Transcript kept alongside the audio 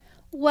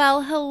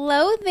Well,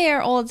 hello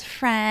there, old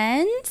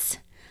friends.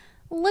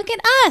 Look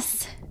at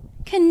us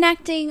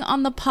connecting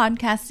on the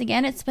podcast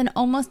again. It's been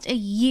almost a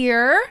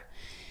year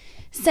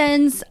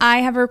since I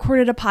have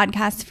recorded a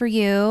podcast for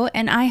you,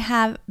 and I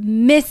have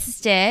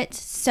missed it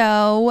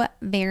so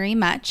very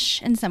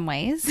much in some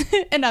ways.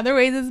 In other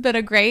ways, it's been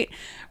a great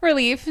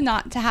relief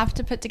not to have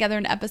to put together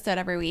an episode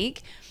every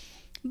week.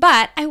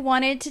 But I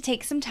wanted to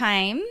take some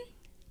time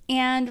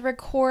and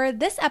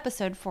record this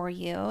episode for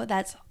you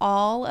that's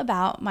all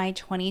about my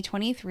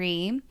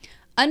 2023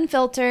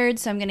 unfiltered.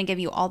 So I'm going to give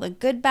you all the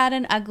good, bad,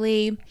 and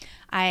ugly.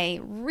 I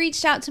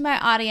reached out to my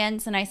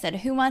audience and I said,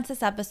 who wants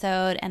this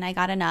episode? And I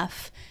got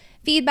enough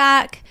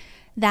feedback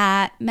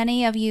that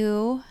many of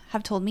you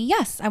have told me,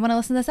 yes, I want to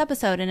listen to this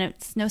episode. And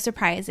it's no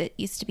surprise. It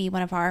used to be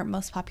one of our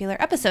most popular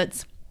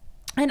episodes.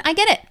 And I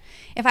get it.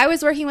 If I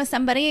was working with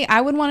somebody,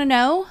 I would want to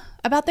know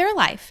about their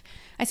life.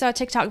 I saw a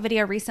TikTok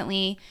video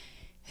recently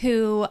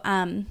who,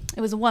 it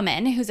was a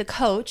woman who's a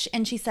coach,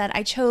 and she said,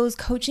 I chose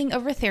coaching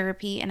over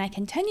therapy, and I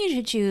continue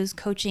to choose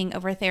coaching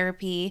over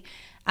therapy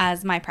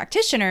as my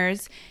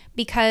practitioners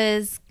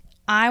because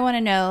I want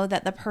to know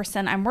that the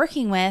person I'm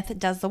working with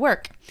does the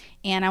work,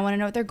 and I want to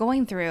know what they're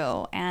going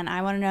through, and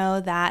I want to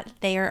know that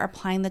they are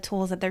applying the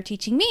tools that they're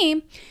teaching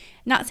me.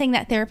 Not saying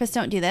that therapists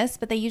don't do this,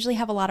 but they usually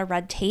have a lot of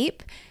red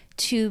tape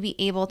to be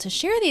able to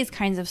share these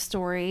kinds of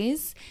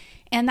stories.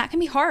 And that can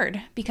be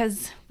hard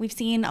because we've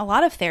seen a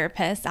lot of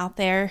therapists out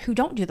there who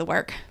don't do the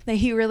work.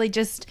 They really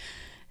just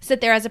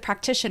sit there as a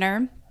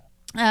practitioner,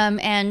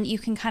 and you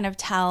can kind of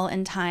tell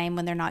in time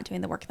when they're not doing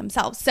the work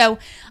themselves. So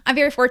I'm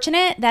very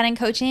fortunate that in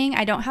coaching,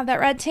 I don't have that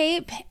red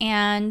tape.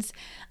 And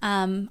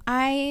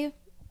I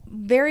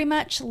very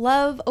much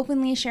love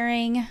openly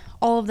sharing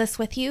all of this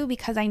with you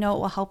because I know it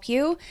will help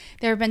you.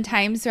 There have been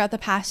times throughout the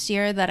past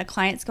year that a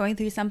client's going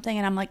through something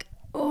and I'm like,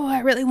 oh, I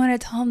really want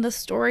to tell them the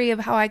story of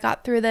how I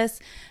got through this.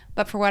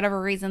 But for whatever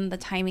reason, the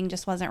timing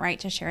just wasn't right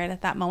to share it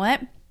at that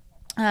moment.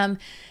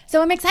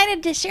 So I'm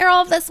excited to share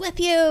all of this with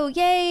you.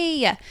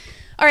 Yay!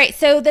 All right,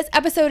 so this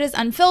episode is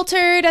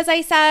unfiltered, as I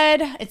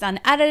said. It's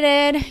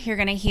unedited. You're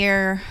going to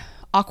hear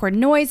awkward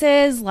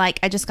noises, like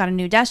I just got a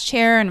new desk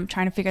chair and I'm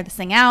trying to figure this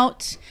thing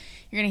out.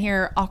 You're going to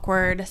hear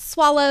awkward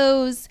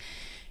swallows.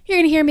 You're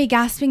going to hear me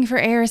gasping for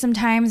air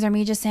sometimes, or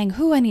me just saying,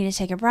 I need to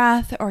take a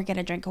breath or get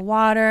a drink of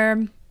water.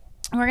 And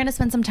we're going to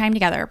spend some time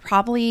together,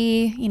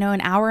 probably,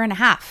 an hour and a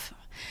half.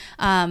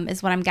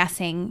 Is what I'm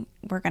guessing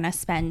we're going to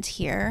spend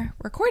here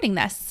recording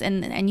this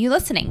and you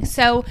listening.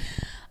 So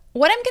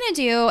what I'm going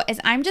to do is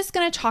I'm just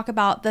going to talk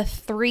about the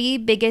three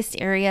biggest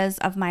areas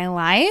of my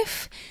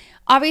life.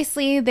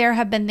 Obviously, there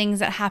have been things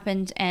that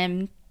happened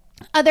in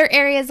other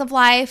areas of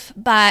life,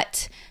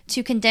 but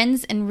to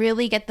condense and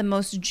really get the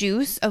most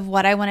juice of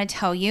what I want to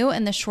tell you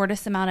in the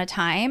shortest amount of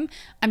time,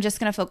 I'm just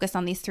going to focus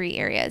on these three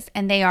areas.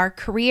 And they are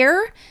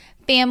career,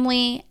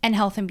 family, and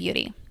health and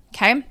beauty.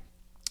 Okay?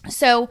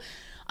 So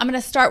I'm going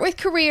to start with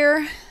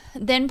career,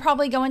 then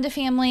probably go into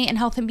family and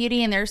health and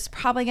beauty, and there's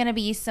probably going to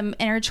be some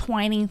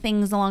intertwining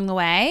things along the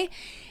way.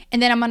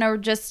 And then I'm going to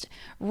just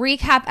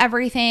recap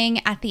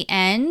everything at the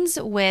end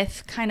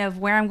with kind of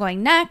where I'm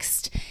going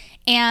next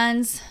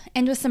and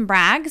end with some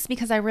brags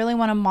because I really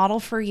want to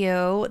model for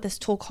you this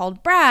tool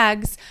called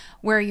brags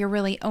where you're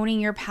really owning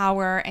your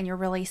power and you're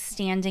really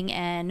standing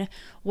in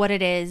what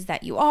it is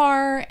that you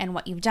are and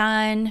what you've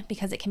done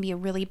because it can be a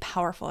really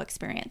powerful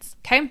experience.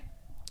 Okay?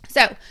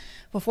 So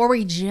before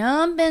we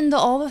jump into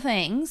all the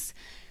things,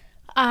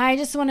 I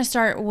just want to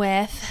start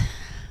with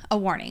a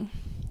warning.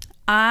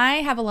 I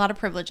have a lot of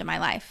privilege in my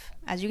life.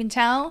 As you can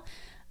tell,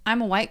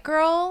 I'm a white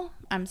girl.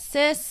 I'm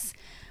cis.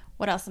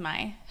 What else am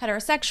I?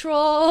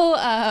 Heterosexual.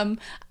 I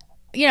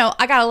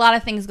got a lot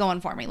of things going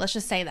for me. Let's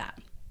just say that.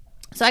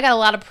 So I got a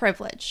lot of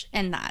privilege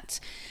in that.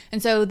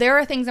 And so there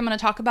are things I'm going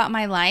to talk about in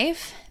my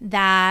life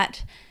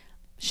that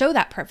show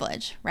that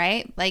privilege,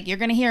 right? Like you're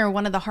going to hear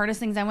one of the hardest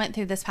things I went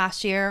through this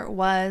past year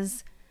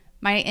was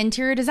my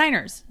interior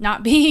designers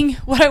not being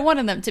what I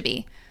wanted them to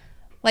be.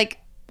 Like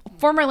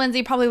former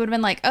Lindsay probably would have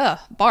been like, ugh,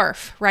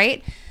 barf,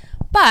 right?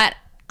 But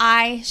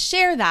I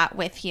share that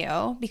with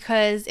you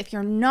because if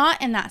you're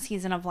not in that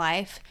season of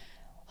life,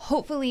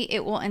 hopefully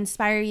it will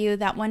inspire you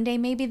that one day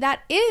maybe that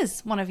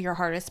is one of your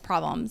hardest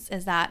problems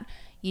is that,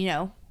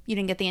 you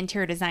didn't get the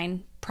interior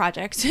design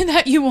project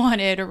that you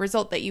wanted or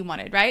result that you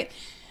wanted, right?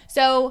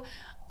 So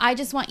I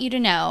just want you to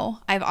know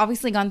I've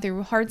obviously gone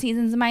through hard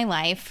seasons in my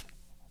life.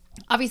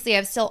 Obviously,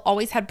 I've still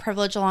always had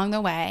privilege along the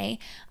way.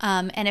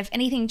 And if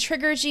anything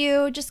triggers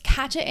you, just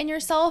catch it in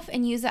yourself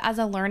and use it as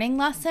a learning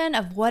lesson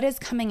of what is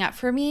coming up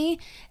for me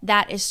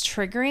that is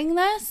triggering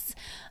this.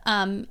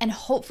 And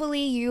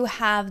hopefully you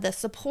have the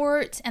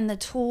support and the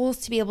tools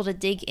to be able to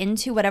dig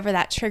into whatever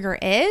that trigger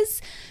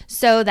is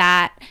so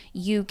that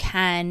you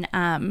can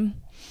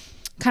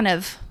kind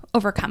of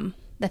overcome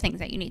the things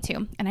that you need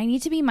to. And I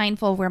need to be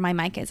mindful of where my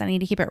mic is. I need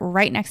to keep it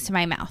right next to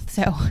my mouth.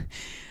 So,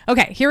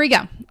 okay, here we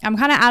go. I'm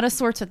kind of out of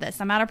sorts with this.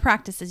 I'm out of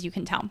practice, as you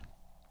can tell.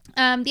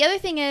 The other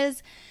thing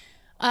is,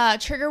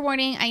 trigger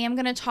warning, I am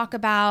going to talk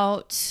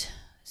about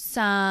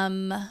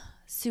some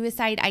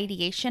suicide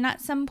ideation at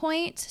some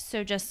point.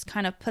 So just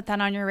kind of put that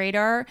on your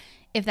radar.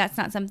 If that's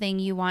not something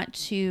you want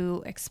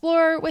to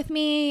explore with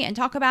me and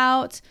talk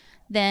about,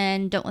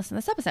 then don't listen to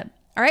this episode.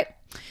 All right.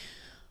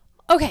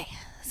 Okay.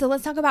 So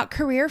let's talk about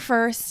career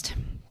first.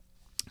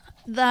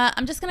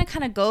 I'm just going to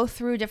kind of go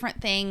through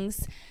different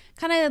things,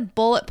 kind of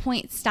bullet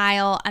point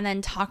style, and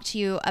then talk to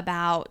you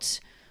about,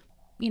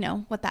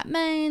 what that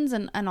means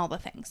and all the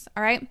things.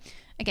 All right.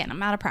 Again,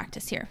 I'm out of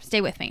practice here.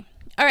 Stay with me.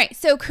 All right.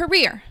 So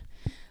career.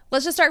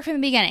 Let's just start from the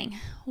beginning.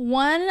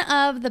 One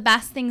of the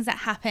best things that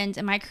happened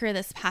in my career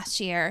this past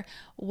year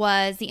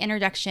was the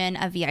introduction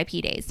of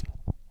VIP days.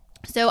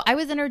 So I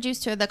was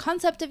introduced to the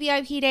concept of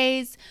VIP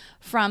days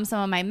from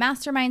some of my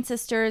mastermind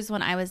sisters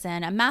when I was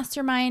in a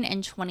mastermind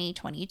in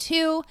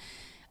 2022.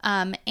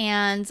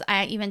 And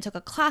I even took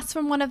a class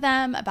from one of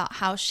them about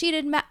how she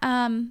did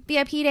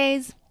VIP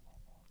days.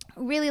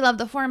 Really love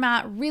the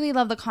format, really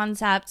love the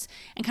concept,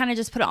 and kind of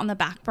just put it on the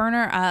back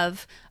burner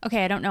of,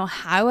 okay, I don't know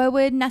how I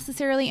would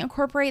necessarily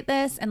incorporate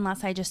this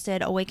unless I just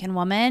did Awaken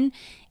Woman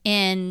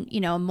in,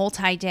 a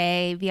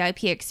multi-day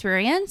VIP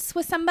experience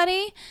with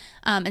somebody,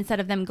 instead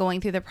of them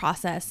going through the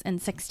process in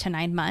 6 to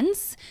 9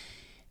 months.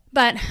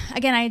 But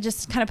again, I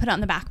just kind of put it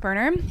on the back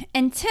burner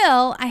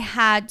until I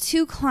had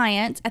 2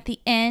 clients at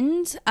the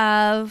end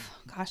of,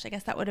 I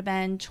guess that would have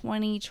been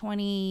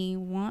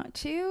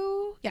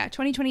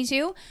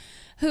 2022,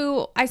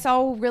 who I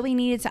saw really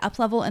needed to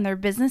up-level in their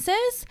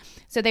businesses.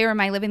 So they were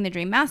my Living the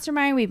Dream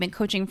Mastermind. We've been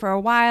coaching for a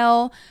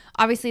while.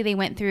 Obviously, they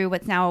went through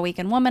what's now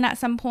Awaken Woman at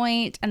some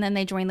point, and then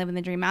they joined Living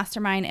the Dream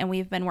Mastermind, and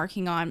we've been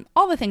working on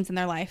all the things in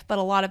their life, but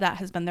a lot of that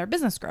has been their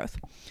business growth.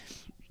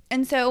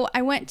 And so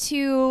I went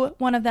to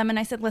one of them and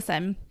I said,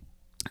 listen,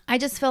 I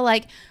just feel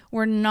like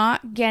we're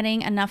not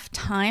getting enough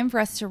time for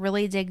us to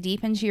really dig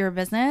deep into your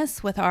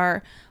business with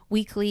our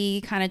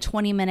weekly kind of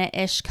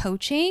 20-minute-ish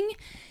coaching.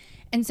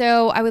 And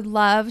so I would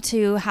love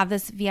to have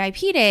this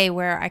VIP day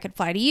where I could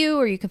fly to you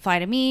or you could fly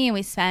to me, and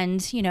we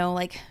spend,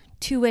 like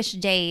 2-ish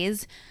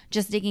days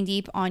just digging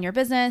deep on your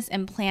business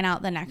and plan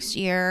out the next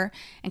year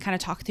and kind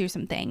of talk through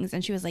some things.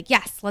 And she was like,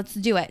 yes, let's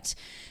do it.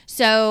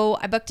 So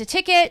I booked a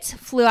ticket,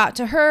 flew out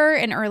to her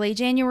in early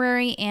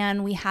January,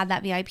 and we had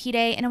that VIP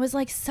day. And it was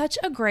like such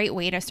a great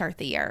way to start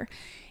the year.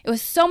 It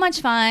was so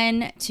much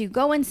fun to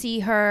go and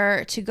see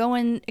her, to go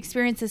and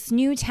experience this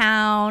new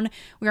town.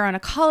 We were on a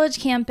college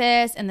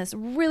campus in this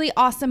really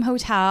awesome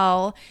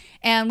hotel,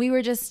 and we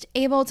were just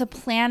able to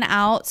plan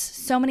out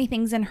so many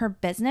things in her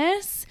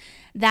business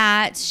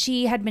that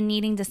she had been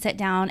needing to sit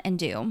down and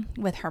do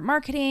with her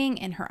marketing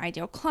and her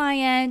ideal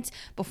client,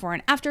 before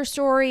and after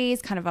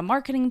stories, kind of a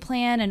marketing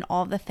plan and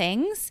all the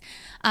things.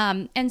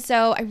 And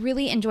so I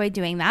really enjoyed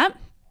doing that.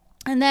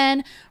 And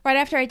then right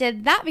after I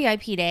did that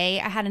VIP day,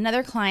 I had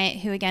another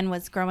client who again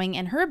was growing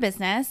in her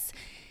business.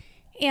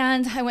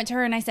 And I went to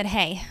her and I said,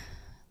 hey,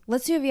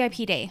 let's do a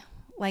VIP day.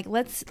 Like,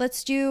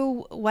 let's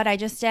do what I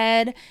just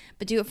did,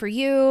 but do it for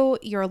you.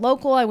 You're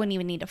local. I wouldn't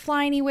even need to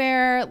fly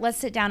anywhere. Let's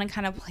sit down and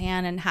kind of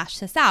plan and hash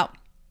this out.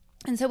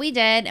 And so we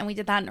did, and we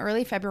did that in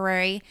early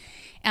February.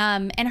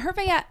 And her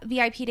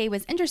VIP day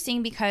was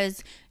interesting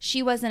because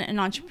she wasn't an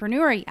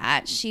entrepreneur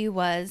yet. She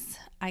was,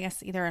 I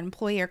guess, either an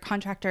employee or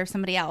contractor of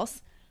somebody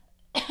else.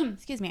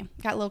 Excuse me.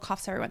 Got a little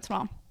cough every once in a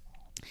while.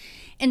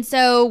 And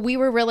so we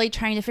were really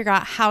trying to figure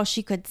out how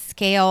she could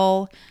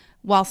scale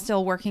while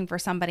still working for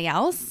somebody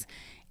else.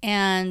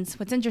 And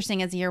what's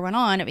interesting, as the year went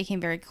on, it became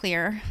very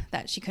clear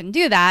that she couldn't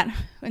do that.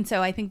 And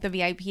so I think the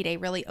VIP day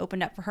really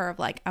opened up for her of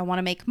like, I want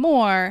to make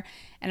more,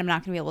 and I'm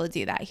not going to be able to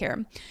do that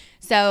here.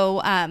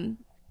 So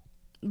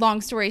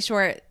long story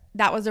short,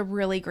 that was a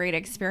really great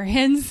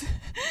experience.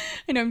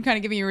 I know I'm kind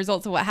of giving you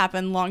results of what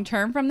happened long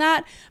term from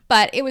that,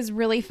 but it was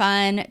really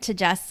fun to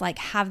just like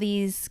have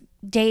these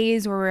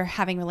days where we're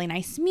having really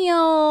nice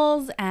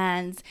meals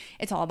and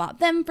it's all about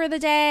them for the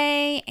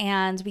day.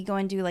 And we go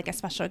and do like a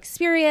special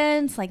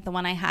experience like the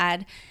one I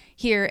had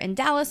here in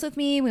Dallas with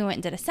me. We went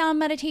and did a sound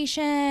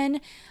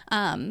meditation.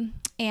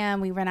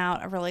 And we rent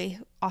out a really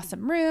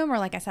awesome room, or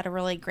like I said, a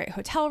really great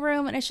hotel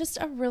room. And it's just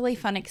a really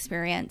fun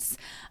experience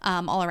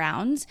all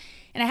around.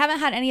 And I haven't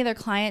had any other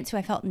clients who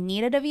I felt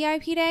needed a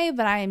VIP day,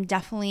 but I am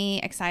definitely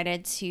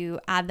excited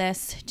to add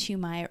this to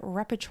my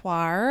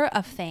repertoire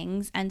of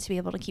things and to be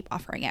able to keep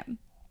offering it.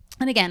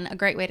 And again, a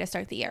great way to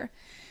start the year.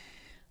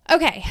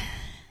 Okay,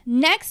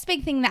 next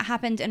big thing that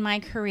happened in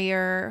my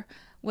career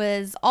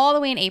was all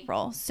the way in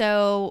April.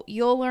 So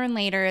you'll learn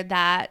later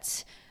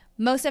that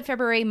most of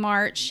February,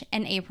 March,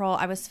 and April,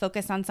 I was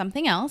focused on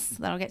something else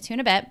that I'll get to in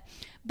a bit.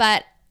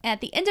 But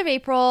at the end of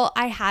April,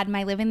 I had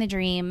my Living the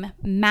Dream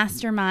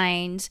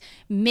Mastermind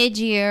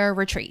mid-year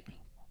retreat.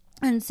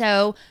 And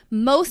so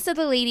most of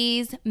the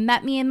ladies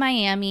met me in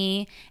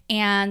Miami,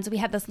 and we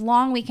had this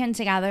long weekend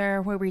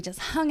together where we just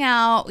hung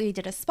out. We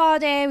did a spa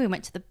day. We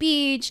went to the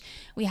beach.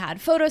 We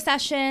had photo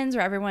sessions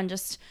where everyone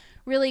just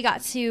really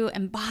got to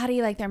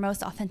embody like their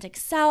most authentic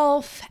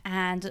self.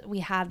 And we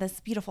had this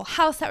beautiful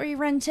house that we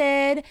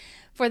rented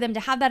for them to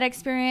have that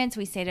experience.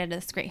 We stayed at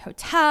this great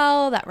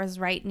hotel that was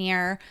right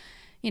near,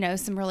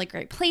 some really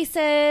great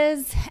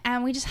places,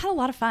 and we just had a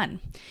lot of fun.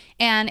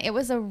 And it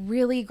was a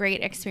really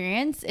great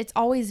experience. It's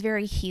always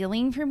very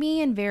healing for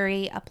me and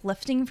very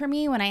uplifting for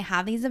me when I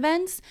have these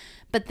events.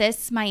 But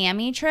this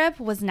Miami trip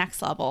was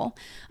next level.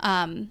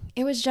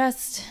 It was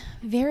just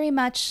very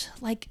much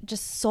like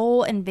just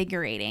soul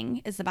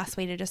invigorating is the best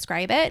way to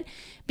describe it,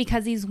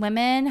 because these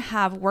women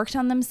have worked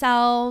on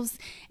themselves.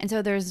 And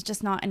so there's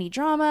just not any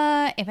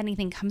drama. If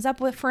anything comes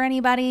up with for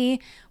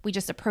anybody, we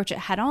just approach it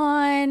head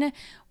on.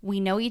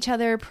 We know each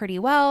other pretty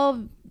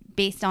well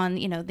based on,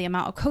 the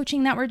amount of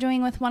coaching that we're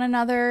doing with one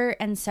another.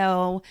 And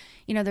so,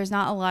 there's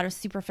not a lot of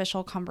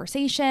superficial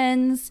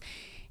conversations.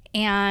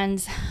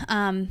 And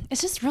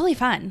it's just really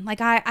fun. Like,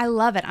 I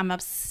love it. I'm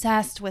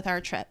obsessed with our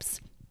trips.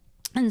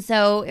 And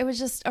so it was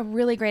just a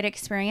really great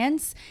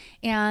experience,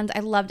 and I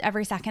loved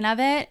every second of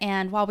it.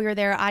 And while we were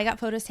there, I got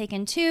photos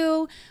taken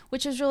too,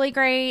 which was really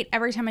great.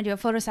 Every time I do a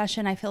photo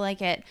session, I feel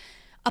like it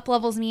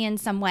up-levels me in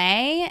some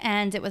way.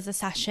 And it was a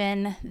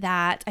session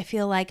that I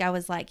feel like I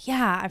was like,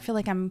 yeah, I feel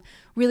like I'm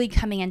really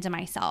coming into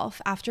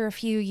myself after a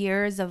few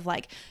years of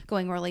like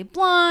going really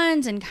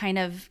blonde and kind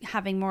of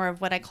having more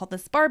of what I call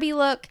this Barbie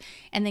look,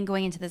 and then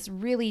going into this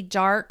really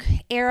dark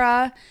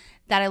era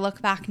that I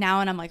look back now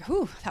and I'm like,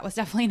 whew, that was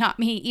definitely not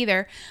me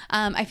either.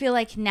 I feel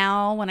like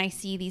now when I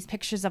see these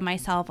pictures of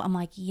myself, I'm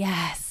like,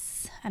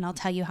 yes. And I'll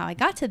tell you how I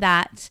got to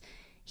that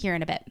here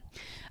in a bit.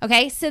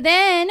 Okay, so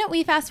then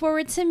we fast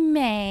forward to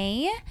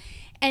May.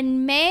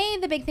 In May,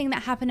 the big thing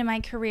that happened in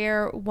my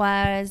career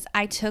was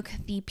I took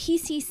the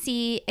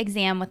PCC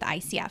exam with the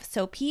ICF.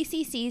 So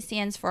PCC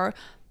stands for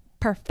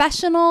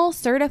Professional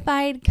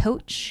Certified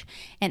Coach,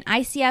 and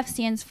ICF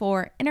stands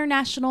for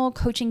International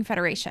Coaching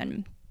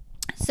Federation.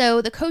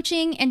 So the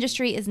coaching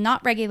industry is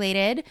not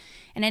regulated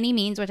in any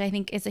means, which I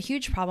think is a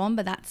huge problem,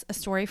 but that's a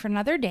story for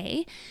another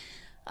day.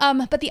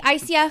 But the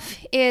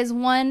ICF is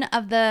one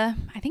of the,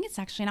 I think it's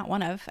actually not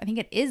one of, I think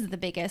it is the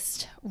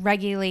biggest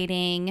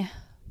regulating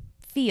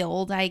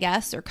field, I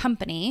guess, or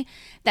company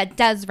that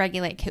does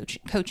regulate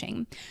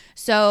coaching.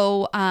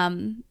 So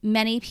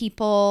many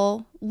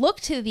people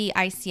look to the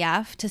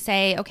ICF to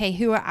say, okay,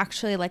 who are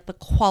actually like the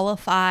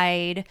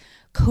qualified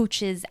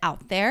coaches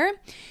out there?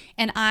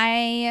 And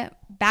I,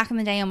 back in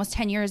the day, almost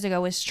 10 years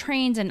ago, was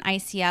trained in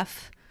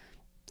ICF,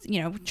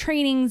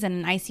 trainings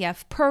and an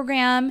ICF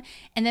program.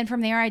 And then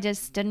from there, I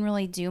just didn't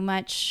really do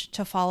much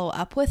to follow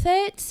up with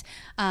it.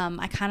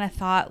 I kind of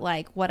thought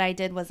like what I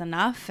did was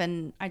enough,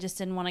 and I just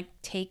didn't want to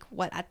take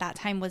what at that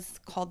time was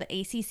called the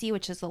ACC,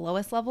 which is the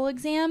lowest level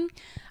exam.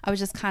 I was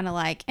just kind of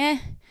like,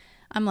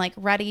 I'm like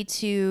ready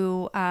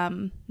to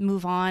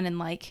move on and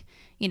like,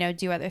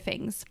 do other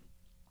things.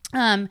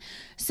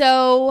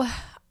 So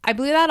I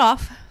blew that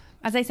off,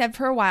 as I said,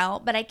 for a while,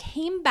 but I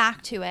came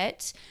back to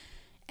it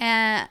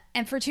and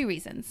for two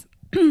reasons.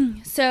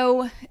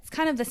 So it's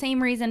kind of the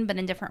same reason, but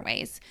in different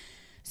ways.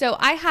 So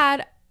I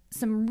had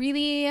some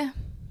really,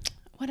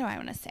 what do I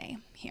want to say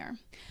here?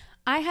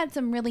 I had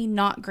some really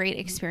not great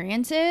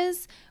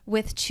experiences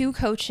with two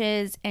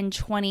coaches in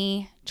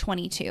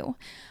 2022,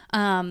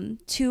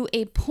 to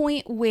a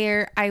point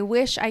where I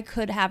wish I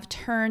could have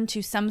turned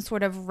to some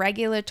sort of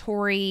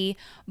regulatory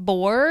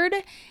board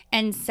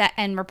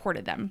and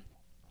reported them.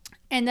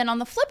 And then on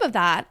the flip of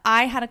that,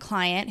 I had a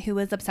client who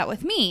was upset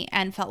with me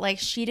and felt like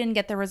she didn't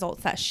get the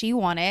results that she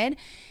wanted,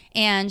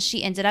 and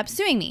she ended up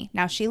suing me.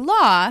 Now, she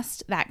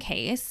lost that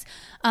case,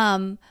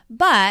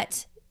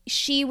 but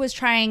she was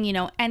trying,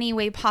 any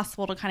way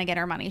possible to kind of get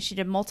her money. She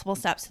did multiple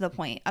steps to the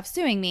point of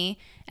suing me,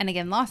 and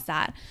again, lost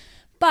that.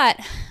 But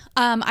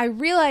I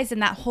realized in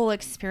that whole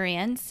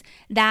experience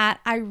that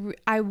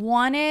I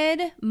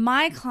wanted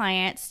my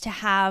clients to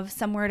have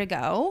somewhere to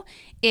go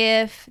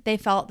if they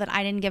felt that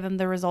I didn't give them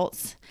the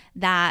results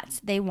that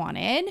they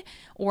wanted,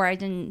 or I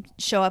didn't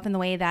show up in the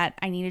way that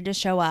I needed to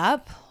show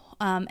up.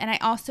 And I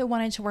also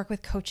wanted to work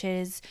with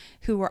coaches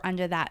who were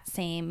under that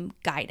same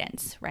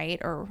guidance, right,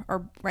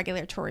 or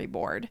regulatory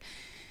board.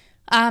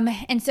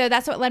 And so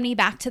that's what led me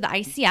back to the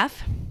ICF.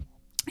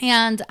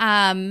 And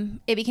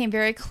it became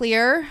very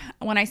clear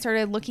when I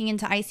started looking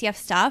into ICF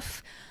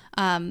stuff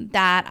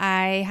that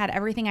I had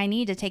everything I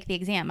need to take the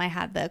exam. I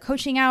had the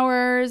coaching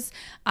hours.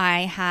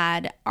 I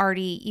had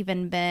already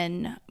even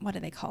been, what do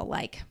they call,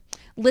 like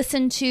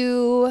listened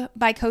to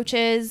by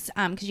coaches,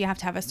 because you have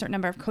to have a certain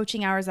number of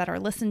coaching hours that are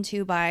listened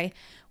to by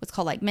what's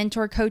called like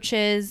mentor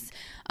coaches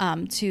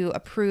to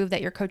approve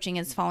that your coaching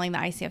is following the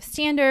ICF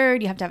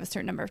standard. You have to have a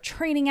certain number of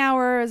training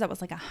hours. That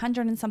was like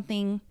 100 and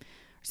something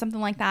or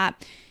something like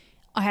that.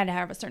 I had to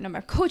have a certain number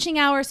of coaching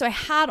hours. So I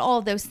had all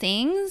of those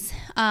things.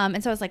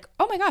 And so I was like,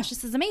 oh my gosh,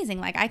 this is amazing.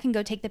 Like I can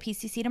go take the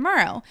PCC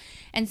tomorrow.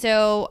 And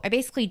so I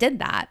basically did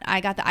that.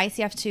 I got the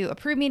ICF to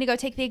approve me to go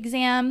take the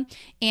exam.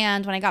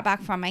 And when I got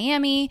back from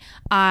Miami,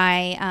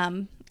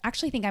 I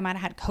actually think I might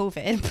have had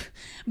COVID,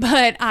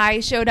 but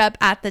I showed up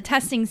at the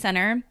testing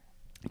center,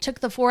 took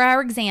the 4-hour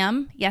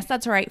exam. Yes,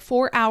 that's right,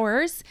 4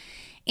 hours.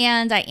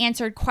 And I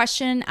answered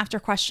question after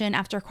question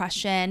after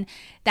question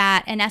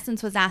that in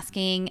essence was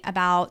asking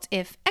about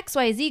if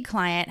XYZ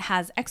client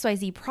has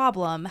XYZ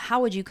problem,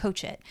 how would you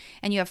coach it?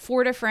 And you have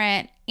 4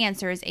 different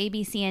answers A,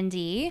 B, C, and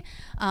D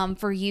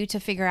for you to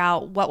figure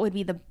out what would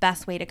be the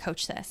best way to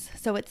coach this.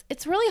 So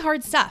it's really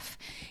hard stuff.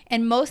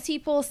 And most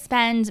people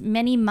spend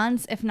many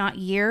months, if not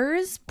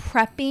years,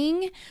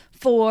 prepping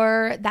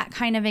for that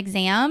kind of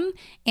exam.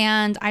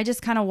 And I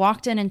just kind of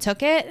walked in and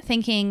took it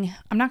thinking,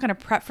 I'm not going to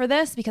prep for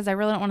this because I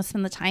really don't want to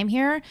spend the time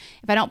here.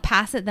 If I don't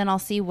pass it, then I'll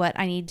see what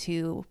I need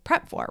to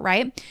prep for,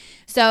 right?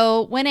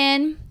 So went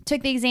in,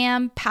 took the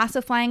exam, passed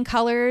with flying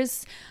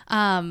colors.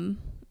 In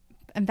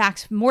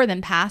fact, more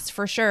than passed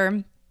for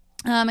sure.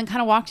 And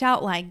kind of walked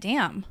out like,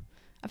 damn,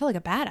 I feel like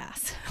a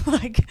badass.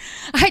 Like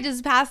I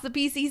just passed the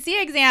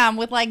PCC exam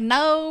with like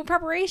no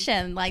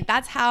preparation. Like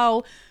that's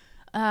how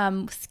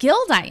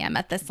skilled I am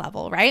at this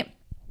level, right?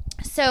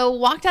 So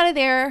walked out of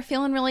there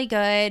feeling really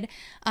good.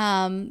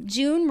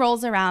 June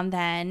rolls around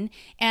then,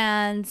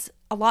 and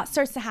a lot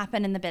starts to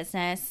happen in the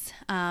business.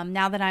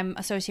 Now that I'm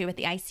associated with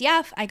the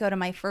ICF, I go to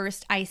my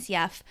first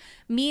ICF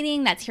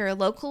meeting that's here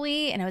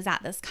locally, and it was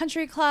at this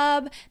country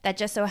club that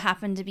just so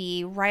happened to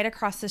be right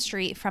across the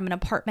street from an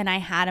apartment I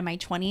had in my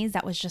 20s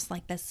that was just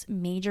like this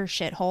major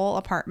shithole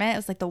apartment. It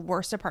was like the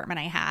worst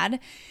apartment I had.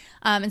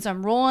 And so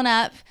I'm rolling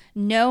up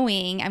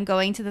knowing I'm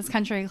going to this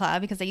country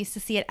club because I used to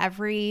see it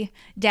every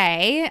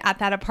day at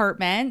that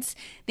apartment,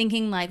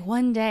 thinking like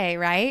one day,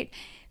 right?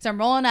 So I'm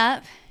rolling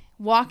up,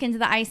 walk into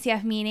the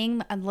ICF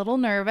meeting, a little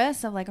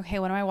nervous of like, okay,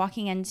 what am I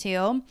walking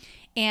into?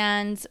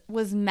 And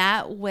was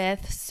met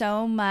with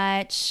so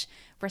much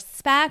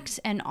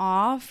respect and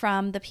awe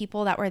from the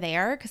people that were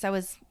there because I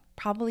was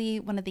probably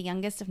one of the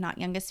youngest, if not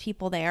youngest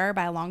people there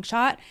by a long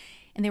shot.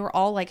 And they were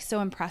all like so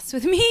impressed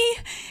with me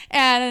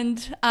and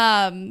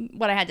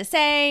what I had to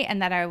say,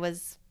 and that I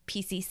was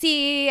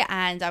PCC,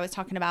 and I was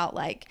talking about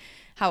like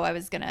how I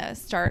was going to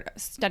start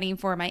studying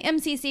for my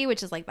MCC,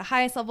 which is like the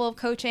highest level of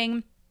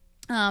coaching.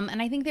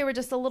 And I think they were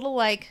just a little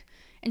like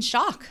in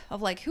shock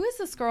of like, who is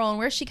this girl and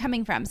where's she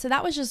coming from? So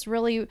that was just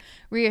really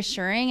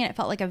reassuring. And it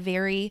felt like a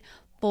very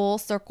full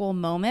circle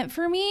moment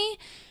for me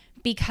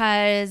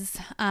because,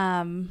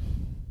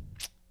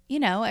 you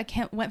know, I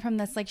went from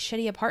this like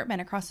shitty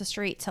apartment across the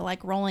street to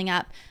like rolling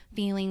up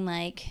feeling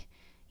like,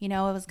 you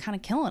know, I was kind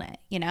of killing it,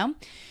 you know?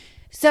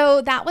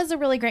 So that was a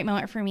really great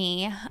moment for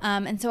me.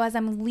 And so as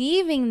I'm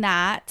leaving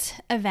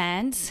that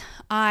event,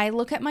 I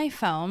look at my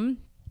phone,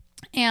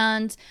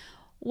 and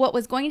what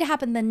was going to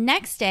happen the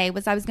next day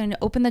was I was going to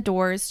open the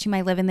doors to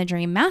my Living the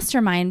Dream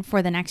Mastermind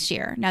for the next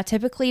year. Now,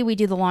 typically we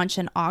do the launch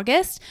in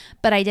August,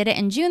 but I did it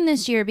in June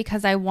this year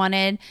because I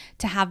wanted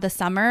to have the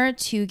summer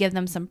to give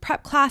them some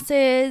prep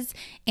classes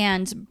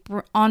and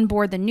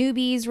onboard the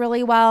newbies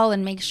really well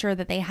and make sure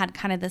that they had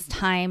kind of this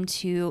time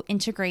to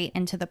integrate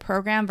into the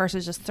program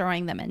versus just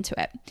throwing them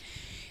into it.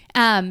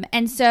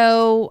 And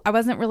so I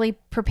wasn't really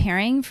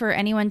preparing for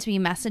anyone to be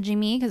messaging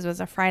me because it was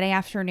a Friday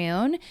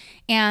afternoon,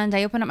 and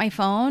I opened up my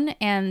phone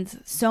and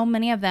so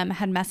many of them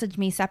had messaged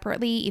me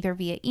separately, either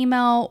via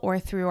email or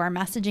through our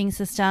messaging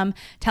system,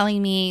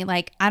 telling me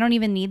like, I don't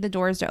even need the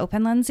doors to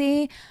open,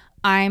 Lindsay.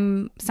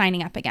 I'm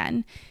signing up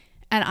again.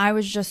 And I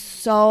was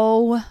just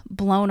so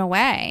blown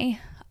away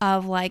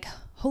of like,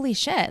 holy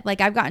shit,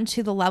 like I've gotten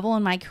to the level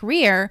in my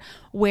career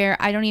where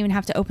I don't even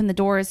have to open the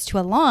doors to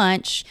a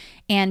launch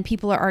and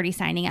people are already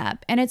signing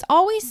up. And it's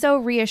always so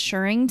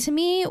reassuring to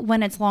me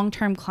when it's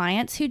long-term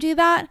clients who do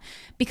that,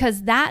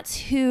 because that's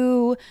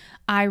who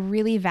I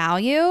really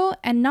value.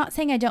 And not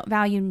saying I don't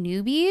value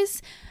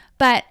newbies,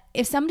 but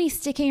if somebody's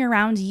sticking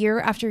around year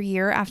after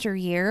year after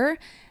year,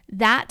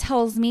 that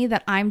tells me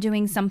that I'm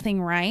doing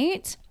something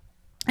right.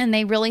 And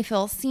they really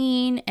feel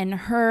seen and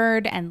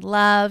heard and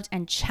loved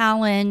and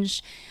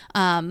challenged.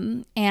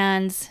 And,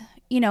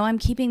 you know, I'm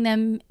keeping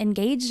them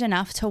engaged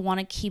enough to want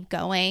to keep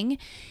going.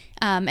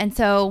 And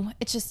so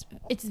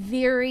it's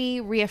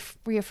very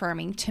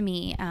reaffirming to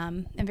me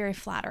and very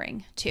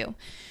flattering too.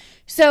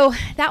 So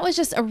that was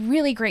just a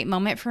really great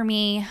moment for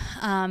me.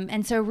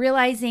 And so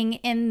realizing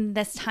in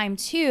this time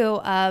too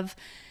of,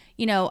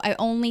 you know, I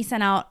only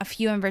sent out a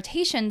few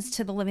invitations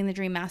to the Living the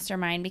Dream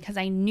Mastermind because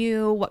I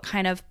knew what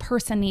kind of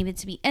person needed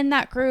to be in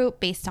that group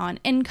based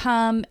on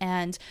income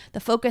and the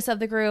focus of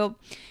the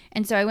group.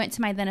 And so I went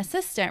to my then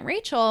assistant,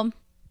 Rachel,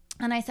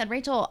 and I said,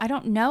 Rachel, I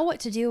don't know what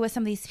to do with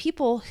some of these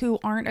people who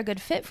aren't a good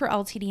fit for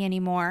LTD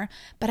anymore,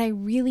 but I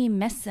really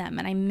miss them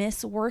and I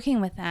miss working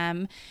with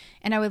them.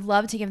 And I would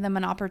love to give them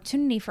an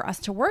opportunity for us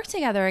to work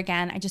together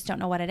again. I just don't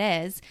know what it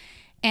is.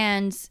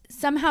 And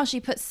somehow she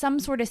put some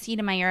sort of seed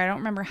in my ear. I don't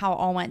remember how it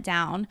all went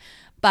down,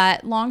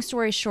 but long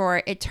story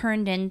short, it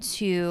turned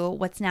into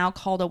what's now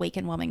called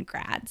Awaken Woman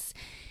Grads.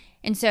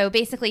 And so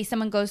basically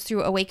someone goes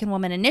through Awaken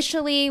Woman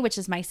initially, which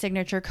is my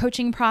signature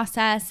coaching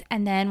process.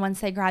 And then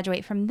once they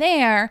graduate from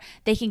there,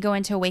 they can go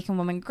into Awaken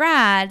Woman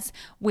Grads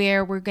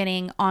where we're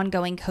getting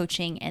ongoing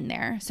coaching in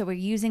there. So we're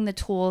using the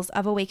tools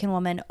of Awaken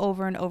Woman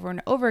over and over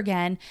and over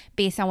again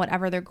based on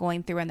whatever they're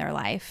going through in their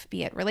life,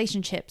 be it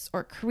relationships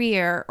or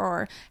career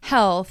or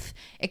health,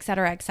 et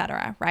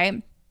cetera,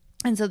 right?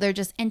 And so they're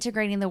just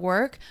integrating the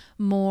work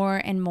more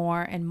and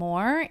more and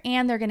more.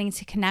 And they're getting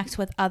to connect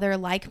with other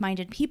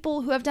like-minded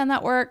people who have done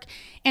that work.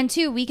 And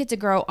two, we get to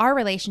grow our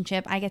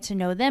relationship. I get to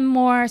know them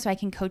more so I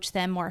can coach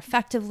them more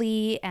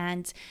effectively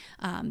and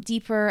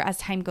deeper as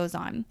time goes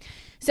on.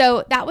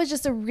 So that was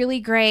just a really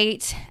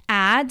great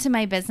add to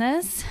my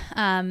business.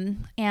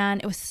 And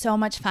it was so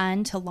much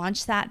fun to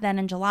launch that then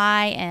in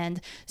July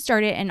and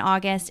start it in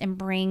August and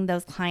bring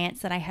those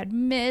clients that I had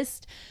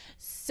missed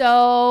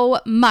so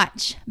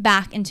much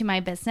back into my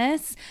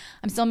business.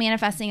 I'm still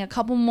manifesting a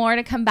couple more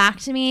to come back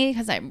to me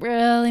because I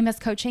really miss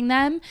coaching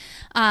them.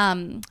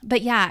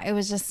 But yeah, it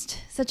was just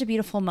such a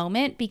beautiful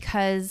moment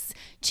because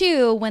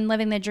too, when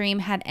Living the Dream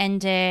had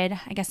ended,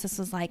 I guess this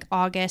was like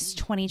August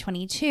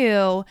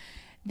 2022,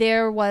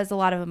 there was a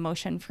lot of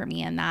emotion for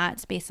me in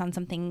that based on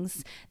some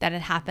things that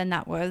had happened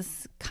that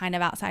was kind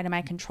of outside of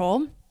my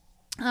control.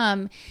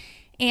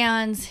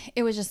 And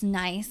it was just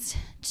nice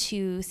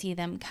to see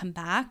them come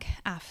back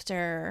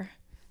after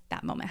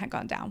that moment had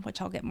gone down,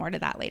 which I'll get more to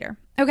that later.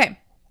 Okay.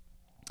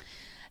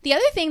 The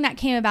other thing that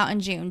came about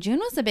in June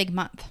was a big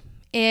month,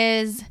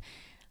 is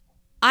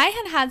I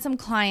had some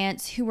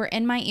clients who were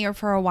in my ear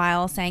for a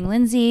while saying,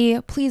 Lindsay,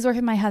 please work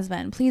with my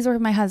husband. Please work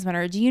with my husband.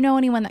 Or do you know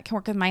anyone that can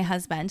work with my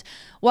husband?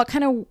 What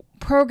kind of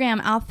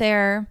program out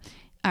there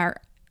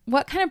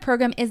what kind of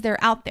program is there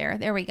out there?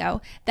 There we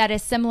go. That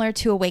is similar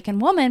to Awaken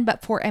Woman,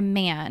 but for a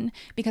man,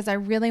 because I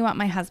really want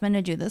my husband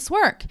to do this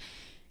work.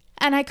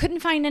 And I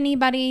couldn't find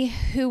anybody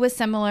who was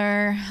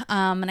similar.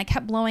 And I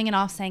kept blowing it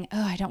off saying,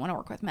 oh, I don't want to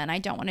work with men. I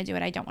don't want to do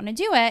it. I don't want to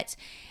do it.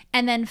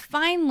 And then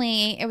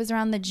finally, it was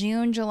around the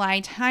June,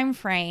 July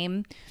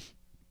timeframe.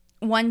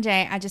 One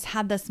day I just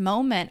had this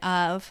moment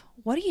of,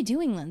 what are you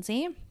doing,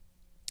 Lindsay?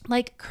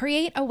 Like,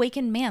 create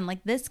Awakened Man.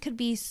 Like, this could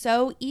be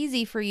so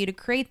easy for you to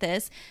create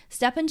this.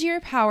 Step into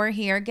your power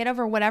here. Get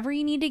over whatever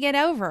you need to get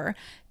over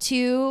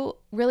to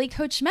really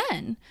coach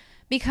men.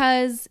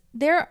 Because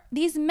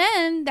these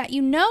men that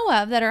you know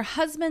of that are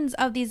husbands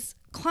of these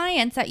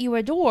clients that you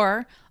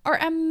adore are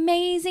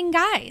amazing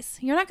guys.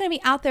 You're not going to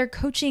be out there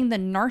coaching the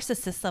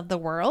narcissists of the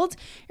world.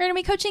 You're going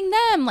to be coaching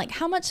them. Like,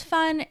 how much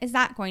fun is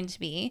that going to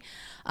be?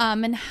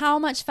 And how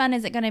much fun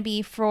is it going to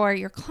be for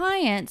your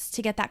clients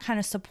to get that kind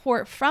of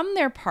support from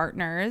their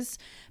partners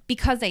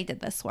because they did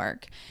this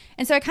work?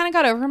 And so I kind of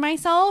got over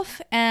myself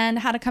and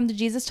had to come to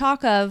Jesus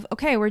talk of,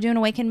 okay, we're doing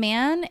Awakened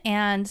Man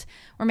and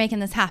we're making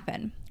this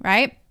happen,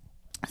 right?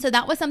 So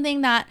that was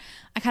something that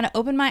I kind of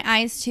opened my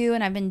eyes to,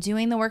 and I've been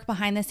doing the work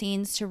behind the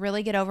scenes to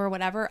really get over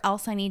whatever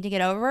else I need to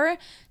get over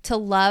to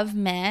love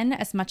men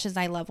as much as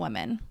I love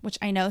women, which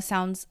I know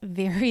sounds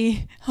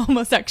very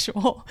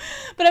homosexual,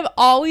 but I've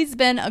always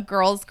been a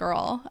girl's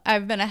girl.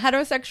 I've been a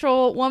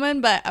heterosexual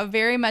woman, but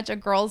very much a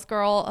girl's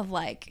girl of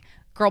like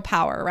girl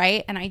power,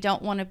 right? And I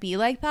don't want to be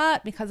like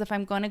that, because if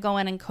I'm going to go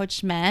in and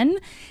coach men,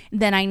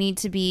 then I need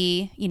to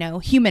be,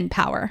 human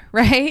power,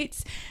 right?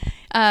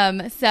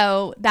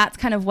 So that's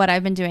kind of what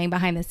I've been doing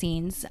behind the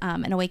scenes.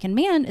 And Awakened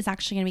Man is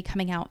actually going to be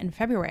coming out in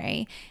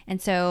February.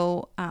 And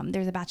so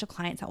there's a batch of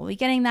clients that will be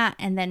getting that.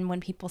 And then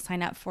when people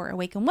sign up for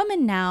Awakened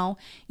Woman now,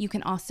 you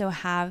can also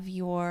have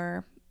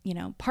your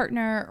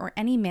partner or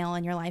any male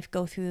in your life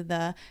go through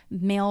the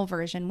male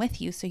version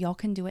with you, so y'all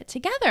can do it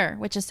together,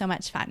 which is so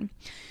much fun.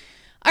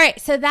 All right,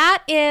 so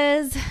that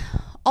is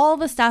all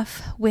the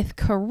stuff with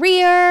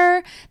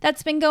career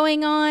that's been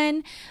going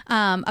on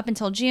up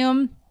until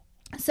June.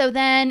 So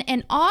then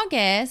in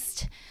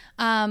August,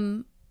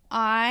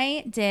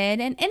 I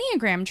did an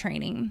Enneagram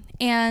training,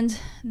 and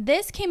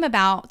this came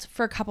about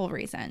for a couple of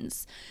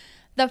reasons.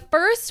 The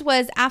first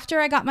was after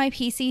I got my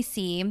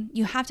PCC,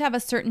 you have to have a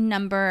certain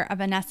number of,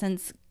 in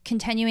essence,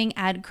 continuing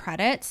ed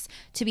credits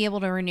to be able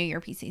to renew your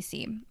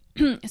PCC.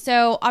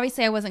 So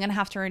obviously I wasn't going to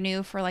have to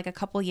renew for like a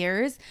couple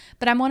years,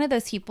 but I'm one of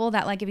those people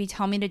that like, if you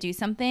tell me to do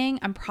something,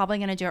 I'm probably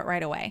going to do it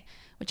right away,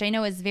 which I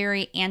know is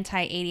very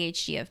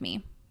anti-ADHD of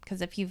me.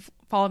 Because if you've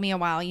followed me a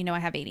while, you know I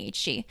have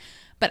ADHD,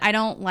 but I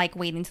don't like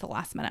waiting to the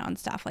last minute on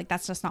stuff. Like,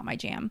 that's just not my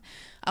jam.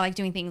 I like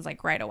doing things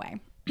like right away.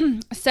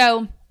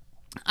 So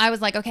I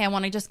was like, okay, I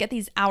want to just get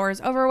these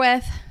hours over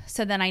with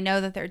so then I know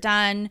that they're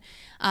done.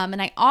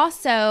 And I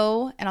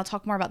also, and I'll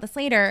talk more about this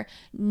later,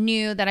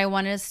 knew that I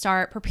wanted to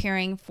start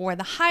preparing for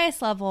the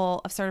highest level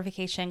of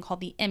certification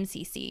called the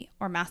MCC,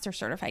 or Master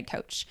Certified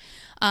Coach.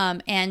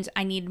 And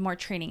I needed more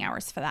training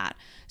hours for that.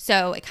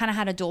 So it kind of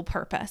had a dual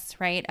purpose,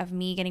 right, of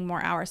me getting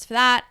more hours for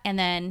that and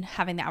then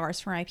having the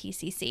hours for my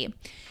PCC.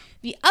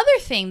 The other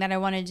thing that I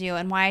want to do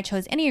and why I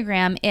chose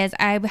Enneagram is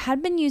I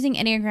had been using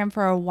Enneagram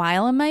for a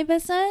while in my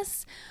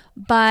business,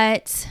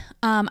 but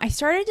I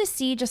started to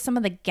see just some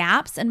of the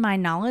gaps in my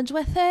knowledge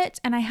with it.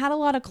 And I had a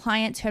lot of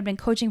clients who had been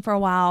coaching for a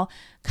while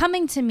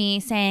coming to me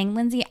saying,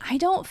 Lindsay, I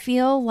don't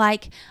feel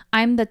like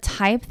I'm the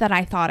type that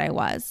I thought I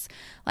was.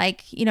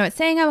 Like, it's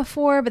saying I'm a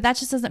 4, but that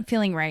just isn't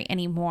feeling right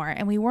anymore.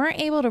 And we weren't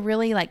able to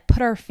really like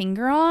put our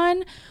finger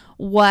on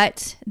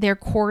what their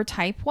core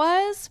type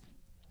was.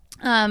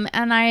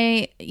 And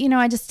I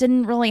just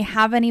didn't really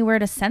have anywhere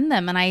to send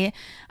them. And I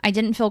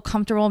didn't feel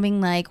comfortable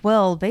being like,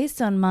 well,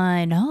 based on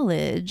my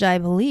knowledge, I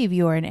believe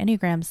you are an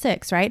Enneagram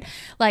 6, right?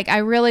 Like I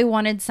really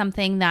wanted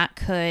something that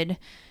could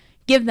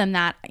give them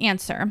that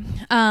answer.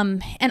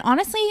 And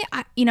honestly,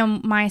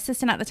 my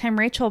assistant at the time,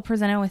 Rachel,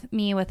 presented with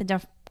me with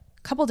a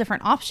couple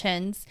different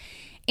options.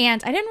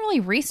 And I didn't really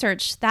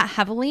research that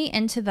heavily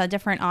into the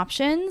different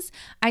options.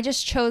 I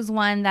just chose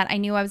one that I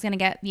knew I was going to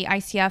get the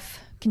ICF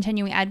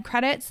continuing ed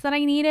credits that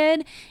I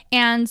needed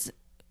and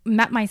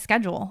met my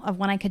schedule of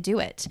when I could do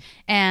it.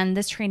 And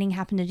this training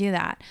happened to do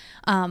that.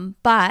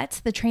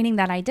 But the training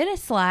that I did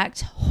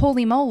select,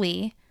 holy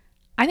moly,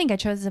 I think I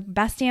chose the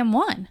best damn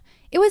one.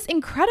 It was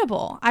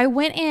incredible. I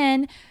went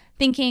in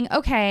thinking,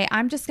 okay,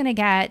 I'm just going to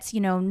get,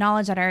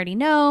 knowledge that I already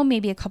know,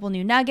 maybe a couple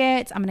new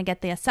nuggets. I'm going to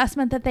get the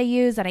assessment that they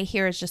use that I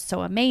hear is just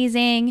so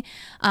amazing.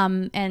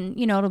 And,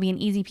 it'll be an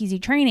easy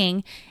peasy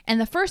training. And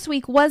the first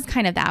week was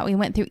kind of that. We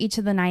went through each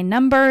of the 9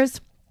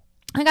 numbers.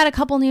 I got a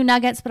couple new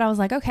nuggets, but I was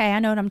like, okay, I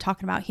know what I'm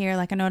talking about here.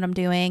 Like I know what I'm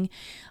doing.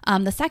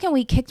 The second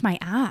week kicked my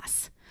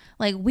ass.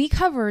 Like we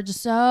covered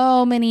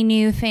so many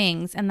new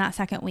things in that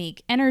second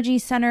week. Energy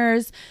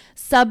centers,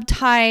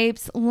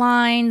 subtypes,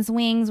 lines,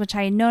 wings, which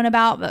I had known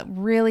about, but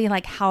really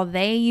like how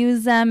they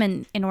use them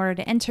in order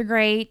to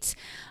integrate.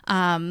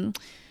 Oh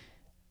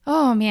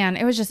man,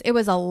 it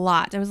was a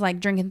lot. It was like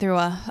drinking through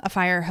a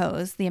fire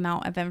hose, the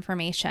amount of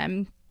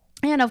information.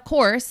 And of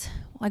course,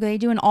 like they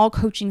do in all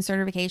coaching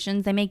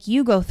certifications, they make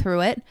you go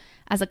through it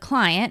as a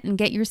client and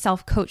get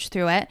yourself coached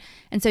through it.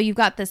 And so you've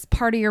got this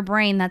part of your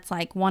brain that's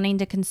like wanting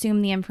to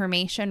consume the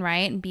information,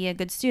 right? And be a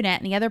good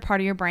student. And the other part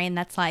of your brain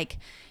that's like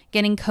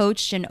getting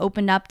coached and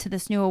opened up to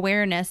this new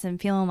awareness and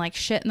feeling like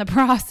shit in the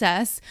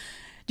process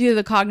due to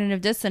the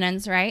cognitive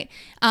dissonance, right?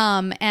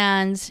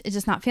 And it's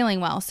just not feeling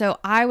well. So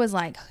I was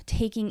like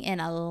taking in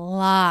a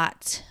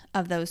lot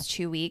of those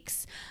 2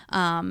 weeks,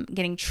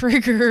 getting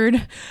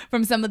triggered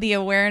from some of the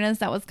awareness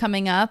that was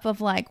coming up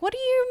of like, what do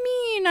you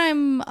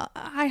mean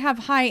I have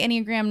high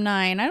Enneagram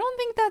 9? I don't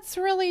think that's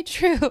really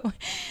true. What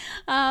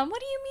do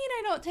you mean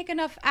I don't take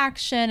enough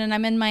action and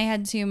I'm in my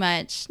head too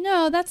much?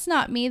 No, that's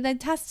not me. The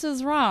test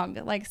is wrong.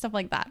 Like stuff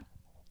like that.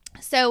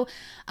 So,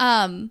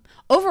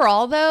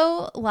 overall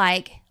though,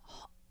 like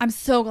I'm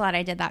so glad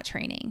I did that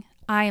training.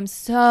 I am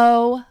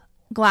so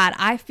glad.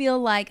 I feel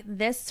like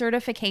this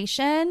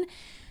certification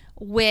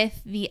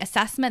with the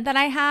assessment that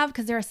I have,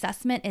 because their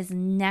assessment is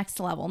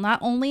next level. Not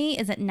only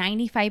is it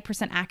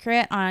 95%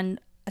 accurate on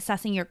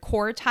assessing your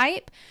core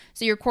type,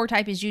 so your core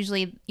type is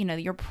usually,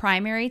 your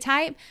primary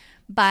type,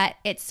 but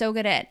it's so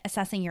good at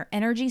assessing your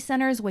energy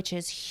centers, which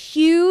is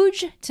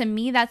huge. To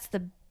me, that's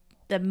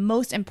the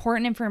most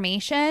important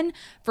information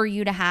for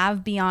you to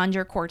have beyond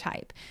your core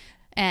type.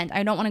 And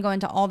I don't want to go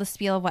into all the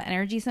spiel of what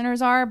energy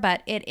centers are,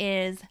 but it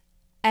is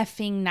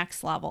effing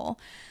next level.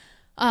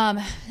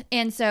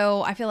 And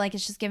so I feel like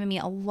it's just given me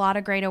a lot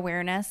of great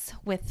awareness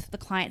with the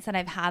clients that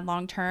I've had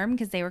long term,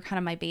 because they were kind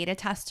of my beta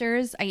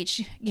testers. I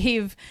each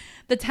gave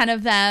the 10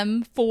 of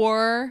them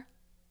 4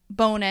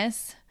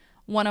 bonus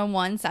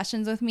one-on-one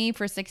sessions with me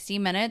for 60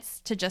 minutes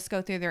to just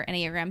go through their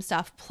Enneagram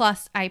stuff.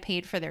 Plus I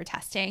paid for their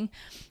testing.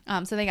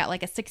 So they got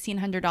like a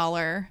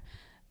 $1,600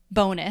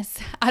 bonus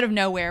out of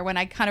nowhere when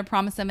I kind of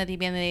promised them at the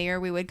beginning of the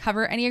year we would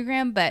cover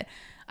Enneagram, but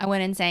I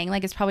went in saying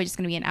like it's probably just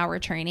going to be an hour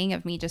training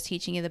of me just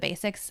teaching you the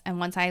basics. And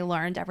once I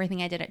learned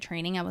everything I did at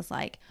training, I was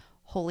like,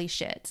 holy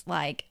shit,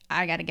 like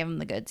I got to give them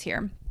the goods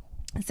here.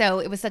 So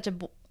it was such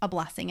a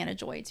blessing and a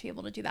joy to be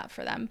able to do that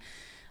for them.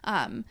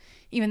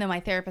 Even though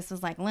my therapist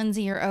was like,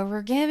 Lindsay, you're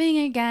over giving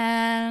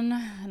again.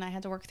 And I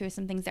had to work through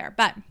some things there,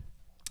 but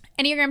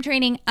Enneagram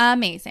training,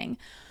 amazing.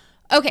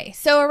 Okay,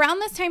 so around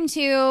this time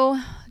too,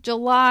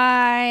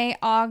 July,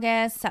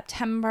 August,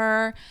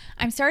 September,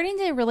 I'm starting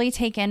to really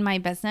take in my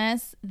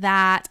business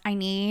that I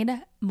need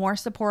more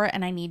support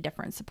and I need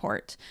different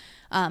support.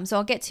 So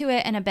I'll get to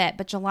it in a bit,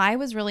 but July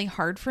was really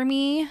hard for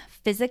me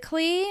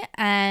physically.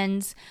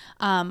 And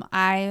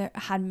I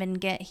had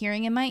been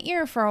hearing in my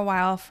ear for a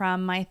while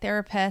from my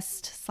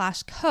therapist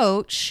 /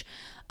 coach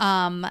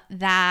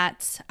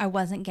that I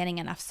wasn't getting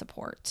enough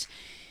support.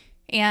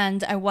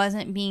 And I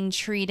wasn't being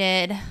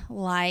treated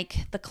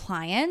like the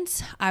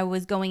client. I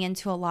was going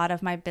into a lot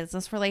of my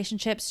business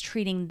relationships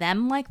treating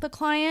them like the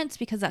client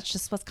because that's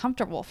just what's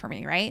comfortable for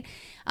me, right?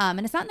 And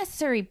it's not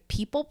necessarily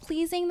people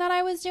pleasing that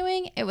I was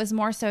doing. It was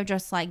more so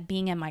just like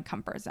being in my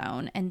comfort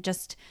zone and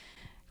just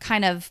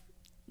kind of,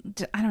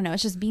 I don't know,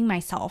 it's just being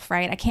myself,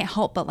 right? I can't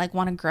help but like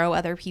want to grow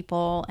other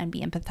people and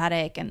be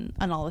empathetic and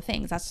all the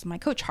things. That's just my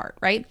coach heart,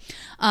 right?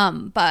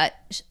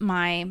 But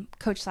my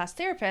coach /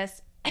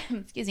 therapist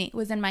excuse me,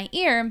 was in my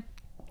ear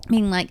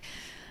being like,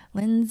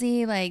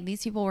 Lindsay, like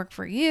these people work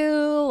for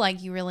you.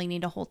 Like you really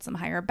need to hold some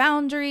higher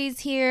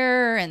boundaries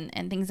here and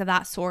things of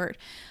that sort.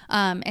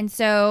 And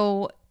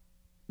so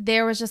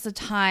there was just a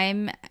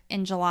time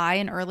in July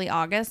and early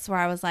August where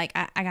I was like,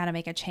 I got to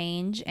make a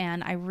change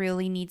and I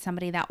really need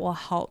somebody that will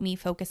help me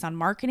focus on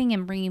marketing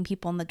and bringing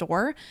people in the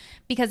door,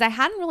 because I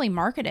hadn't really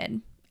marketed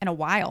in a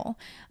while.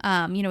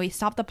 We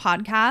stopped the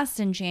podcast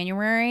in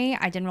January.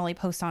 I didn't really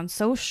post on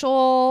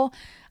social.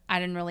 I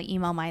didn't really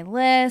email my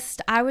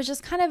list. I was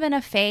just kind of in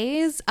a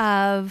phase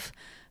of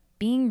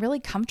being really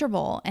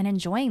comfortable and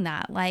enjoying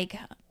that. Like,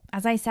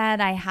 as I said,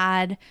 I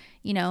had,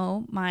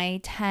 my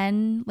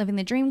 10 Living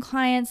the Dream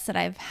clients that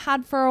I've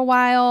had for a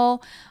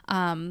while.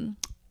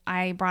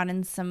 I brought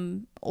in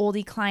some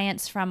oldie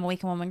clients from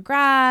Awaken Woman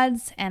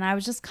grads, and I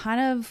was just kind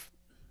of,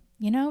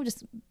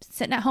 just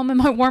sitting at home in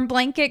my warm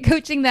blanket,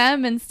 coaching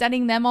them and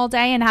studying them all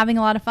day and having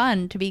a lot of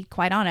fun, to be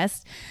quite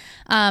honest.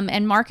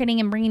 And marketing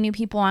and bringing new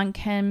people on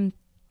can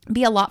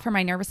be a lot for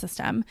my nervous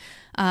system.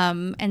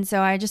 And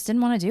so I just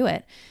didn't want to do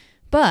it.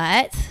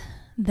 But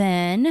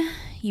then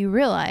you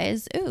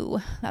realize, ooh,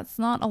 that's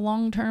not a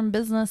long-term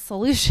business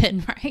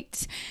solution,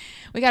 right?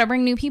 We got to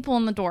bring new people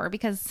in the door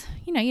because,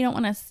 you don't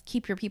want to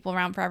keep your people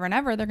around forever and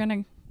ever. They're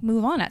going to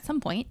move on at some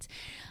point.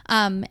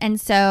 And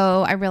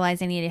so I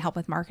realized I needed help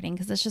with marketing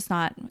because it's just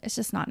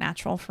not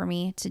natural for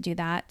me to do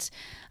that.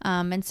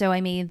 And so I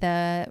made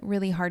the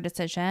really hard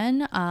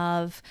decision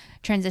of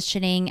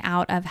transitioning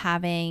out of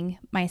having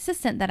my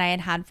assistant that I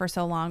had had for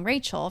so long,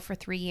 Rachel, for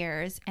 3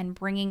 years, and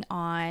bringing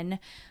on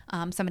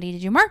somebody to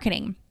do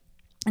marketing.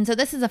 And so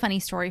this is a funny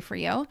story for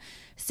you.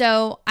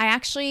 So I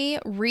actually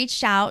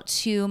reached out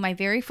to my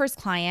very first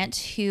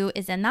client who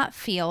is in that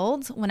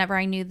field whenever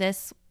I knew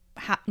this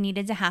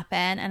needed to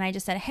happen. And I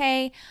just said,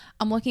 hey,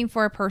 I'm looking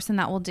for a person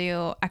that will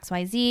do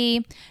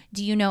XYZ.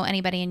 Do you know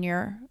anybody in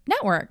your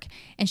network?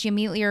 And she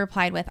immediately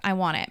replied with, I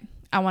want it.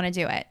 I want to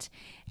do it.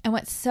 And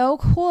what's so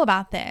cool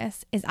about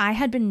this is I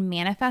had been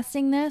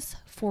manifesting this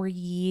for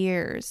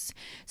years.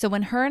 So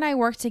when her and I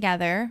worked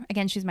together,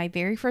 again, she was my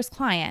very first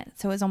client.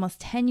 So it was almost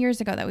 10 years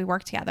ago that we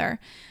worked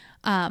together.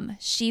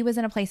 She was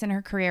in a place in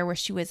her career where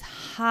she was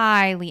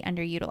highly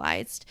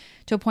underutilized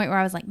to a point where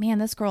I was like, man,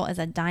 this girl is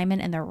a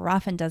diamond in the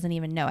rough and doesn't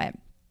even know it.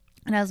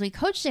 And as we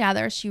coached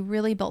together, she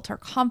really built her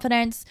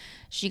confidence.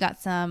 She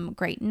got some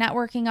great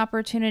networking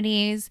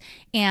opportunities,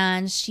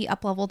 and she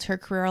up-leveled her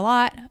career a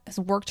lot, has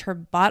worked her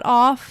butt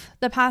off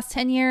the past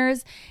 10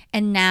 years,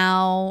 and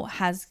now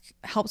has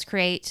helped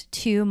create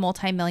 2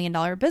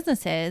 multi-million-dollar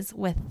businesses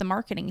with the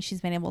marketing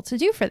she's been able to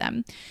do for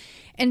them.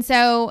 And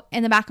so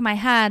in the back of my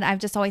head, I've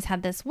just always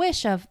had this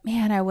wish of,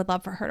 man, I would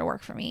love for her to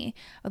work for me.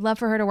 I would love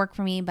for her to work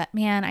for me, but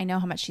man, I know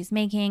how much she's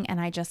making and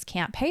I just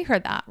can't pay her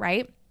that,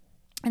 right?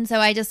 And so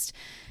I just,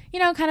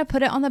 kind of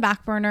put it on the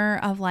back burner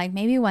of like,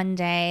 maybe one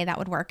day that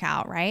would work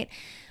out, right?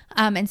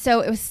 And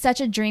so it was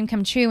such a dream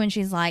come true when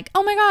she's like,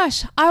 oh my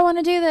gosh, I want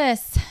to do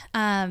this.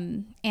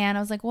 And I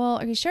was like, well,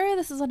 are you sure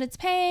this is what it's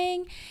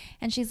paying?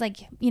 And she's like,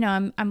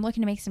 I'm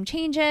looking to make some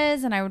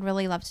changes and I would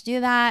really love to do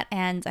that.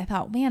 And I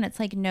thought, man, it's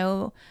like,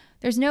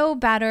 there's no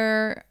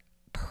better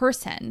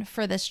person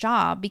for this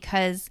job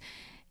because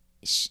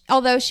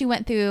although she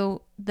went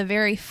through the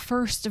very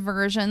first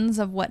versions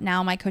of what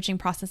now my coaching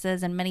process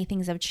is, and many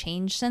things have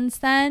changed since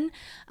then.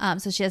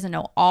 So she doesn't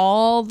know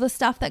all the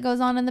stuff that goes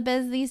on in the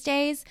biz these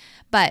days,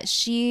 but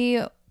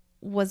she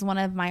was one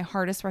of my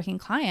hardest working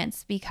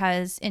clients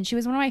and she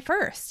was one of my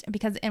first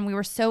and we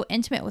were so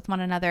intimate with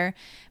one another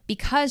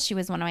because she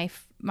was one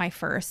of my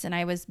first, and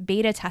I was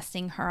beta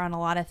testing her on a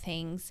lot of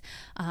things.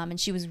 And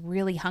she was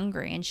really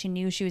hungry and she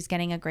knew she was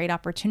getting a great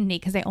opportunity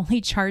because I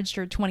only charged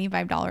her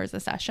 $25 a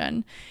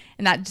session.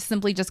 And that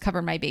simply just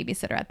covered my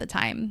babysitter at the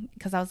time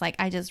because I was like,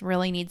 I just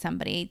really need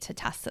somebody to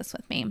test this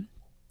with me.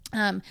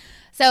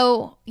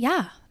 So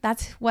yeah,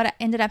 that's what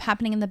ended up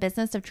happening in the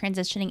business of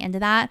transitioning into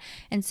that.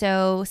 And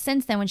so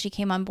since then, when she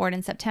came on board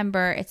in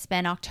September, it's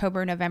been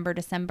October, November,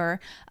 December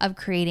of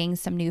creating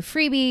some new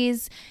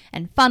freebies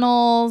and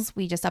funnels.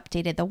 We just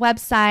updated the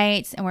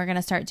website and we're going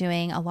to start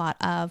doing a lot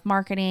of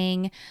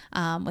marketing,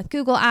 with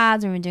Google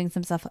ads. We've been doing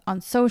some stuff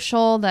on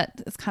social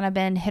that has kind of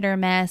been hit or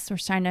miss. We're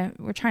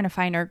trying to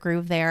find our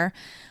groove there.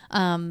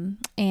 And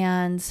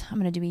I'm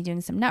going to be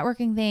doing some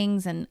networking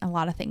things and a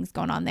lot of things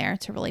going on there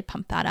to really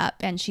pump that up.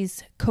 And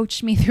she's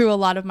coached me through a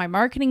lot of my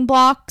marketing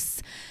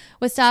blocks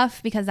with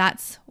stuff because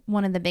that's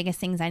one of the biggest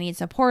things I need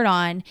support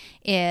on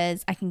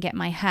is I can get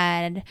my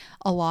head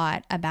a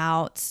lot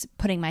about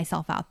putting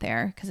myself out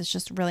there because it's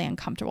just really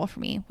uncomfortable for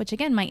me, which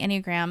again, my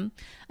Enneagram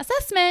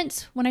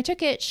assessment, when I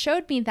took it,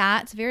 showed me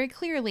that very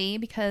clearly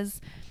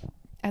because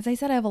as I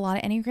said, I have a lot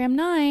of Enneagram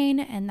 9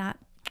 and that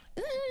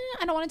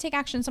I don't want to take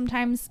action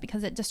sometimes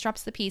because it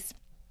disrupts the peace.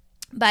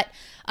 But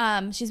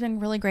she's been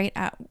really great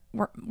at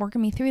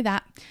working me through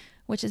that,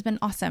 which has been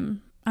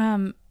awesome.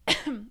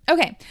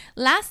 Okay,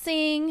 last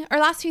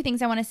few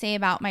things I want to say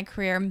about my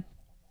career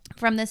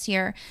from this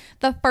year.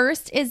 The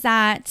first is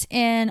that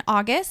in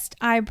August,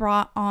 I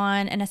brought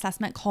on an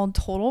assessment called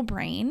Total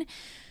Brain.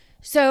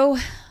 So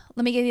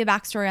let me give you a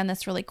backstory on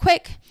this really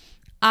quick.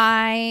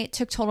 I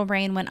took Total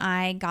Brain when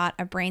I got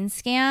a brain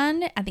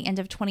scan at the end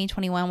of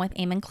 2021 with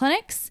Amen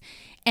Clinics.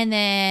 And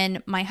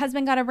then my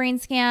husband got a brain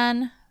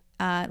scan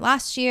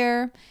last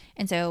year.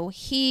 And so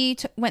he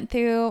went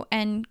through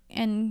and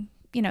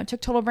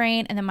took Total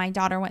Brain. And then my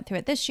daughter went through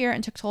it this year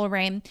and took Total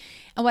Brain.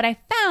 And what I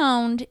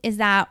found is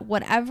that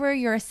whatever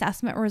your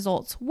assessment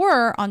results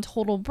were on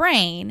Total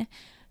Brain,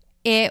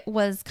 it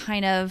was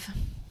kind of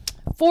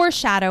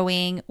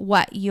foreshadowing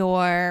what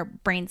your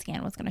brain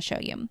scan was going to show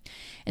you.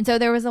 And so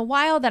there was a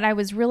while that I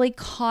was really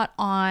caught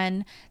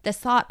on this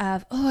thought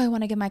of, oh, I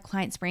want to give my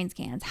clients brain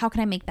scans. How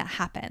can I make that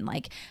happen?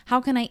 Like, how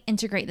can I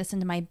integrate this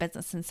into my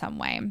business in some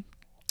way?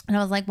 And I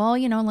was like, well,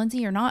 Lindsay,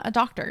 you're not a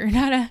doctor. You're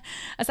not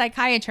a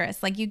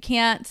psychiatrist. Like, you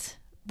can't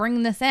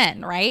bring this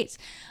in, right?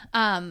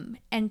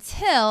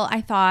 Until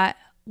I thought,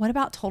 what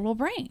about Total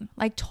Brain?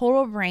 Like,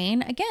 Total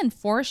Brain, again,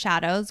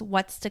 foreshadows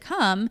what's to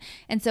come.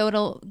 And so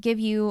it'll give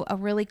you a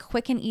really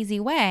quick and easy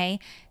way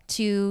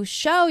to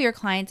show your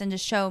clients and to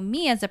show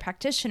me as a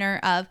practitioner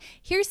of,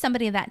 here's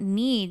somebody that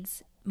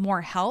needs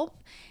more help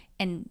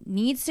and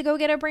needs to go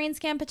get a brain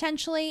scan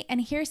potentially. And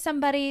here's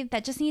somebody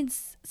that just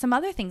needs some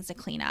other things to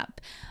clean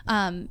up.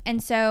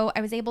 And so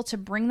I was able to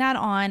bring that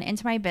on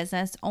into my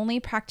business.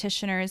 Only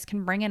practitioners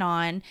can bring it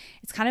on.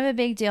 It's kind of a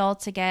big deal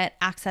to get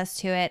access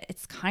to it.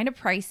 It's kind of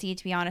pricey,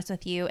 to be honest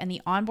with you. And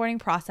the onboarding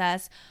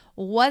process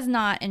was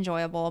not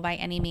enjoyable by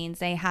any means.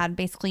 They had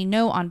basically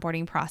no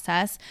onboarding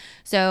process.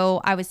 So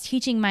I was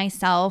teaching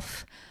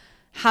myself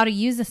how to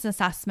use this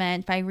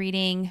assessment by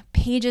reading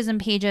pages and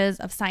pages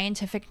of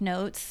scientific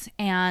notes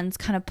and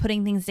kind of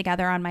putting things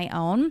together on my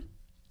own.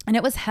 And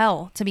it was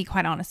hell, to be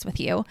quite honest with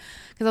you,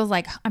 because I was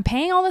like, I'm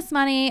paying all this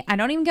money. I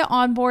don't even get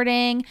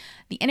onboarding.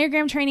 The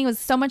Enneagram training was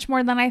so much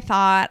more than I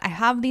thought. I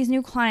have these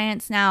new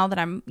clients now that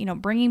I'm,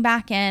 bringing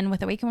back in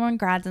with Awaken Woman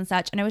grads and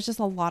such. And it was just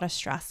a lot of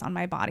stress on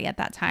my body at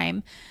that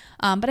time.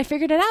 But I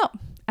figured it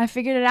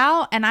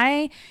out. And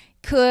I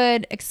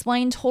could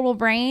explain Total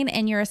Brain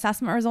and your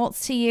assessment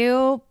results to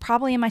you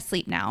probably in my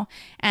sleep now.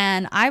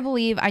 And I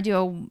believe I do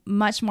a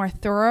much more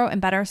thorough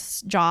and better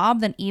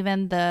job than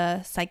even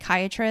the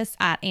psychiatrists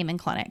at Amen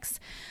Clinics.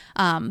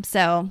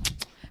 So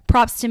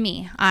props to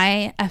me.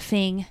 I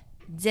effing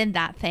did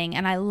that thing.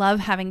 And I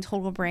love having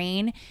Total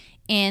Brain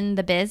in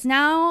the biz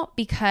now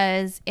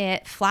because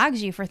it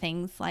flags you for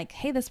things like,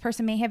 hey, this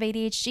person may have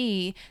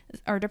ADHD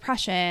or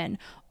depression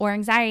or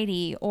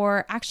anxiety,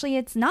 or actually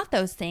it's not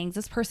those things.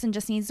 This person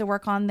just needs to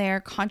work on their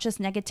conscious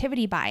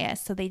negativity bias.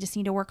 So they just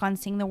need to work on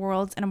seeing the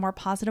world in a more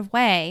positive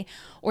way.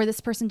 Or this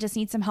person just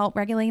needs some help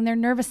regulating their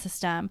nervous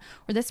system.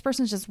 Or this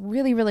person's just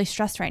really, really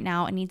stressed right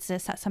now and needs to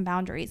set some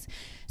boundaries.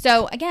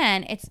 So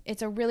again,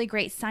 it's a really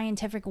great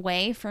scientific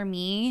way for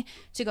me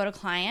to go to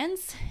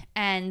clients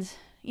and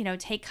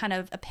take kind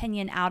of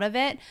opinion out of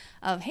it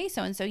of, hey,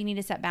 so-and-so, you need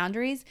to set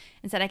boundaries.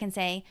 Instead, I can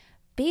say,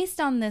 based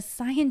on this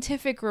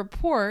scientific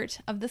report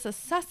of this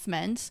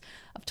assessment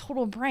of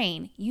Total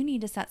Brain, you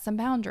need to set some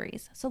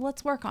boundaries. So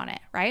let's work on it,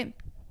 right?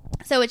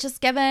 So it's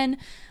just given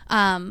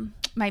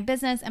my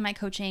business and my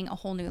coaching a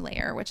whole new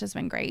layer, which has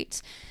been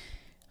great.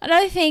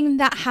 Another thing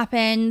that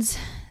happened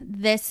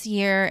this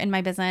year in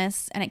my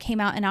business, and it came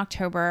out in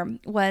October,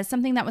 was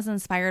something that was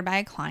inspired by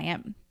a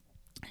client.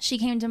 She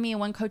came to me in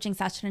one coaching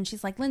session and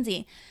she's like,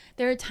 Lindsay,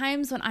 there are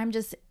times when I'm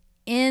just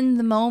in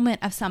the moment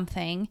of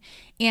something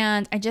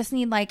and I just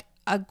need like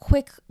a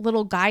quick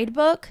little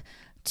guidebook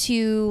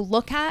to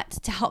look at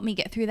to help me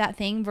get through that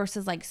thing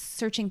versus like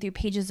searching through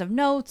pages of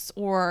notes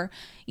or,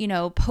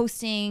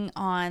 posting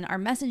on our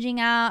messaging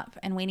app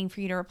and waiting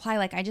for you to reply.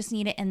 Like, I just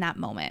need it in that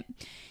moment.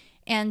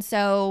 And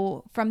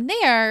so from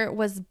there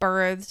was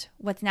birthed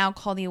what's now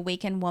called the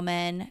Awaken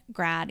Woman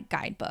Grad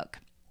Guidebook.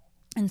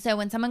 And so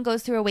when someone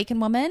goes through Awaken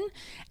Woman,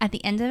 at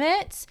the end of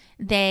it,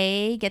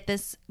 they get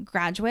this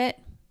graduate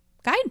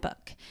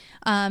guidebook.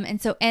 And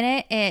so in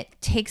it, it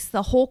takes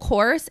the whole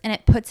course and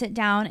it puts it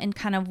down in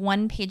kind of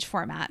one-page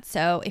format.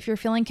 So if you're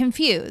feeling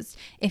confused,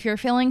 if you're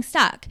feeling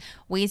stuck,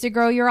 ways to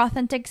grow your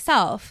authentic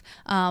self,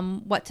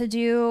 what to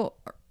do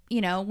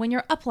when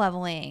you're up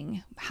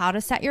leveling, how to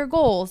set your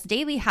goals,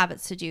 daily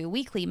habits to do,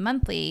 weekly,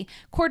 monthly,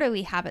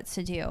 quarterly habits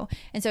to do.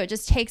 And so it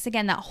just takes,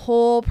 again, that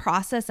whole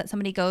process that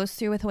somebody goes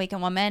through with Awaken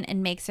Woman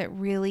and makes it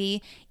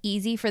really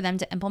easy for them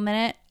to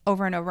implement it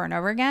over and over and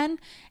over again.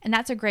 And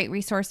that's a great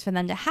resource for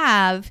them to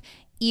have,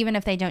 even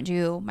if they don't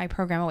do my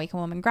program Awaken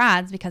Woman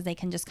grads, because they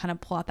can just kind of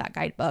pull out that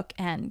guidebook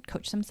and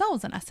coach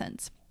themselves in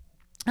essence.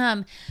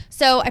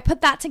 So I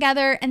put that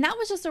together, and that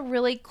was just a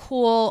really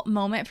cool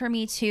moment for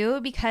me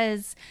too,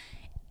 because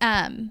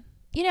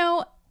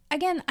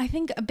again, I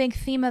think a big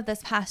theme of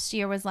this past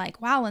year was like,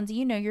 wow, Lindsay,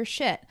 your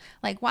shit.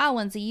 Like, wow,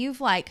 Lindsay,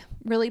 you've like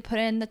really put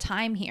in the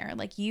time here.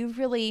 Like, you've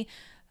really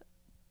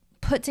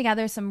put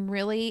together some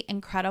really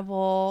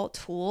incredible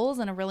tools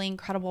and a really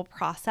incredible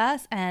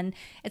process. And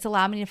it's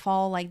allowed me to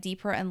fall like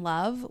deeper in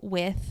love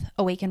with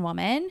Awaken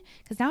Woman.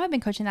 Cause now I've been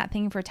coaching that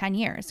thing for 10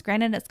 years.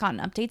 Granted, it's gotten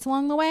updates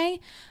along the way,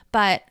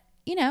 but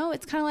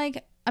it's kind of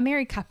like a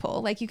married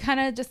couple. Like, you kind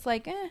of just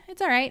like,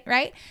 it's all right.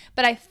 Right.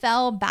 But I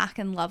fell back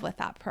in love with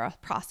that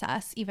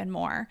process even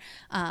more.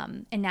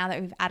 And now that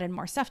we've added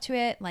more stuff to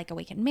it, like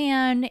Awaken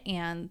Man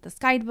and this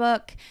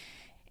guidebook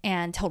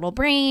and Total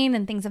Brain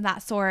and things of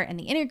that sort, and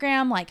the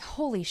Enneagram, like,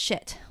 holy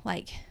shit,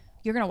 like,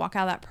 you're going to walk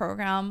out of that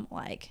program,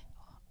 like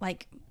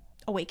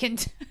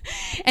awakened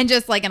and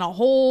just like in a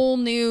whole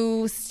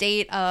new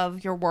state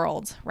of your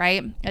world.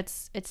 Right.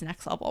 It's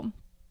next level.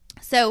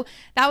 So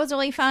that was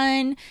really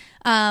fun.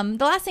 The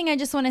last thing I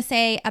just want to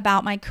say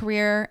about my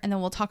career, and then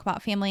we'll talk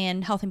about family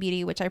and health and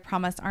beauty, which I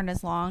promise aren't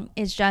as long,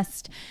 is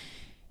just,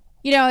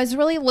 I was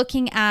really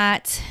looking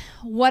at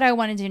what I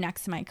want to do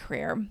next in my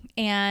career.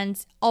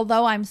 And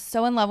although I'm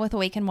so in love with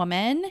Awakened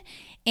Woman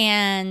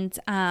and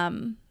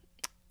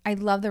I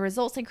love the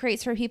results it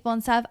creates for people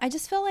and stuff, I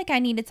just feel like I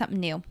needed something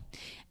new.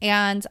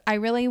 And I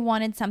really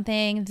wanted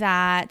something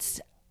that,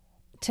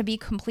 to be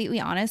completely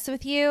honest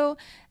with you,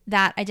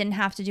 that I didn't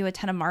have to do a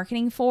ton of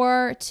marketing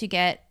for to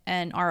get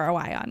an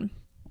ROI on.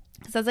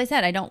 Because as I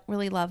said, I don't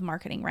really love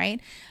marketing, right?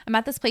 I'm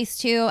at this place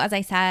too. As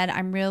I said,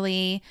 I'm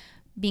really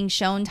being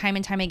shown time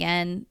and time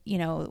again,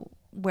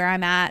 where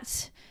I'm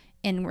at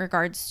in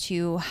regards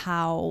to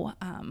how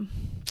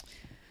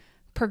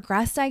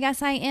progressed, I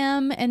guess, I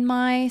am in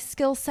my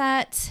skill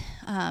set,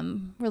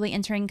 really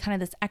entering kind of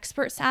this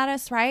expert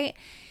status, right?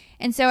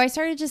 And so I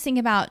started just thinking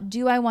about,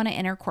 do I want to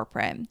enter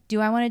corporate?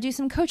 Do I want to do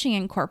some coaching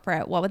in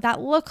corporate? What would that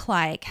look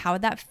like? How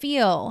would that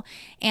feel?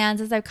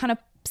 And as I've kind of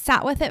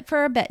sat with it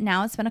for a bit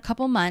now, it's been a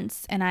couple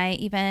months, and I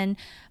even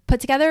put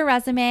together a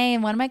resume,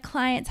 and one of my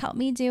clients helped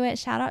me do it.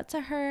 Shout out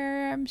to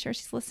her. I'm sure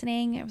she's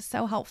listening. It was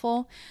so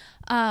helpful.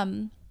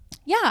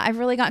 I've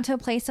really gotten to a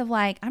place of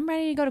like, I'm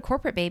ready to go to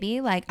corporate,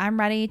 baby. Like, I'm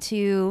ready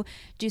to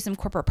do some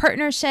corporate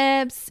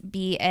partnerships,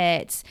 be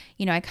it,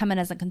 I come in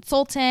as a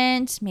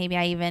consultant, maybe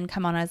I even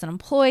come on as an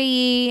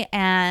employee,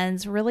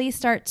 and really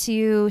start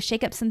to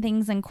shake up some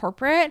things in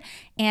corporate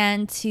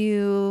and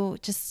to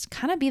just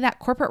kind of be that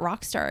corporate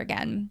rock star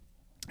again.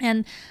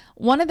 And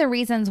one of the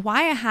reasons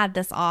why I had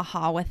this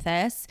aha with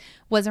this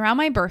was around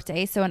my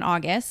birthday. So in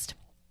August,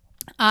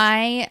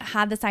 I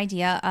had this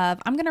idea of,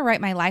 I'm going to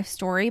write my life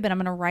story, but I'm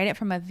going to write it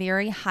from a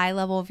very high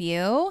level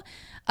view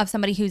of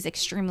somebody who's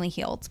extremely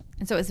healed.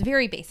 And so it's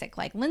very basic,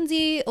 like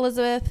Lindsay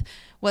Elizabeth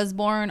was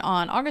born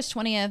on August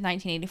 20th,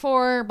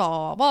 1984, blah,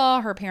 blah,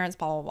 blah, her parents,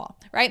 blah, blah, blah,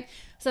 right?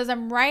 So as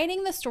I'm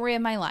writing the story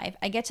of my life,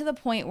 I get to the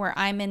point where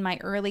I'm in my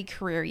early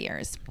career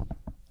years,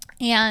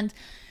 and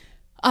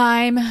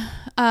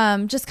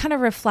I'm just kind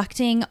of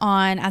reflecting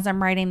on, as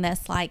I'm writing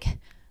this, like,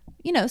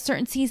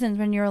 certain seasons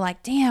when you're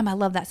like, damn, I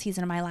love that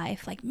season of my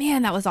life. Like,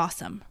 man, that was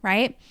awesome,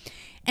 right?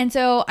 And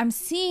so I'm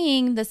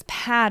seeing this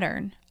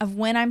pattern of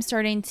when I'm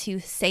starting to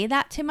say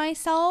that to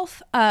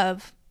myself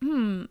of,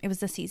 it was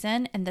this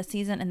season and this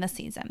season and this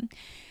season.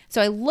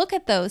 So I look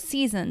at those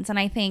seasons and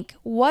I think,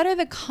 what are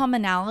the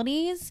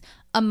commonalities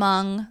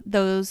among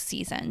those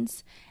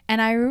seasons? And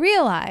I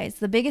realize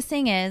the biggest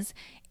thing is,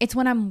 it's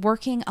when I'm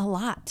working a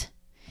lot.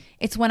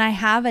 It's when I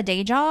have a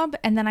day job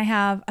and then I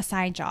have a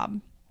side job.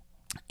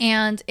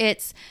 And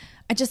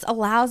I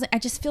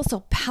just feel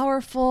so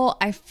powerful.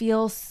 I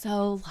feel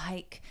so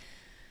like,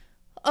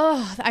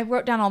 I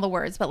wrote down all the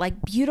words, but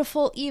like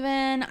beautiful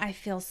even. I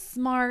feel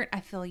smart. I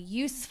feel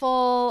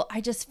useful.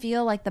 I just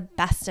feel like the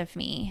best of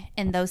me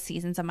in those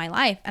seasons of my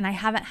life. And I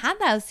haven't had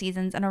those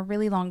seasons in a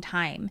really long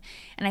time.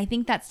 And I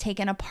think that's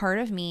taken a part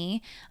of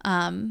me.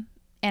 And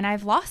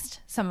I've lost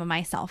some of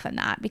myself in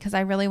that because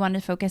I really wanted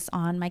to focus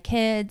on my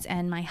kids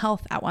and my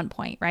health at one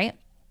point, right?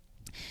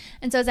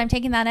 And so as I'm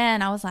taking that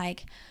in, I was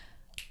like,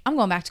 I'm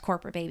going back to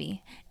corporate,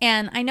 baby.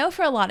 And I know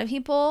for a lot of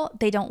people,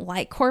 they don't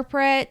like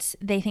corporate.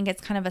 They think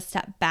it's kind of a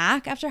step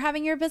back after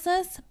having your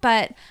business.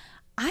 But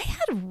I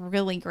had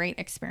really great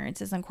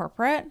experiences in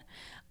corporate.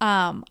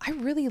 I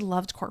really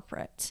loved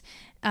corporate.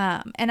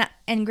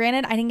 And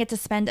granted, I didn't get to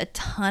spend a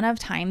ton of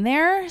time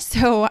there,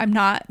 so I'm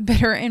not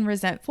bitter and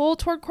resentful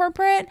toward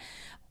corporate.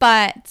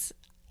 But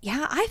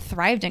yeah, I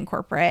thrived in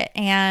corporate.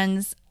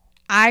 And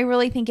I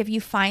really think if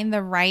you find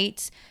the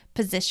right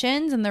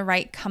positions and the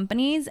right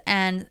companies,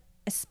 and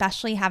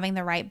especially having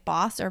the right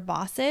boss or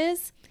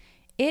bosses,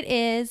 it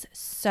is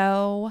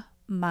so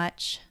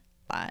much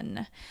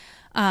fun.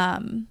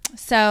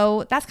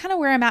 So that's kind of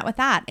where I'm at with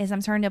that, is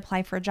I'm starting to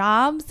apply for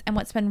jobs. And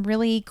what's been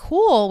really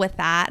cool with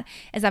that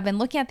is I've been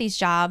looking at these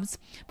jobs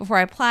before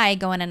I apply,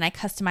 go in and I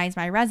customize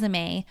my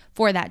resume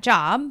for that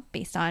job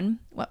based on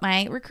what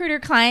my recruiter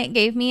client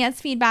gave me as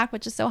feedback,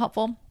 which is so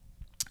helpful.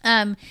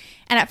 And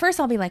at first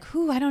I'll be like,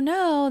 I don't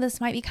know,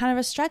 this might be kind of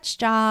a stretch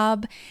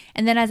job.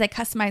 And then as I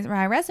customize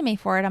my resume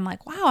for it, I'm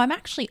like, wow, I'm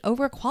actually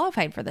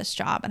overqualified for this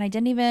job. And I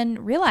didn't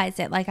even realize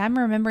it. Like, I'm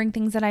remembering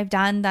things that I've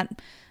done that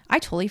I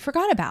totally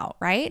forgot about,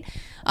 right?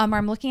 Or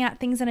I'm looking at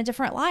things in a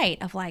different light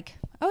of like,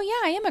 oh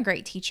yeah, I am a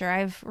great teacher.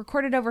 I've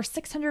recorded over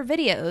 600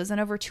 videos and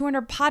over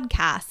 200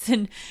 podcasts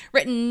and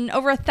written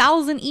over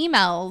 1,000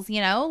 emails,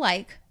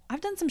 like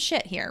I've done some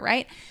shit here,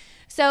 right?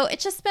 So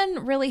it's just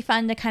been really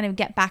fun to kind of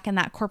get back in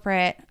that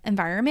corporate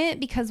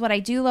environment, because what I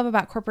do love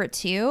about corporate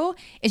too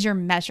is you're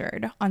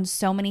measured on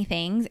so many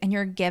things and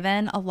you're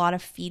given a lot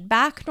of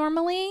feedback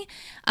normally.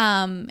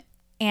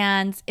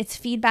 And it's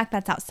feedback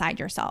that's outside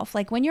yourself.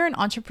 Like when you're an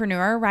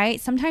entrepreneur, right?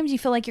 Sometimes you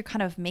feel like you're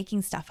kind of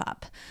making stuff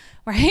up,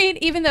 right?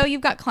 Even though you've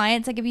got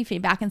clients that give you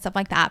feedback and stuff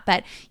like that,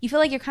 but you feel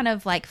like you're kind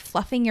of like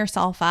fluffing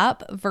yourself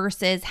up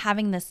versus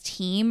having this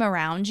team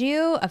around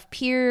you of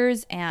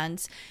peers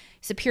and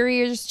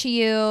superiors to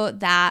you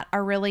that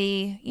are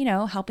really,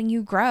 helping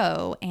you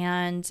grow.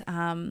 And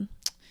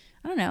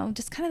I don't know,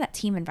 just kind of that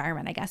team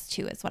environment, I guess,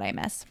 too, is what I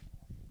miss.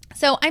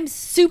 So I'm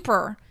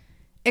super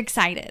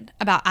excited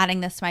about adding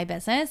this to my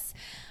business.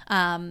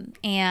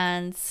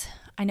 And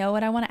I know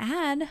what I want to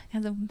add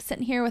because I'm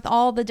sitting here with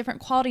all the different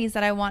qualities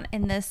that I want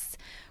in this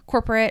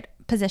corporate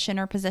position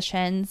or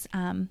positions.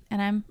 And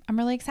I'm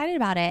really excited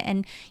about it.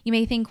 And you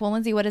may think, well,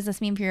 Lindsay, what does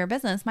this mean for your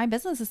business? My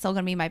business is still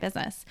going to be my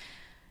business.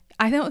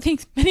 I don't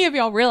think many of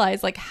y'all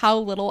realize like how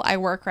little I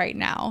work right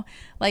now.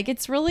 Like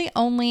it's really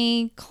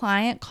only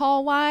client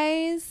call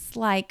wise,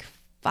 like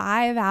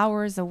 5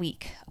 hours a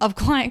week of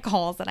client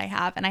calls that I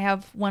have. And I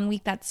have 1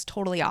 week that's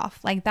totally off.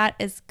 Like that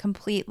is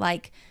complete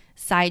like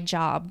side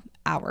job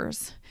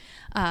hours.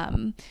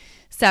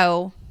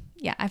 So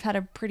yeah, I've had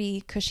a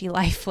pretty cushy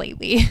life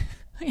lately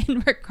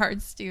in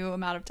regards to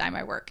amount of time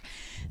I work.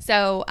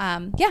 So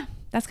yeah,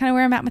 that's kind of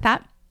where I'm at with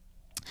that.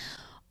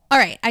 All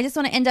right. I just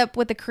want to end up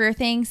with the career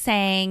thing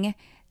saying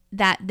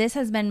that this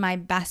has been my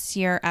best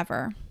year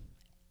ever.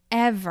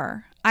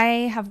 I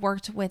have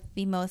worked with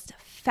the most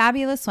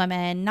fabulous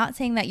women, not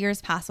saying that years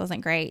past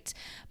wasn't great,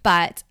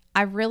 but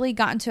I've really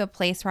gotten to a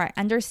place where I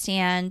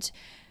understand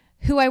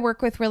who I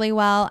work with really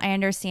well. I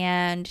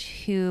understand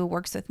who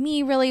works with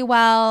me really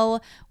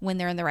well, when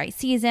they're in the right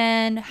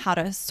season, how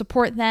to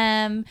support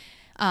them,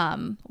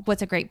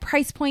 what's a great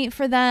price point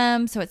for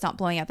them so it's not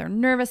blowing out their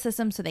nervous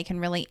system so they can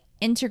really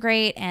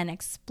integrate and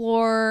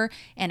explore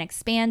and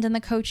expand in the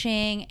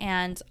coaching.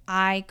 And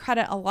I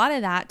credit a lot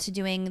of that to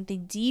doing the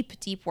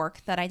deep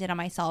work that I did on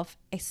myself,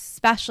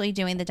 especially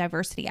doing the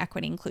diversity,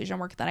 equity, inclusion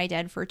work that I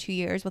did for 2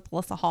 years with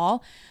Alyssa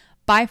Hall.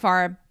 By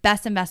far,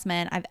 best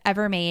investment I've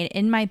ever made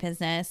in my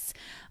business.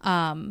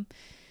 I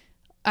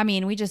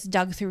mean, we just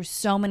dug through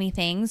so many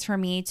things for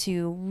me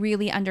to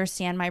really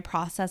understand my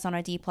process on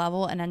a deep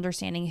level and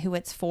understanding who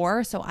it's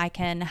for so I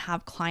can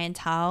have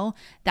clientele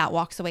that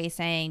walks away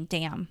saying,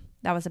 damn,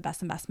 that was the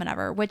best investment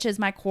ever, which is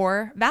my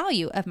core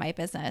value of my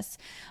business.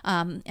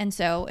 And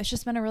so it's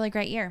just been a really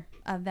great year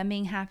of them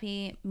being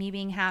happy, me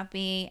being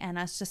happy, and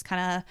us just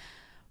kind of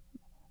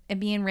it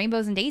being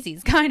rainbows and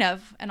daisies, kind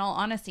of. In all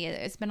honesty,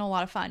 it's been a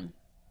lot of fun.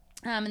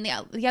 And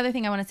the other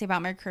thing I want to say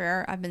about my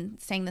career, I've been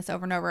saying this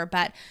over and over,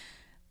 but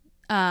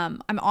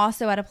I'm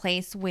also at a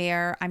place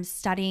where I'm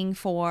studying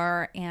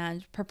for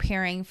and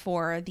preparing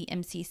for the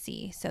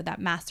MCC, so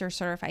that Master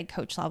Certified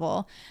Coach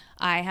level.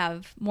 I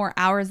have more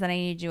hours that I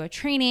need to do a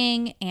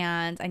training,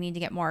 and I need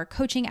to get more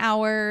coaching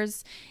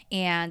hours,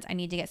 and I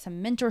need to get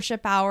some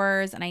mentorship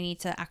hours, and I need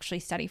to actually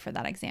study for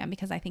that exam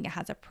because I think it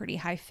has a pretty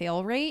high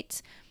fail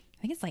rate.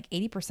 I think it's like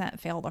 80%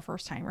 fail the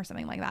first time or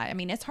something like that. I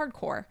mean, it's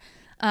hardcore.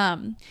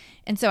 And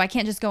so I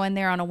can't just go in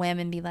there on a whim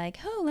and be like,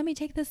 oh, let me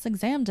take this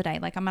exam today.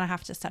 Like I'm going to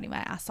have to study my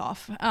ass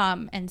off.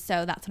 And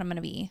so that's what I'm going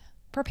to be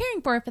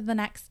preparing for the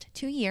next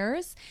 2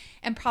 years,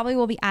 and probably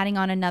we'll be adding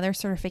on another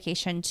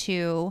certification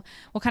too.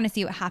 We'll kind of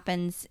see what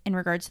happens in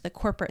regards to the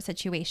corporate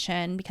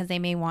situation because they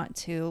may want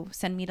to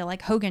send me to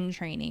like Hogan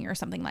training or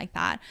something like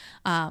that.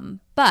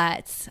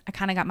 But I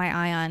kind of got my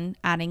eye on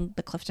adding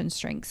the Clifton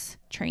Strengths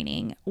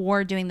training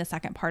or doing the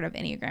second part of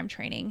Enneagram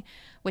training,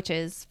 which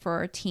is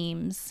for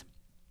teams.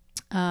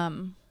 I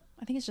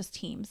think it's just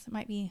teams. It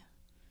might be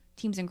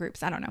teams and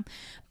groups. I don't know.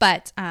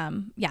 But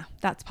yeah,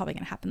 that's probably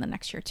going to happen the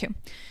next year too.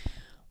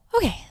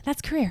 Okay,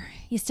 that's career.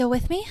 You still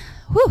with me?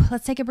 Whew,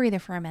 let's take a breather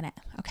for a minute,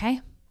 okay?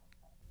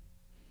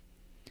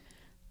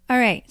 All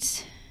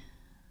right.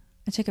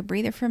 I took a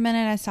breather for a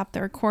minute. I stopped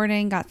the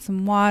recording, got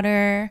some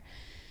water,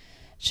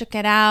 shook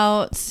it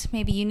out.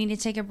 Maybe you need to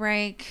take a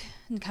break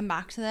and come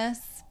back to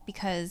this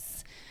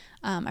because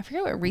I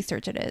forget what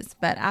research it is,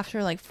 but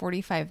after like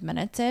 45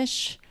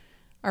 minutes-ish,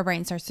 our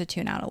brain starts to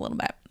tune out a little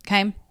bit,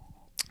 okay?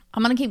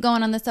 I'm going to keep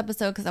going on this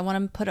episode because I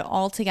want to put it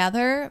all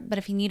together, but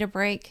if you need a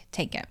break,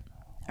 take it.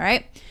 All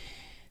right.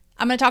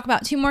 I'm going to talk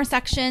about 2 more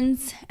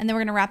sections and then we're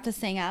going to wrap this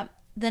thing up.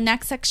 The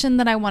next section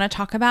that I want to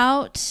talk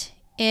about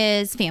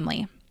is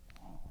family.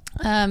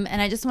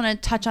 And I just want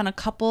to touch on a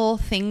couple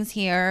things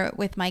here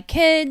with my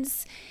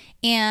kids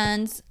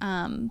and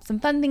some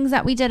fun things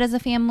that we did as a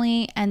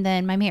family and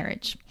then my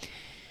marriage.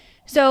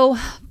 So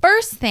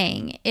first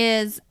thing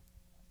is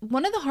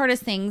one of the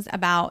hardest things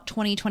about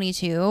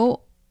 2022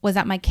 was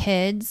that my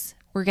kids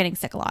were getting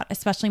sick a lot,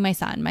 especially my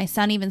son. My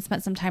son even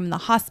spent some time in the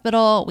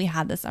hospital. We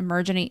had this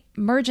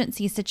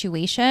emergency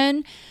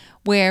situation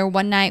where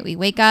one night we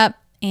wake up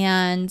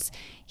and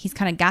he's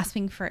kind of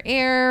gasping for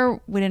air.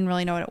 We didn't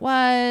really know what it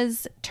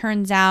was.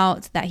 Turns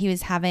out that he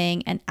was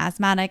having an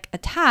asthmatic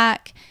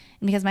attack.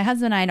 And because my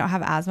husband and I don't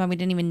have asthma, we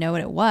didn't even know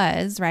what it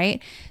was,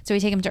 right? So we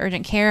take him to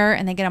urgent care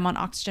and they get him on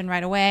oxygen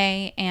right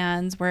away.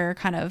 And we're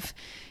kind of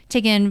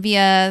taken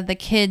via the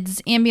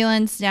kids'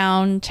 ambulance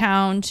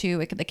downtown to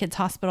the kids'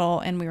 hospital,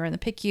 and we were in the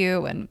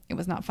PICU, and it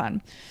was not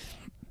fun.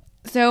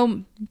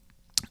 So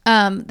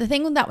the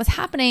thing that was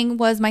happening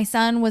was my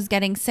son was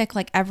getting sick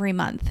like every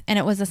month, and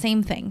it was the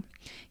same thing.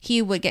 He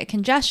would get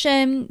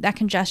congestion. That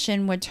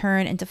congestion would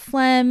turn into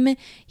phlegm.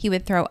 He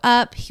would throw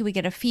up. He would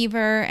get a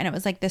fever, and it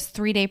was like this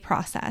 3-day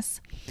process.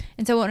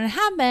 And so what would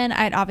happen,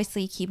 I'd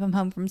obviously keep him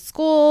home from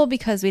school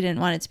because we didn't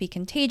want it to be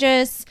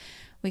contagious.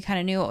 We kind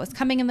of knew what was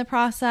coming in the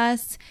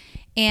process.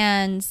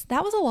 And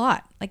that was a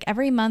lot, like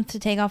every month to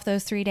take off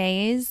those 3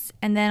 days.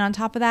 And then on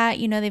top of that,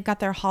 they've got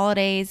their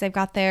holidays, they've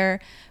got their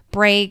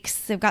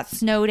breaks, they've got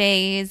snow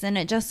days. And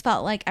it just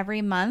felt like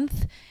every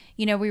month,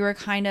 we were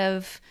kind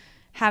of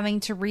having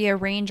to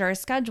rearrange our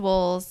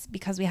schedules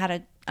because we had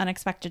an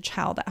unexpected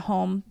child at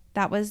home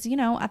that was,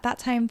 at that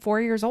time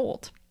 4 years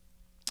old.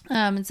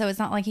 And so it's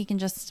not like he can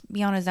just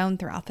be on his own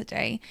throughout the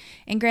day.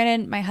 And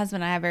granted, my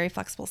husband and I have very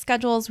flexible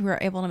schedules. We were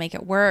able to make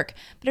it work,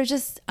 but it was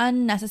just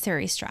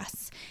unnecessary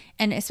stress.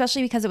 And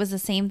especially because it was the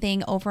same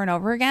thing over and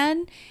over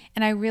again.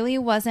 And I really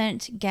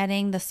wasn't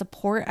getting the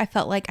support I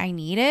felt like I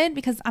needed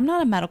because I'm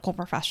not a medical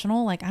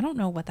professional. Like, I don't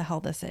know what the hell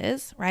this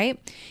is, right?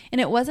 And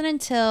it wasn't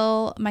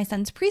until my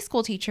son's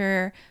preschool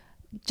teacher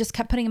just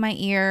kept putting in my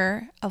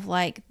ear of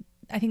like,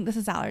 I think this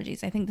is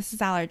allergies. I think this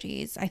is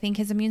allergies. I think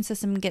his immune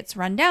system gets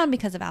run down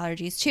because of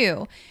allergies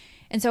too.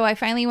 And so I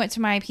finally went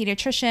to my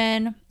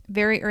pediatrician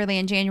very early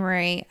in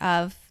January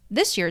of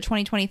this year,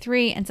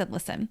 2023, and said,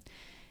 listen,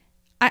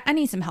 I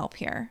need some help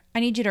here.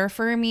 I need you to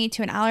refer me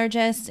to an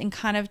allergist, and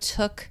kind of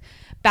took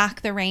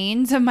back the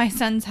reins of my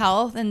son's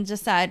health and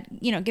just said,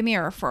 give me a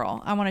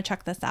referral. I want to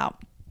check this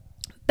out.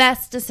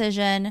 Best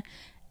decision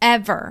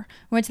ever.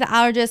 Went to the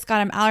allergist,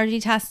 got him allergy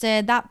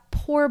tested. That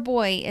poor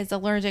boy is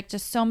allergic to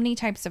so many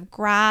types of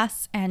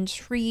grass and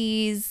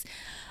trees,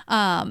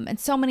 and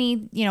so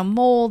many,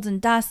 molds and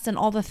dust and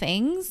all the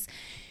things.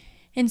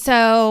 And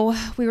so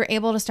we were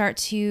able to start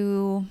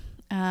to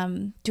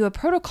do a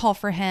protocol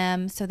for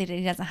him so that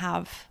he doesn't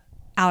have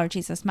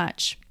allergies as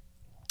much.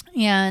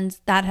 And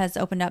that has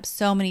opened up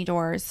so many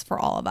doors for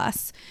all of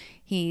us.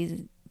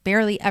 He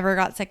barely ever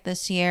got sick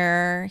this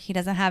year. He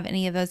doesn't have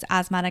any of those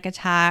asthmatic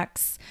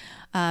attacks.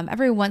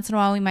 Every once in a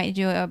while, we might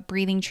do a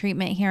breathing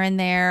treatment here and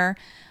there,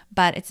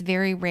 but it's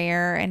very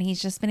rare. And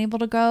he's just been able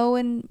to go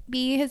and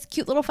be his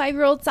cute little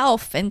 5-year-old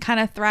self and kind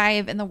of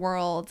thrive in the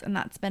world. And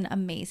that's been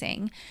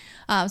amazing.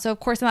 So of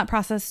course, in that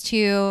process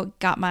too,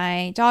 got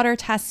my daughter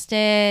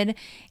tested,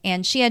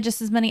 and she had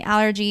just as many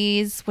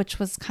allergies, which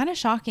was kind of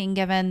shocking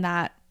given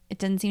that it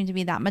didn't seem to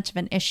be that much of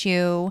an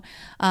issue.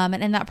 And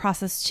in that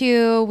process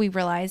too, we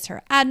realized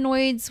her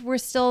adenoids were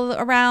still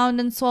around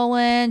and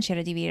swollen. She had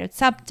a deviated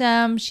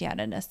septum. She had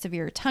a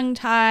severe tongue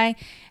tie.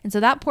 And so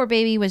that poor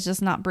baby was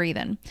just not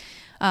breathing.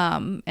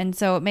 And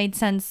so it made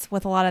sense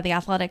with a lot of the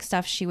athletic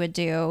stuff she would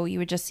do. You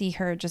would just see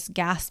her just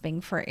gasping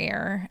for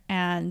air.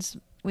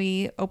 And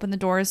we opened the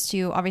doors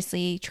to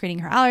obviously treating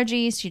her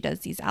allergies. She does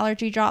these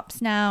allergy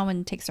drops now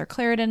and takes her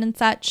Claritin and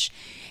such.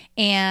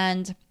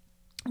 And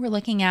we're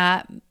looking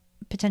at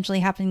potentially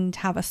having to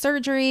have a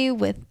surgery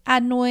with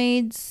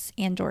adenoids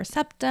and or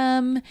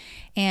septum.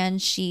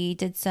 And she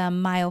did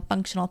some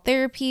myofunctional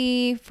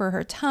therapy for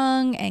her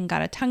tongue and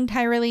got a tongue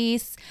tie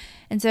release.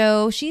 And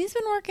so she's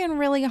been working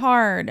really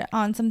hard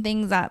on some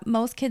things that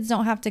most kids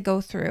don't have to go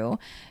through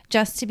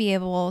just to be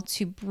able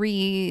to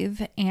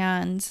breathe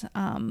and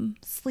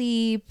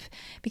sleep.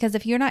 Because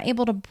if you're not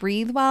able to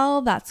breathe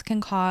well, that can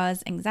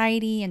cause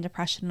anxiety and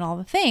depression and all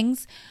the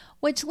things,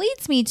 which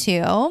leads me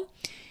to,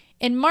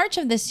 in March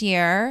of this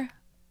year,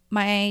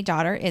 my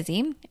daughter,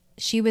 Izzy,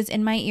 she was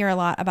in my ear a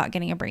lot about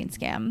getting a brain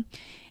scan.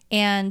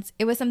 And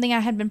it was something I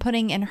had been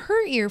putting in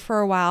her ear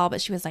for a while,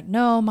 but she was like,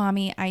 no,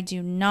 mommy, I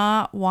do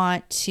not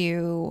want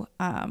to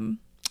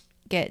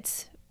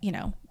get,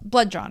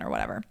 blood drawn or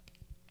whatever.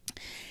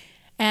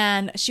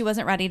 And she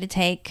wasn't ready to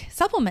take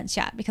supplements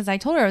yet because I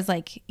told her, I was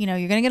like, you're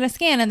going to get a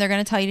scan and they're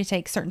going to tell you to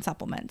take certain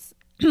supplements.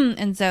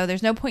 And so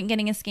there's no point in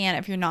getting a scan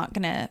if you're not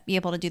going to be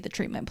able to do the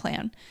treatment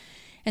plan.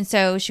 And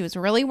so she was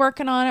really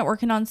working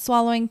on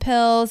swallowing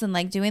pills and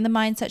like doing the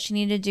mindset she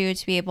needed to do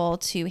to be able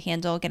to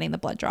handle getting the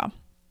blood draw.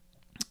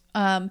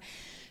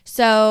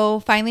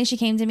 So finally she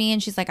came to me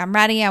and she's like, I'm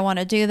ready. I want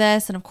to do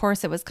this. And of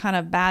course it was kind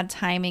of bad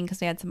timing because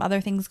we had some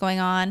other things going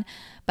on,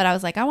 but I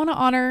was like, I want to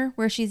honor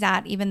where she's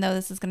at, even though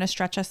this is going to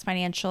stretch us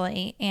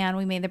financially. And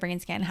we made the brain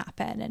scan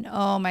happen. And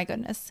oh my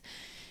goodness.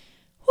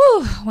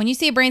 Whew, when you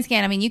see a brain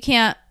scan, I mean, you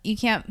can't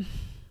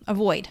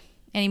avoid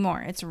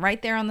anymore. It's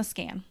right there on the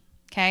scan.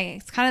 Okay.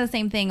 It's kind of the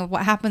same thing of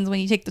what happens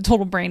when you take the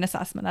total brain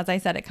assessment. As I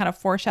said, it kind of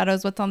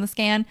foreshadows what's on the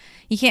scan.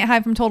 You can't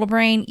hide from total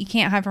brain. You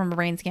can't hide from a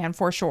brain scan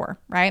for sure.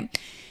 Right.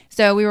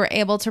 So we were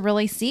able to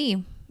really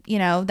see,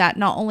 that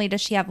not only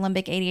does she have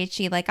limbic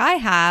ADHD like I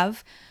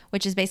have,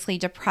 which is basically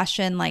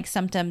depression like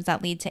symptoms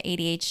that lead to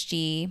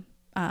ADHD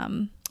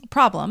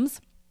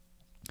problems.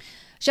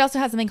 She also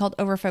has something called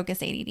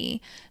overfocus ADD.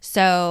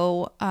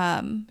 So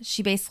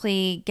she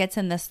basically gets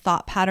in this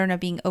thought pattern of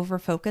being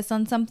overfocused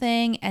on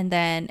something, and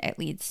then it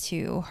leads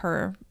to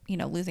her,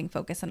 losing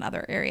focus in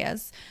other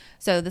areas.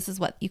 So this is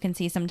what you can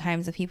see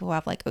sometimes with people who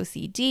have like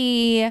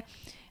OCD.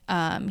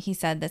 He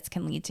said this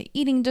can lead to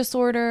eating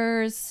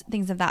disorders,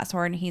 things of that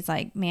sort. And he's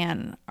like,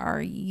 man,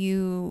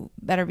 you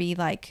better be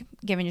like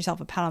giving yourself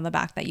a pat on the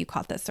back that you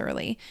caught this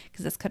early,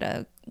 because this could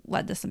have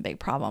led to some big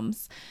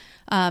problems.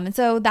 And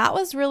so that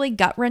was really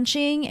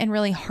gut-wrenching and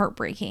really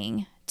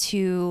heartbreaking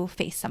to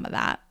face some of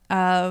that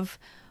of,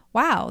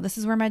 wow, this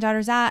is where my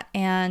daughter's at.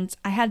 And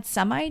I had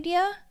some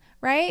idea,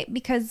 right?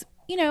 Because,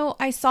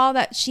 I saw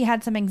that she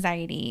had some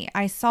anxiety.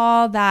 I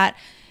saw that,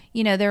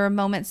 there were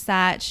moments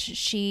that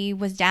she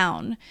was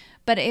down,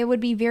 but it would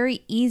be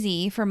very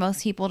easy for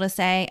most people to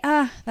say,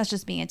 that's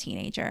just being a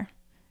teenager,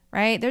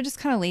 right? They're just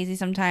kind of lazy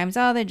sometimes.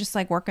 Oh, they're just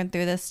like working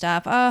through this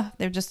stuff. Oh,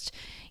 they're just,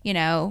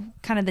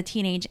 kind of the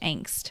teenage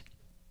angst.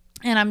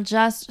 And I'm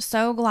just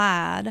so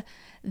glad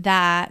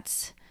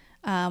that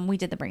we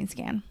did the brain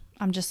scan.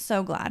 I'm just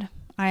so glad.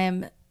 I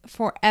am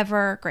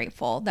forever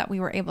grateful that we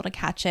were able to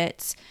catch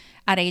it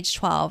at age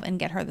 12 and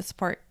get her the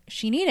support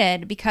she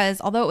needed, because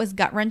although it was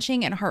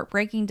gut-wrenching and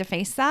heartbreaking to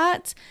face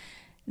that,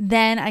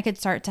 then I could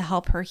start to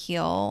help her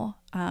heal,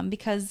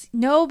 because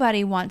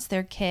nobody wants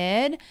their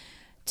kid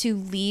to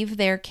leave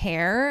their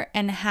care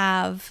and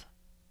have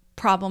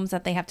problems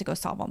that they have to go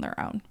solve on their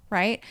own,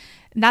 right?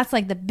 And that's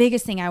like the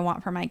biggest thing I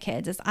want for my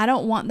kids is I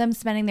don't want them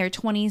spending their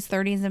 20s,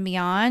 30s and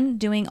beyond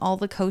doing all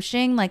the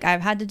coaching like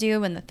I've had to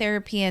do and the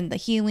therapy and the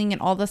healing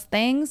and all those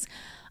things.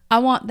 I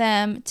want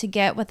them to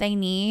get what they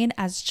need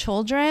as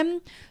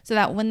children so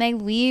that when they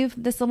leave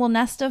this little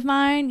nest of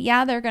mine,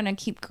 yeah, they're going to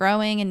keep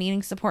growing and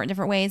needing support in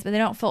different ways, but they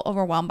don't feel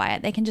overwhelmed by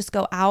it. They can just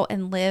go out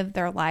and live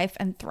their life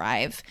and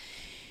thrive.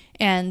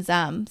 And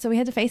so we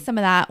had to face some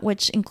of that,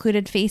 which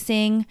included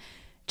facing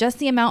just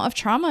the amount of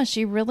trauma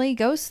she really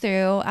goes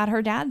through at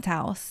her dad's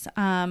house,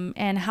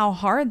 and how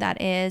hard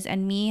that is,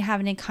 and me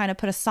having to kind of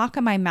put a sock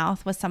in my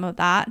mouth with some of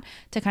that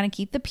to kind of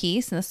keep the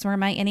peace. And this is where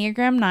my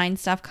Enneagram 9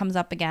 stuff comes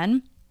up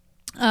again.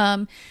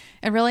 And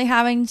really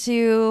having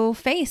to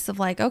face of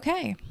like,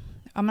 okay,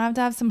 I'm gonna have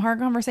to have some hard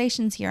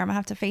conversations here. I'm gonna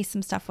have to face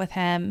some stuff with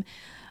him.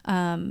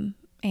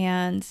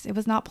 And it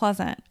was not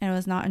pleasant and it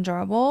was not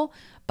enjoyable,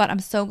 but I'm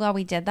so glad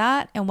we did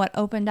that. And what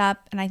opened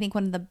up, and I think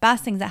one of the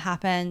best things that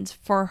happened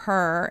for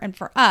her and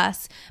for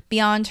us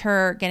beyond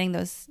her getting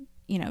those,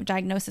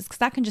 diagnosis, because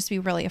that can just be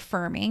really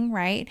affirming,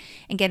 right?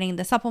 And getting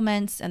the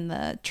supplements and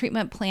the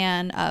treatment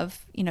plan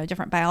of,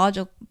 different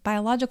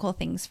biological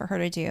things for her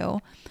to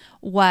do,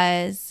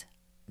 was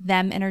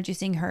them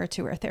introducing her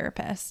to her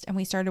therapist. And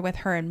we started with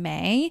her in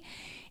May,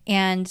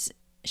 and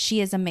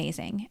she is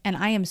amazing. And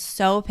I am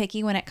so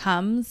picky when it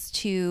comes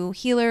to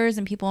healers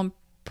and people in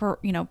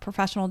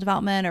professional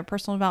development or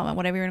personal development,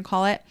 whatever you're going to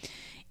call it.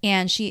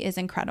 And she is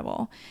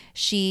incredible.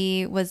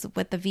 She was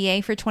with the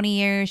VA for 20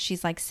 years.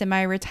 She's like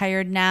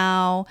semi-retired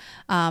now.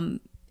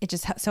 It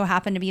just so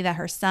happened to be that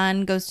her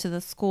son goes to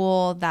the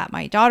school that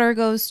my daughter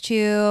goes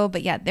to,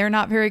 but yet they're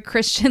not very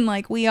Christian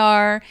like we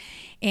are.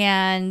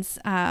 And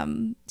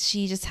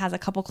she just has a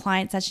couple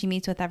clients that she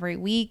meets with every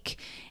week.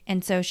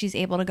 And so she's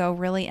able to go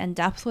really in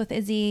depth with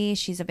Izzy.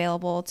 She's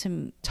available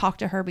to talk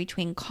to her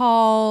between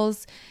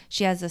calls.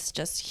 She has this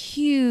just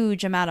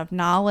huge amount of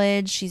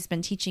knowledge. She's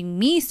been teaching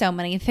me so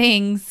many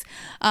things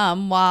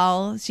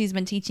while she's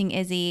been teaching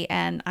Izzy.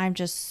 And I'm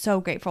just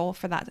so grateful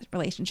for that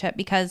relationship,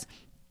 because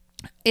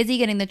Izzy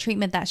getting the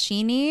treatment that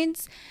she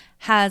needs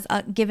has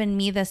given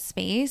me the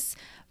space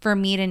for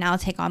me to now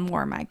take on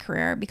more of my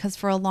career, because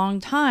for a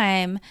long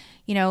time,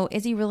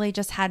 Izzy really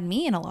just had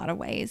me in a lot of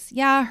ways.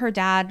 Yeah, her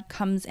dad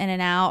comes in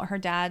and out. Her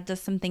dad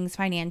does some things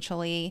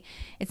financially.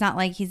 It's not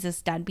like he's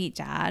this deadbeat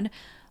dad,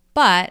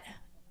 but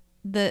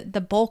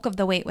the bulk of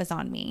the weight was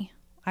on me.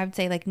 I would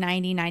say like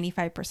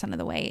 95% of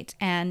the weight.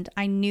 And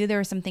I knew there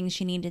were some things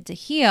she needed to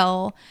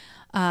heal.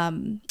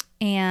 And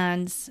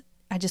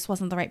I just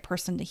wasn't the right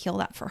person to heal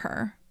that for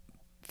her,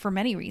 for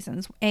many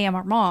reasons. A, I'm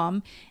her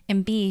mom,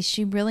 and B,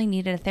 she really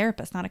needed a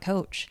therapist, not a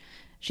coach.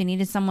 She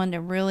needed someone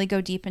to really go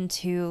deep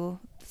into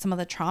some of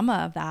the trauma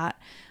of that.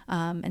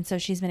 And so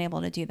she's been able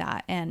to do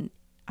that. And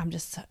I'm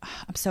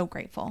so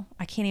grateful.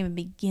 I can't even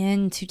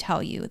begin to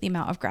tell you the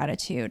amount of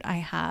gratitude I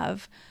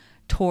have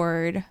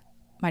toward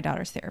my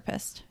daughter's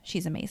therapist.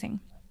 She's amazing.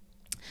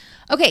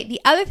 Okay,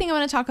 the other thing I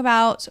want to talk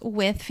about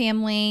with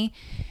family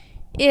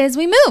is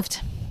we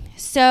moved.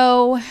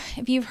 So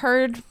if you've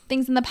heard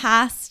things in the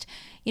past,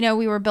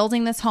 we were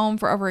building this home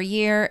for over a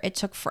year. It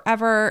took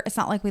forever. It's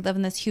not like we live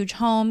in this huge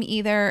home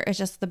either. It's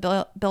just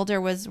the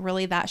builder was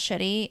really that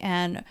shitty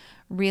and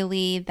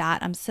really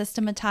that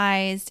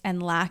systematized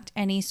and lacked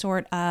any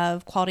sort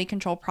of quality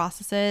control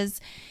processes.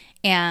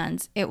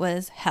 And it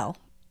was hell.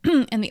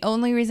 And the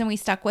only reason we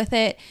stuck with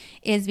it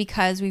is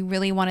because we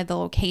really wanted the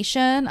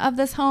location of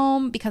this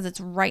home, because it's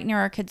right near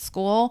our kids'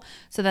 school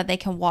so that they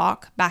can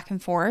walk back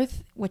and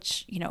forth,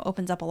 which,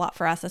 opens up a lot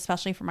for us,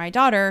 especially for my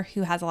daughter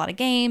who has a lot of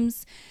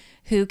games,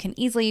 who can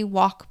easily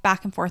walk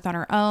back and forth on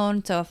her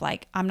own. So if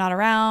like I'm not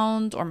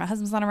around or my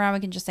husband's not around,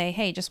 we can just say,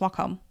 hey, just walk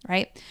home,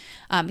 right?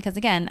 Because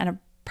again, at a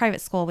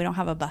private school, we don't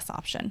have a bus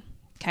option.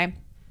 Okay.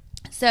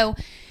 So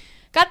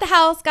got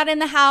in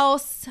the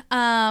house.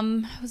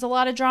 It was a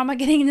lot of drama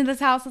getting into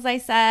this house, as I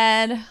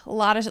said, a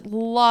lot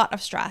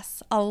of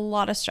stress.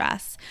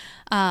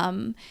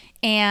 And,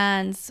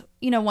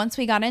 once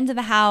we got into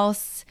the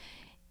house,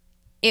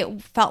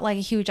 it felt like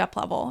a huge up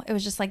level. It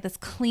was just like this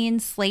clean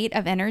slate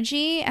of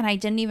energy. And I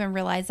didn't even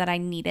realize that I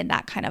needed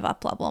that kind of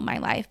up level in my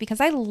life,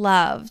 because I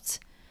loved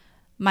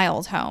my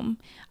old home.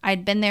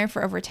 I'd been there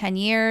for over 10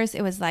 years.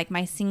 It was like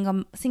my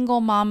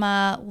single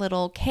mama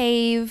little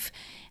cave.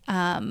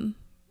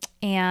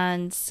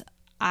 And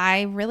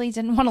I really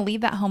didn't want to leave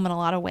that home in a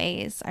lot of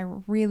ways. I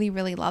really,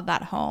 really love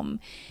that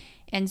home.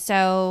 And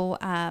so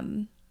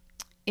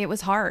it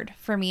was hard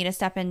for me to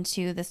step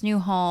into this new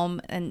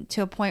home, and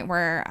to a point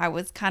where I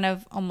was kind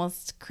of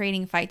almost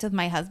creating fights with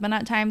my husband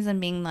at times and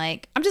being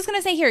like, I'm just going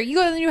to stay here. You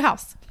go to the new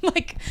house.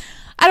 Like,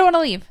 I don't want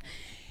to leave.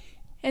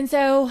 And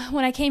so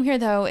when I came here,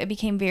 though, it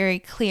became very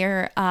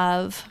clear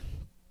of,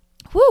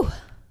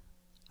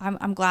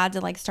 I'm glad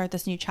to like start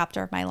this new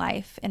chapter of my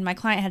life. And my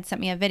client had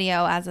sent me a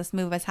video as this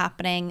move was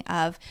happening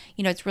of,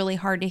 it's really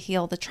hard to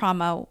heal the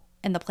trauma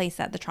in the place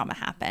that the trauma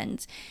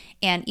happened.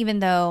 And even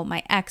though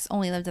my ex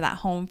only lived in that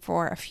home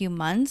for a few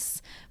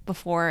months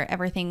before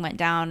everything went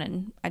down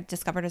and I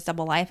discovered his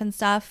double life and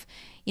stuff,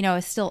 I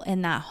was still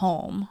in that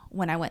home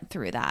when I went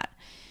through that.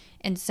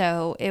 And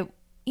so it,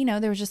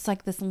 there was just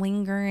like this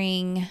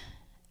lingering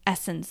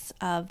essence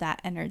of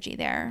that energy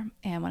there.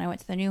 And when I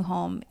went to the new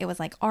home, it was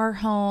like our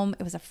home.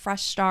 It was a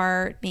fresh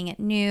start, being it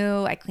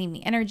new. I cleaned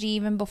the energy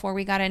even before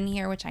we got in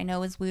here, which I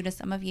know is woo to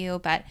some of you,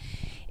 but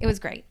it was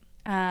great.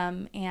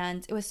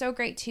 And it was so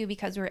great too,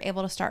 because we were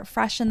able to start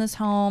fresh in this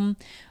home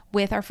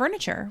with our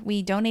furniture.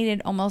 We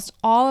donated almost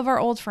all of our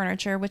old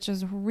furniture, which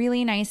was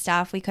really nice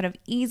stuff. We could have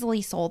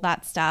easily sold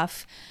that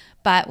stuff,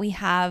 but we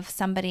have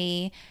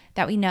somebody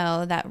that we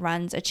know that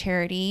runs a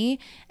charity.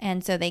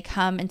 And so they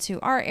come into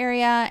our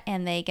area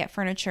and they get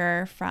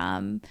furniture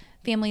from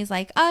families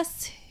like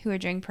us who are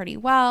doing pretty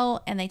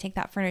well. And they take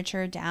that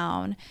furniture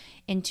down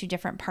into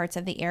different parts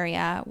of the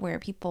area where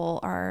people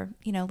are,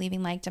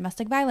 leaving like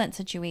domestic violence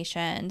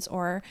situations,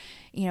 or,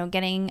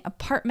 getting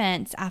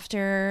apartments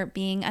after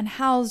being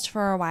unhoused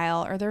for a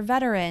while, or they're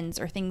veterans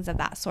or things of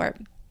that sort.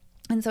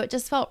 And so it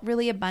just felt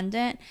really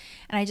abundant.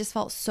 And I just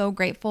felt so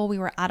grateful we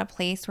were at a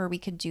place where we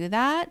could do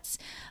that.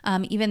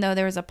 Even though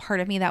there was a part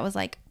of me that was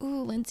like,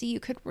 ooh, Lindsay, you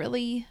could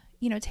really,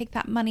 take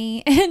that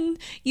money and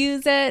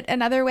use it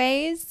in other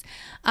ways.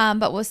 But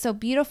what was so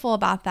beautiful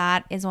about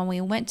that is when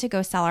we went to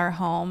go sell our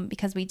home,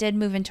 because we did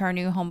move into our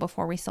new home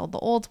before we sold the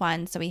old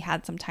one. So we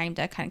had some time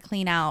to kind of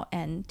clean out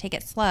and take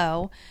it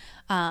slow.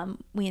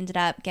 We ended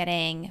up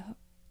getting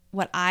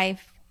what I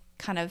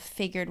kind of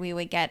figured we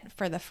would get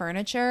for the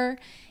furniture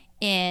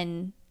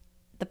in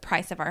the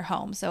price of our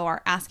home. So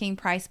our asking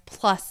price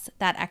plus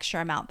that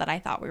extra amount that I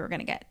thought we were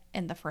going to get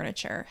in the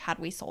furniture had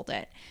we sold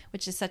it,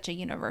 which is such a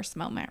universe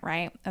moment,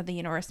 right? Of the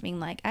universe being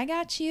like, I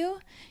got you.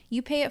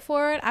 You pay it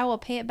for it. I will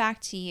pay it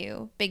back to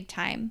you big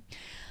time.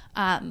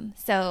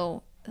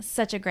 So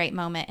such a great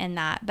moment in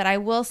that. But I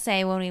will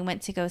say, when we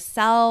went to go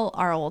sell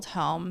our old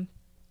home,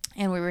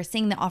 and we were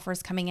seeing the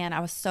offers coming in, I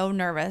was so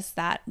nervous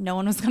that no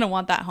one was going to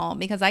want that home,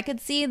 because I could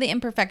see the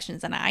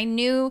imperfections in it. I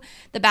knew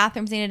the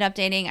bathrooms needed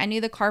updating. I knew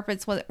the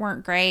carpets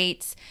weren't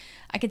great.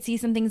 I could see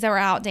some things that were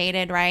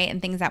outdated, right?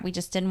 And things that we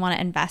just didn't want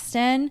to invest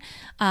in.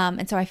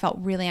 And so I felt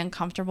really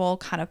uncomfortable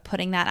kind of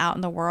putting that out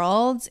in the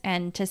world.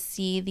 And to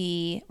see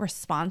the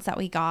response that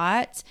we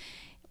got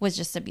was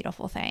just a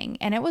beautiful thing.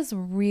 And it was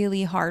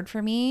really hard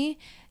for me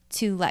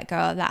to let go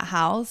of that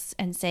house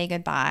and say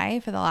goodbye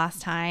for the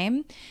last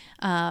time.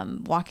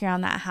 Walking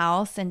around that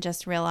house and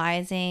just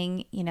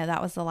realizing,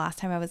 that was the last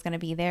time I was going to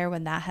be there,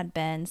 when that had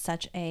been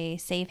such a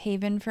safe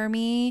haven for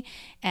me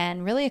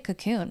and really a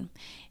cocoon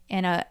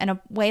in a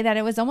way that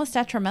it was almost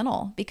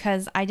detrimental,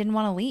 because I didn't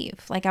want to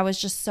leave. Like, I was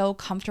just so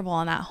comfortable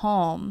in that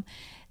home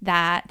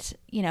that,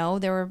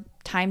 there were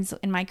times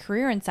in my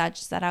career and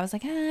such that I was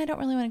like, I don't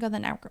really want to go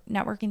to the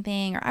networking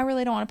thing, or I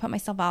really don't want to put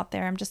myself out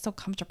there. I'm just so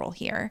comfortable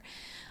here.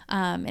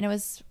 And it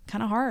was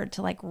kind of hard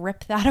to like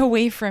rip that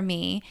away from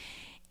me.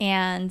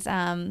 And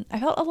I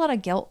felt a lot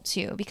of guilt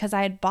too, because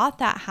I had bought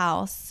that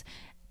house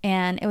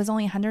and it was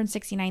only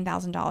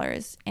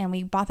 $169,000. And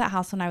we bought that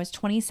house when I was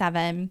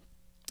 27.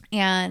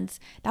 And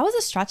that was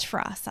a stretch for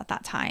us at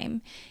that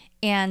time.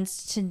 And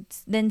to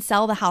then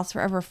sell the house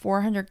for over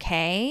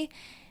 $400K,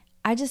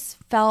 I just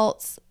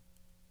felt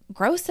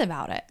gross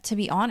about it, to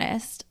be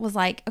honest. Was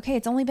like, okay,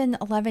 it's only been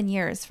 11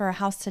 years for a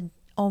house to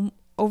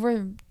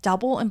over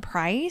double in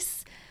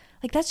price.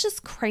 Like, that's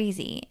just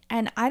crazy.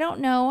 And I don't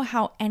know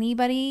how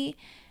anybody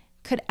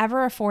could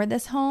ever afford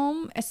this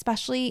home,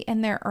 especially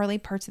in their early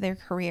parts of their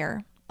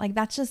career. Like,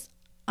 that's just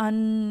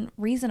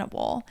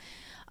unreasonable.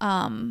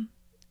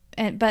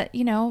 But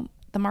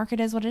the market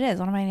is what it is.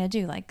 What am I going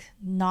to do? Like,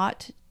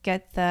 not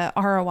get the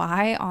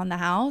ROI on the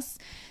house?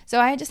 So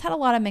I just had a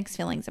lot of mixed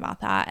feelings about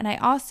that. And I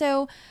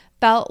also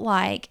felt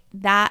like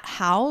that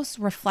house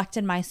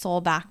reflected my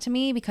soul back to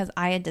me, because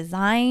I had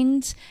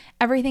designed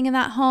everything in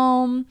that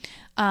home.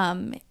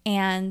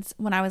 And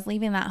when I was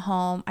leaving that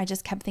home, I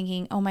just kept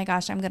thinking, oh my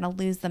gosh, I'm going to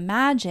lose the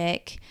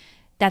magic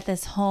that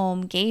this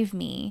home gave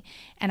me.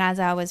 And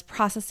as I was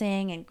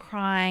processing and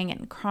crying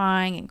and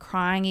crying and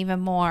crying even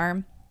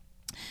more,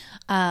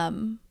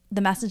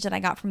 the message that I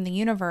got from the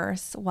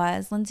universe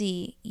was,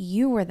 Lindsay,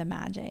 you were the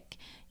magic.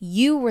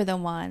 You were the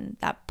one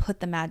that put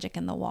the magic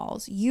in the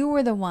walls. You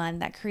were the one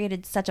that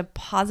created such a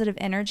positive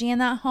energy in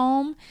that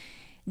home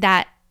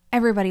that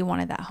everybody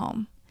wanted that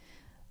home.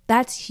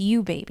 That's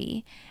you,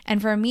 baby.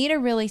 And for me to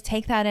really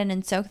take that in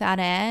and soak that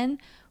in,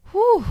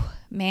 whew,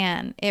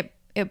 man, it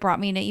brought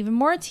me to even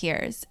more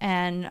tears,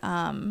 and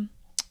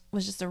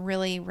was just a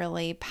really,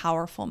 really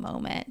powerful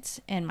moment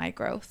in my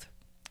growth.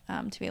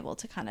 to be able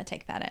to kind of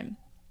take that in.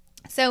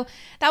 So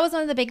that was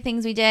one of the big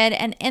things we did.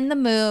 And in the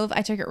move,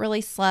 I took it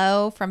really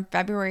slow from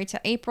February to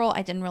April.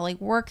 I didn't really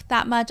work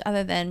that much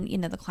other than,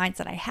 the clients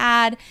that I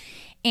had,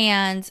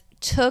 and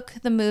took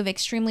the move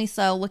extremely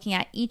slow, looking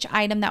at each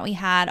item that we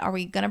had. Are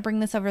we going to bring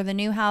this over to the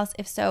new house?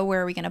 If so,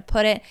 where are we going to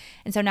put it?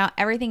 And so now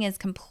everything is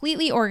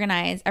completely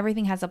organized.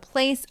 Everything has a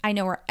place. I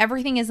know where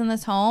everything is in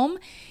this home.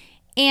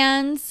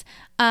 And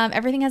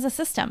everything has a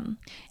system.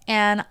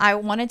 And I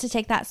wanted to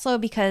take that slow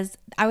because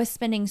I was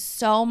spending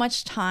so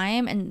much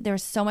time and there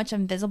was so much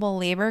invisible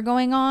labor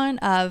going on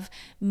of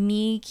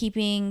me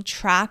keeping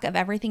track of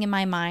everything in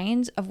my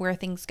mind of where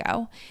things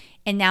go.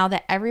 And now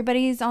that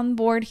everybody's on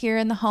board here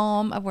in the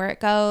home of where it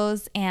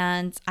goes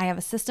and I have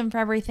a system for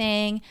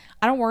everything,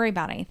 I don't worry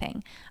about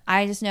anything.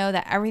 I just know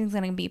that everything's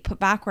going to be put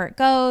back where it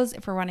goes.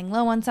 If we're running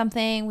low on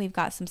something, we've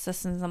got some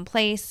systems in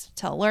place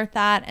to alert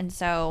that. And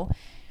so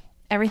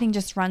everything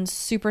just runs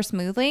super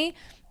smoothly,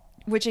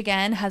 which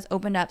again has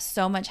opened up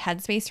so much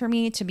headspace for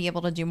me to be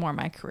able to do more of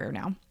my career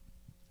now.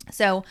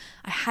 So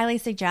I highly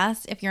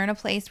suggest, if you're in a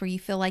place where you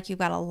feel like you've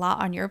got a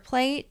lot on your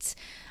plate,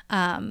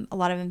 a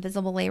lot of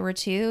invisible labor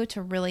too,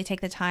 to really take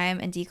the time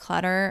and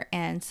declutter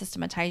and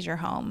systematize your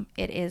home.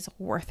 It is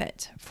worth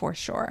it for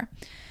sure.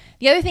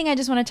 The other thing I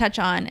just want to touch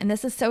on, and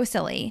this is so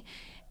silly,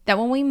 that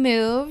when we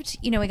moved,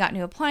 we got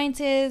new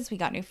appliances, we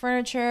got new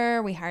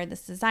furniture, we hired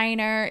this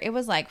designer. It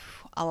was like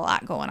a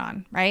lot going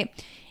on, right?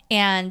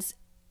 And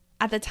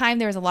at the time,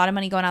 there was a lot of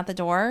money going out the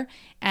door,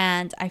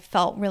 and I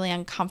felt really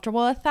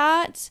uncomfortable with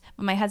that.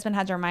 But my husband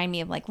had to remind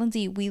me of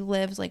Lindsay, we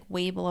lived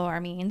way below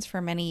our means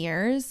for many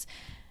years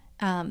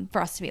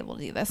for us to be able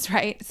to do this,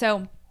 right?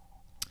 So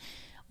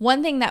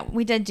one thing that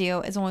we did do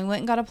is when we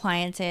went and got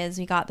appliances,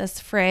 we got this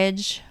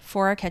fridge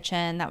for our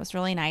kitchen that was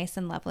really nice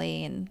and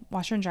lovely, and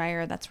washer and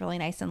dryer that's really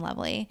nice and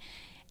lovely.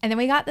 And then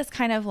we got this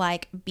kind of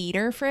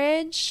beater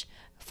fridge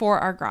for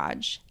our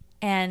garage.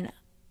 And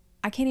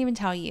I can't even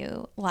tell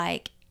you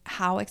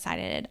how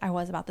excited I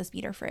was about this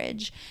beater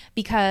fridge,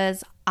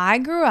 because I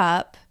grew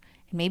up,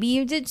 and maybe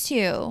you did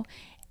too,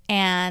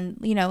 and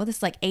this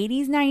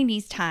 80s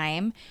 90s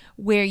time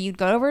where you'd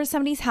go over to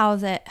somebody's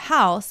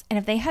house, and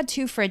if they had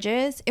two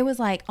fridges, it was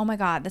oh my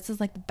god, this is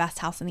the best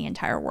house in the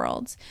entire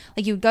world.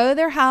 You'd go to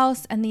their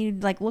house and then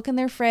you'd look in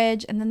their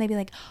fridge, and then they'd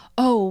be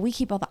oh, we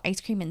keep all the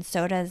ice cream and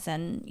sodas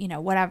and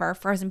whatever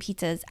frozen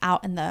pizzas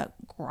out in the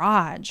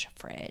garage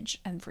fridge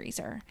and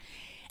freezer.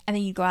 And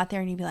then you'd go out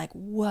there and you'd be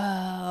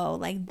whoa,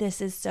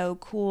 this is so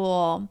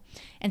cool.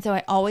 And so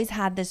I always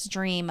had this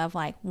dream of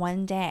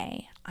one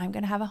day I'm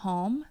going to have a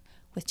home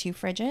with two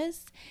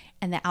fridges,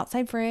 and the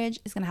outside fridge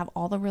is going to have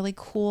all the really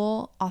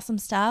cool, awesome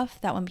stuff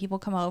that when people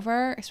come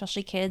over,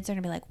 especially kids, they're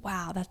going to be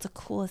wow, that's the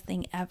coolest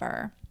thing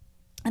ever.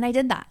 And I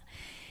did that.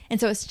 And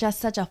so it's just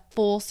such a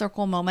full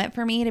circle moment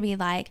for me to be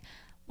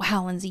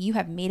wow, Lindsay, you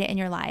have made it in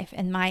your life.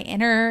 And my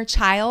inner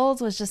child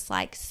was just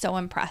so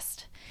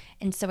impressed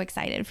and so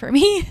excited for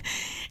me.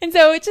 And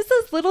so it's just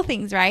those little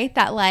things, right,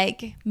 that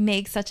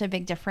make such a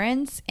big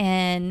difference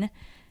in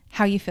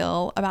how you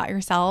feel about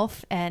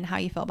yourself and how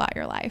you feel about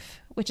your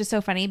life, which is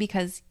so funny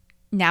because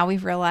now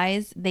we've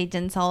realized they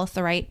didn't sell us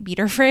the right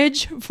beater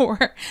fridge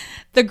for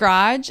the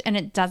garage, and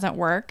it doesn't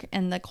work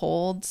in the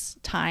cold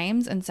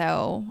times. And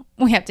so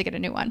we have to get a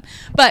new one.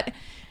 But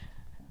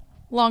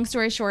long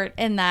story short,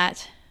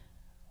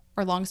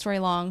 long story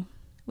long,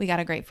 we got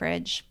a great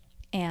fridge.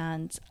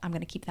 And I'm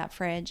going to keep that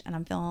fridge, and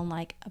I'm feeling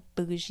like a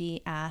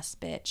bougie ass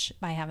bitch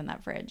by having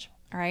that fridge.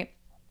 All right.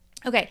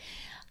 Okay.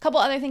 A couple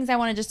other things I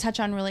want to just touch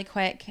on really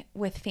quick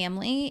with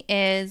family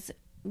is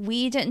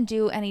we didn't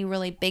do any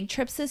really big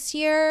trips this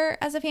year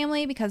as a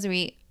family because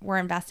we were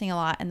investing a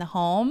lot in the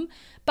home,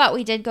 but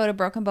we did go to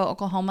Broken Bow,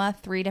 Oklahoma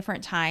 3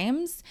 different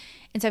times.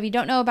 And so if you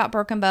don't know about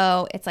Broken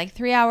Bow, it's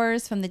 3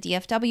 hours from the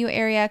DFW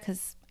area,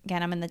 because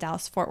again, I'm in the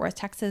Dallas-Fort Worth,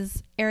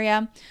 Texas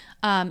area.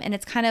 And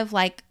it's kind of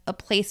a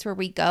place where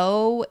we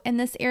go in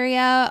this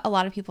area. A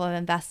lot of people have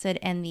invested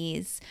in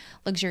these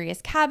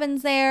luxurious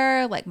cabins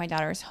there. My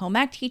daughter's home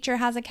ec teacher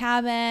has a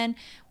cabin.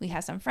 We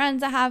have some friends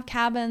that have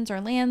cabins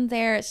or land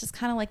there. It's just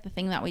kind of the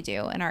thing that we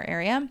do in our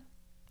area.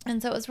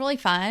 And so it was really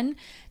fun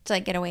to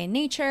get away in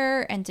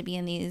nature and to be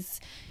in these,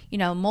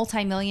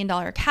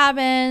 multi-million-dollar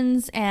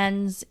cabins.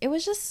 And it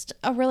was just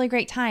a really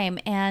great time.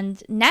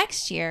 And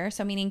next year,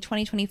 so meaning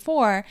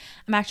 2024,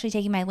 I'm actually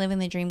taking my Living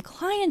the Dream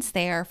clients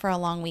there for a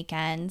long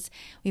weekend.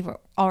 We've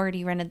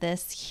already rented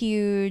this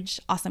huge,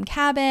 awesome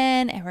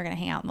cabin, and we're going to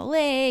hang out in the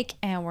lake,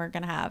 and we're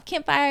going to have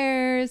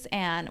campfires,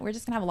 and we're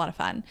just going to have a lot of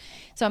fun.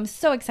 So I'm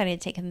so excited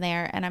to take them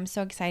there. And I'm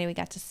so excited we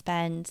got to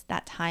spend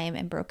that time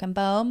in Broken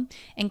Bow,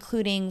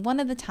 including one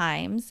of the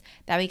times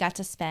that we got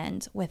to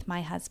spend with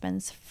my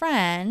husband's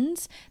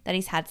friend that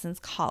he's had since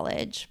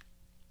college.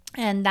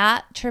 And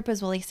that trip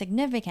was really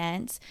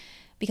significant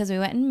because we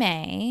went in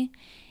May,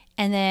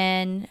 and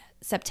then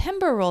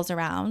September rolls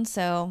around.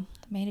 So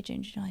May to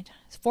June, July,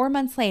 4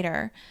 months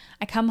later,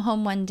 I come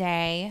home one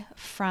day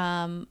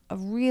from a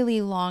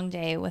really long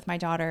day with my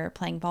daughter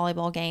playing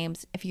volleyball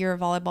games. If you're a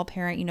volleyball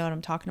parent, you know what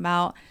I'm talking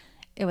about.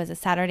 It was a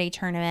Saturday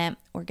tournament.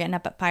 We're getting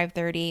up at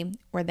 5:30.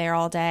 We're there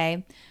all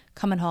day.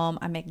 coming home,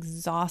 I'm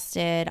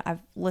exhausted.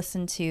 I've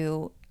listened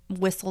to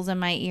whistles in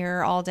my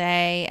ear all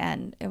day,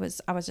 and I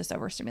was just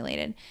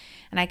overstimulated.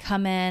 And I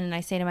come in and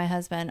I say to my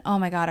husband, "Oh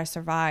my God, I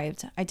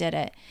survived. I did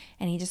it."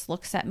 And he just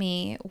looks at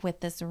me with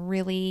this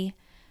really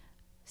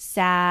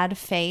sad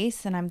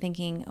face, and I'm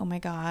thinking, "Oh my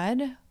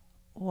God,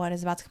 what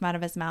is about to come out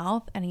of his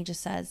mouth?" And he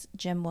just says,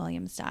 "Jim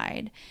Williams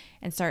died,"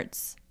 and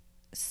starts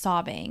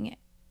sobbing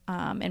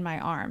in my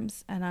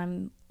arms. And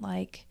I'm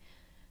like,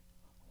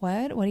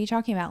 what are you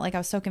talking about? Like, I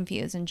was so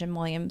confused. And Jim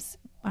Williams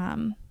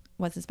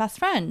was his best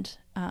friend.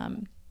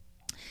 And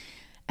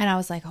I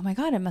was like, oh my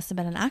God, it must have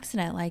been an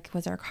accident. Like,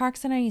 was there a car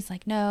accident? He's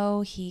like,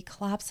 no, he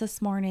collapsed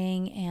this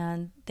morning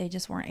and they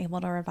just weren't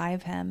able to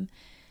revive him.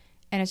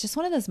 And it's just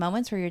one of those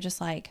moments where you're just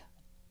like,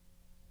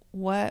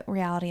 what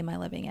reality am I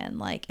living in?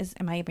 Like,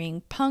 am I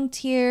being punked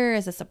here?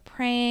 Is this a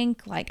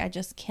prank? Like, I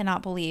just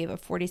cannot believe a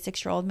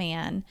 46-year-old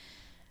man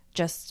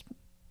just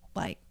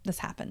like this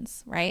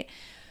happens, right?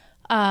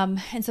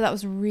 And so that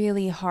was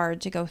really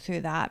hard to go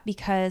through that,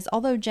 because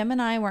although Jim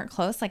and I weren't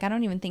close, like I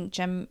don't even think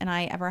Jim and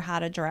I ever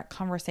had a direct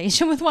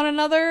conversation with one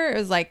another. It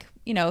was like,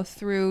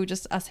 through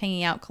just us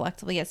hanging out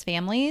collectively as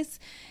families.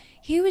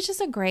 He was just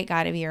a great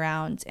guy to be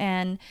around.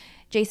 And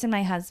Jason,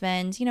 my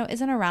husband,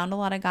 isn't around a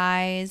lot of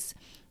guys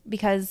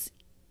because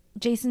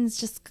he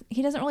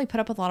doesn't really put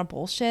up with a lot of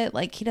bullshit.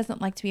 Like, he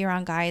doesn't like to be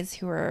around guys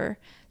who are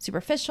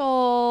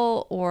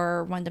superficial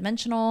or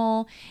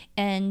one-dimensional.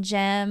 And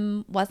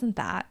Jim wasn't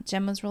that.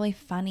 Jim was really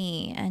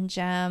funny. And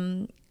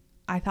Jim,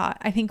 I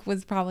think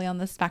was probably on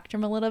the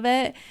spectrum a little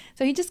bit.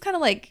 So he just kind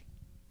of like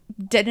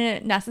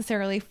didn't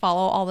necessarily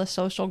follow all the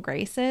social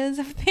graces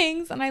of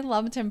things. And I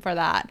loved him for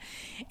that.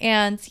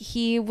 And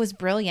he was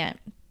brilliant,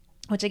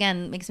 which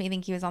again makes me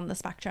think he was on the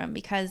spectrum,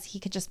 because he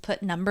could just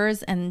put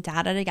numbers and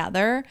data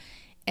together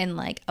in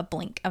like a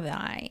blink of an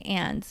eye.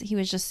 And he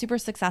was just super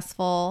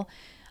successful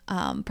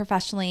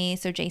professionally.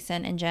 So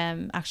Jason and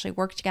Jim actually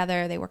work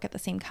together. They work at the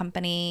same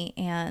company.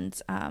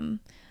 And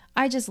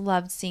I just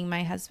loved seeing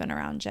my husband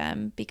around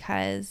Jim,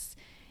 because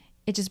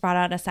it just brought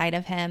out a side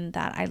of him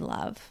that I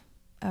love,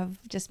 of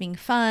just being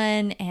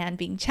fun and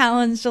being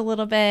challenged a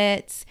little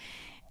bit.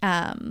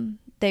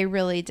 They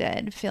really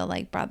did feel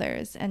like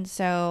brothers. And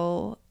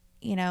so,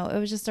 it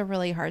was just a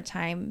really hard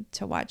time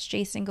to watch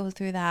Jason go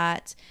through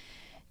that,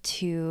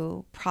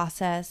 to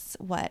process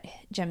what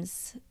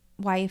Jim's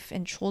wife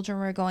and children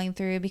were going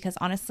through, because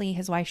honestly,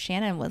 his wife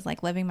Shannon was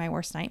like living my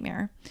worst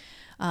nightmare.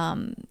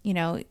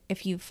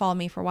 If you follow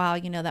me for a while,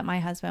 you know that my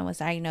husband was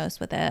diagnosed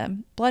with a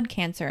blood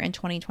cancer in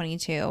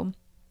 2022.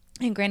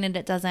 And granted,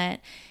 it doesn't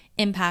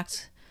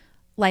impact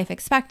life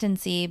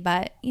expectancy,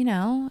 but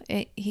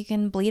he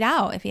can bleed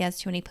out if he has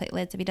too many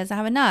platelets. If he doesn't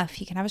have enough,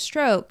 he can have a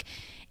stroke.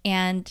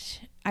 And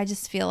I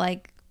just feel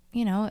like,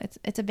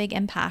 it's a big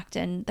impact,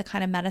 and the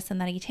kind of medicine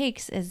that he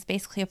takes is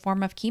basically a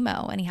form of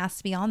chemo, and he has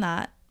to be on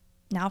that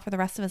now for the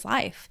rest of his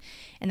life.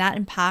 And that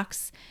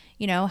impacts,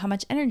 how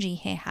much energy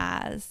he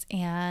has.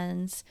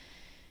 And,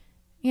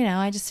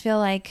 I just feel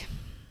like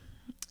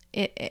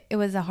it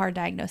was a hard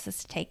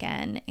diagnosis to take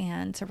in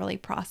and to really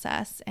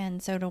process.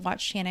 And so to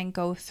watch Shannon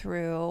go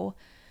through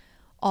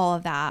all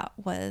of that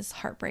was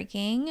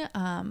heartbreaking.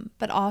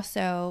 But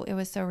also it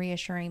was so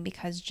reassuring,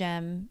 because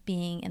Jim,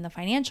 being in the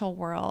financial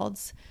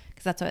worlds,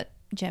 because that's what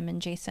Jim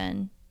and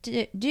Jason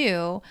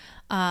do,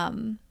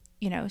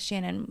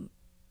 Shannon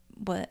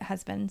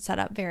has been set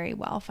up very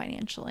well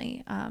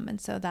financially. And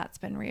so that's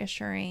been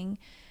reassuring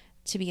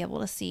to be able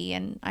to see.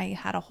 And I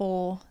had a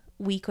whole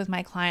week with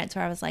my clients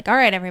where I was like, all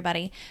right,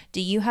 everybody, do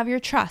you have your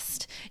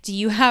trust? Do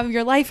you have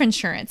your life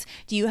insurance?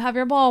 Do you have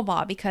your blah,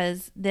 blah?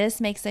 Because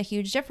this makes a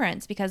huge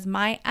difference, because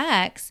my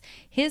ex,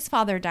 his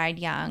father died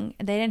young.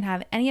 They didn't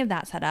have any of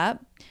that set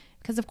up,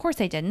 because of course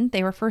they didn't.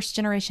 They were first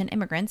generation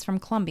immigrants from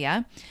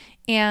Colombia.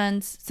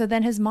 And so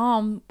then his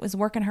mom was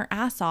working her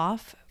ass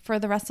off for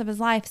the rest of his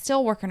life,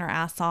 still working her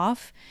ass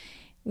off.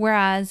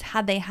 Whereas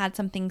had they had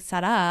something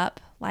set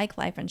up like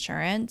life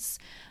insurance,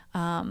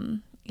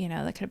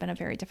 that could have been a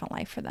very different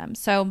life for them.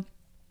 So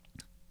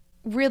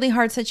really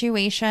hard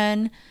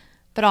situation,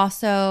 but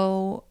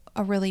also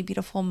a really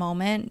beautiful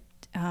moment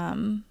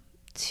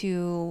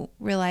to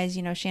realize,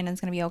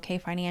 Shannon's going to be okay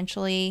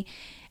financially.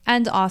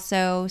 And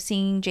also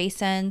seeing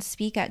Jason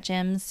speak at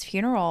Jim's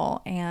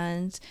funeral,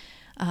 and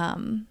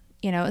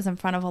it was in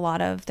front of a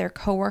lot of their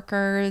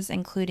coworkers,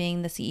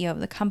 including the CEO of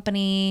the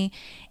company,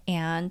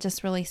 and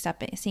just really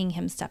seeing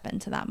him step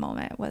into that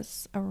moment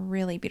was a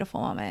really beautiful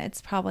moment.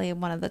 It's probably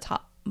one of the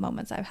top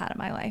moments I've had in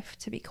my life,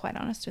 to be quite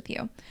honest with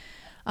you.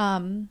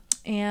 And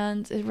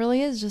it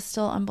really is just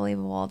still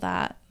unbelievable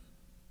that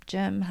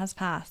Jim has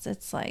passed.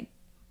 It's like,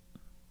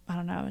 I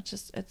don't know,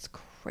 it's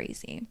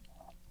crazy.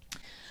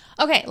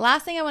 Okay,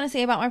 last thing I want to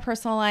say about my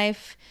personal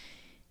life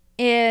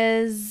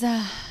is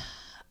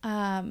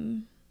my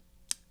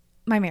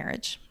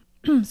marriage.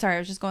 Sorry, I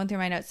was just going through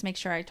my notes to make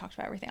sure I talked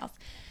about everything else.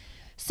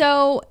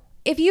 So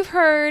if you've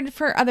heard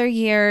for other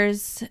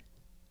years,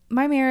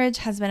 my marriage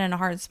has been in a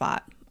hard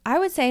spot. I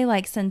would say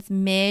like since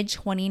mid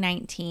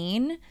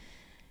 2019,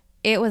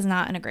 it was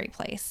not in a great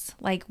place.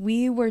 Like,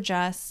 we were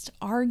just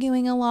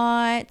arguing a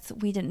lot.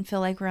 We didn't feel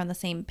like we were on the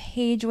same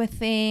page with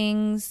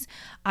things.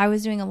 I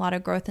was doing a lot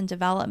of growth and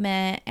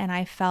development, and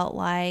I felt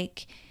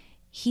like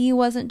he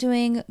wasn't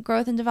doing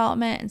growth and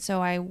development. And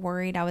so I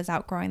worried I was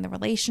outgrowing the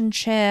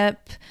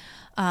relationship.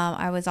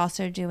 I was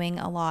also doing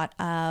a lot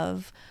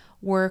of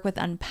work with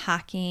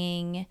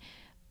unpacking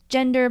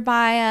gender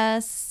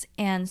bias,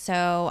 and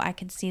so I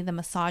could see the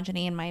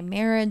misogyny in my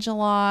marriage a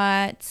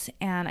lot,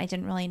 and I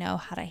didn't really know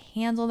how to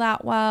handle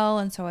that well,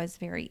 and so I was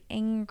very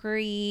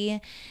angry,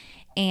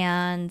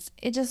 and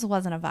it just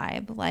wasn't a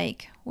vibe.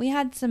 Like, we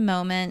had some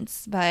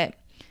moments, but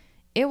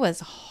it was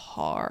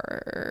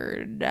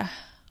hard.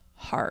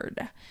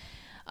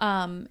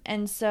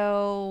 And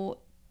so,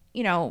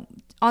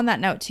 on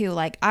that note too,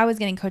 like, I was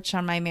getting coached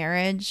on my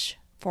marriage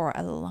for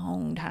a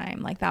long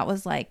time. Like, that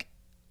was like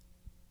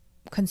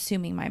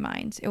consuming my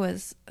mind. It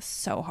was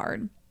so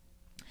hard.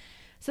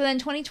 So then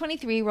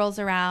 2023 rolls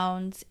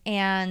around,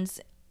 and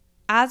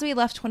as we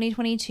left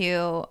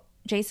 2022,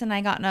 Jason and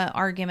I got in an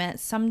argument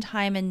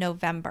sometime in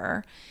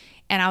November,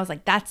 and I was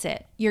like, that's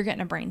it. You're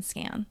getting a brain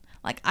scan.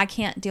 Like, I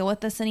can't deal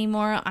with this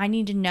anymore. I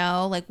need to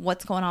know, like,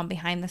 what's going on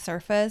behind the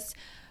surface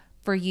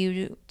for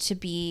you to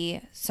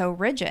be so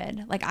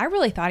rigid. Like, I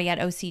really thought he had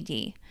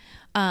OCD.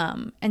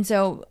 And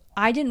so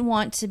I didn't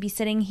want to be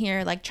sitting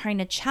here like trying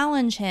to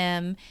challenge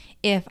him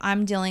if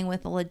I'm dealing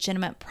with a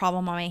legitimate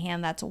problem on my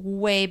hand that's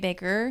way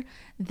bigger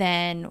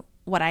than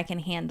what I can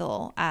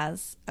handle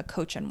as a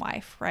coach and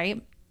wife,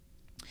 right?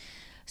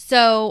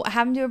 So I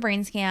have him do a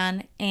brain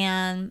scan,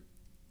 and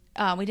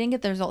we didn't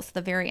get the results at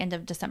the very end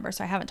of December,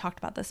 so I haven't talked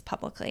about this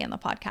publicly on the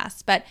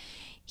podcast, but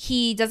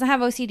he doesn't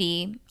have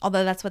OCD,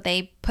 although that's what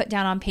they put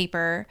down on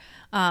paper,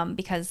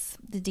 because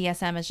the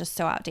DSM is just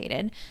so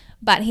outdated.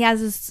 But he has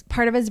this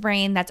part of his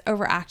brain that's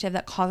overactive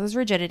that causes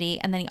rigidity,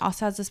 and then he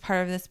also has this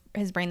part of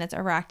his brain that's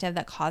overactive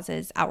that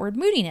causes outward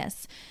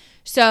moodiness.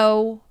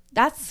 So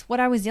that's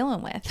what I was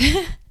dealing with.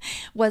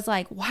 Was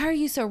like, why are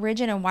you so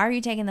rigid, and why are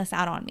you taking this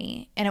out on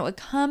me? And it would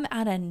come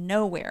out of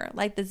nowhere.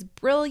 Like, this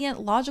brilliant,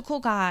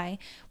 logical guy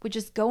would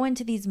just go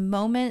into these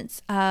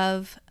moments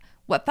of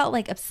what felt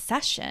like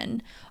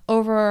obsession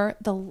over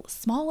the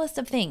smallest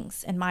of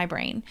things in my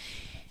brain.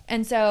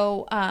 And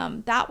so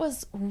that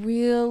was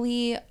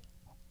really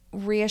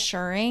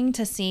reassuring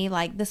to see,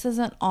 like, this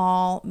isn't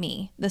all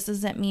me. This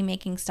isn't me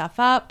making stuff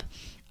up.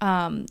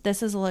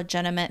 This is a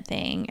legitimate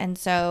thing. And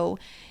so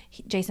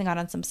Jason got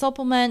on some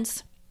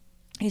supplements.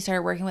 He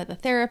started working with a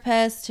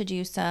therapist to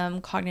do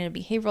some cognitive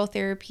behavioral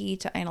therapy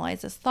to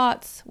analyze his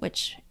thoughts,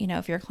 which,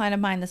 if you're a client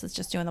of mine, this is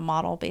just doing the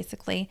model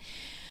basically.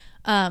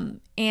 And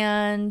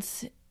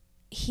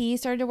he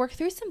started to work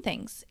through some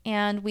things,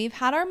 and we've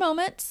had our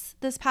moments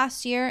this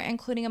past year,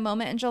 including a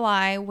moment in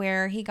July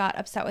where he got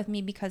upset with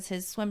me because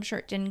his swim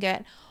shirt didn't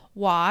get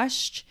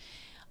washed.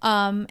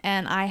 And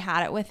I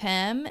had it with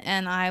him,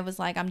 and I was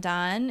like, I'm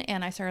done.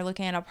 And I started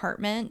looking at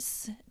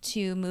apartments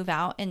to move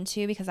out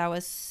into because I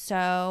was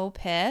so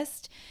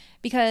pissed,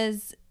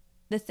 because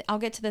I'll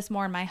get to this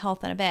more in my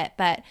health in a bit,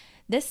 but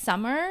this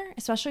summer,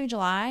 especially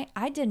July,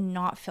 I did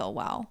not feel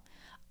well.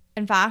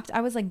 In fact,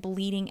 I was like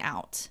bleeding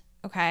out.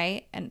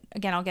 Okay. And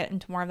again, I'll get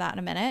into more of that in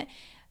a minute.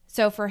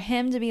 So for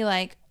him to be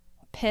like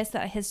pissed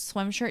that his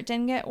swim shirt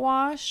didn't get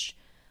washed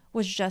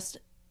was just,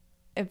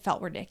 it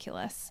felt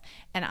ridiculous.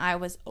 And I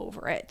was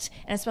over it.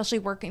 And especially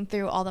working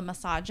through all the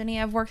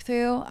misogyny I've worked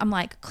through, I'm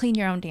like, clean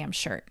your own damn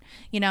shirt.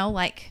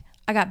 Like,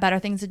 I got better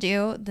things to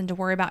do than to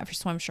worry about if your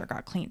swim shirt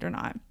got cleaned or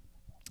not.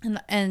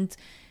 And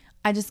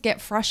I just get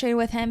frustrated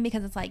with him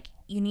because it's like,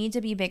 you need to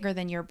be bigger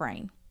than your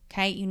brain.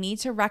 Okay. You need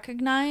to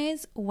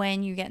recognize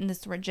when you get in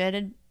this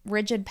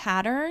rigid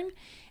pattern,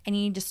 and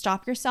you need to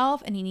stop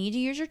yourself, and you need to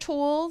use your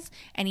tools,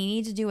 and you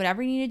need to do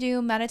whatever you need to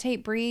do,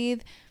 meditate,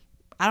 breathe,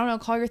 I don't know,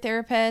 call your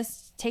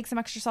therapist, take some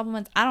extra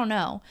supplements, I don't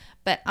know,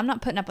 but I'm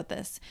not putting up with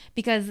this,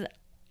 because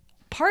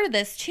part of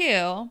this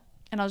too,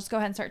 and I'll just go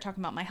ahead and start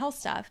talking about my health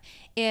stuff,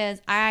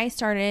 is I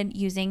started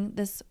using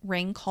this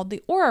ring called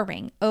the Oura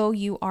Ring,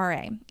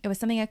 O-U-R-A. It was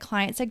something a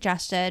client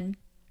suggested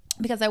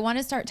because I want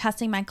to start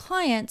testing my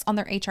clients on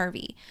their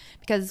HRV,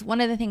 because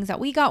one of the things that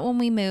we got when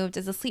we moved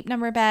is a Sleep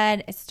Number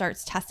bed. It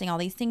starts testing all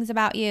these things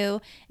about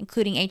you,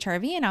 including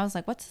HRV. And I was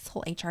like, what's this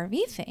whole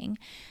HRV thing?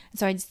 And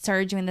so I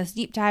started doing this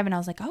deep dive, and I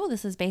was like, oh,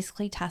 this is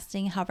basically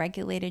testing how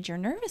regulated your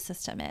nervous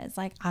system is.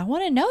 Like, I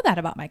want to know that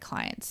about my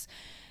clients.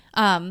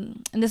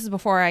 And this is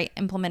before I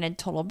implemented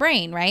Total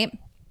Brain, right?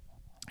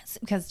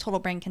 Because Total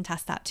Brain can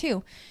test that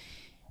too.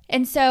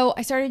 And so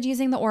I started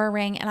using the Oura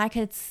Ring, and I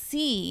could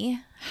see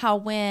how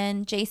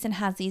when Jason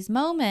has these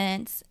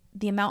moments,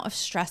 the amount of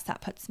stress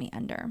that puts me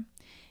under.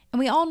 And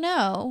we all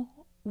know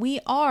we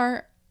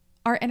are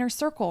our inner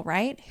circle,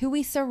 right? Who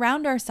we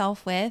surround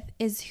ourselves with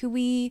is who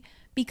we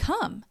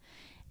become.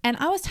 And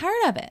I was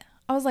tired of it.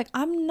 I was like,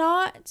 I'm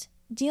not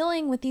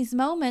dealing with these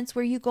moments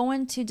where you go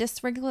into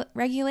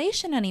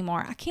dysregulation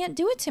anymore. I can't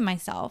do it to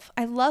myself.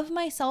 I love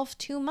myself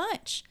too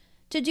much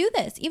to do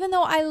this. Even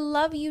though I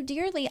love you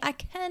dearly, I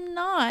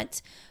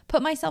cannot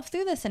put myself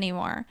through this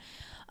anymore.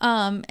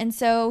 And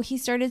so he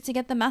started to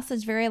get the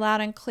message very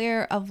loud and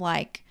clear of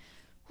like,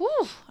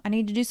 whew, I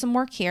need to do some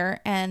work here.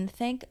 And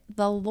thank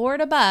the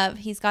Lord above,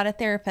 he's got a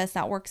therapist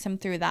that works him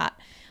through that.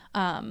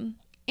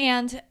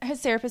 And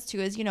his therapist too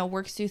is,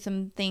 works through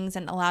some things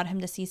and allowed him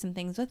to see some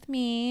things with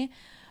me,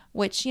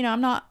 which,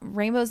 I'm not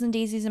rainbows and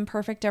daisies and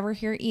perfect over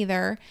here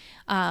either.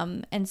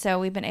 And so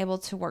we've been able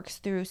to work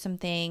through some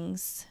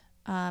things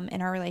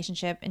in our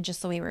relationship and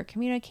just the way we're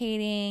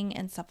communicating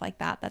and stuff like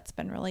that. That's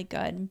been really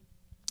good.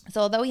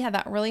 So although we had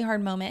that really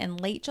hard moment in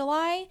late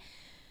July,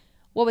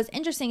 what was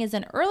interesting is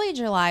in early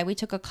July, we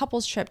took a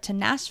couples trip to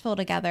Nashville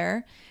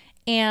together,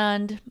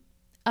 and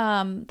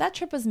that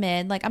trip was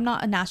mid. Like, I'm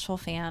not a Nashville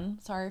fan.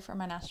 Sorry for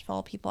my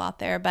Nashville people out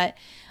there, but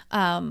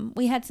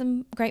we had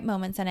some great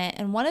moments in it.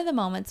 And one of the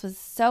moments was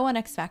so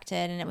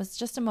unexpected, and it was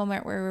just a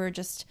moment where we were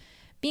just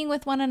being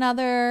with one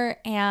another,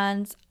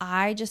 and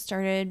I just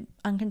started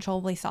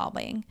uncontrollably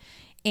sobbing,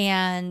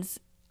 and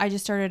I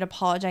just started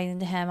apologizing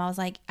to him. I was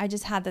like, I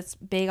just had this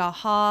big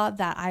aha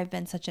that I've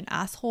been such an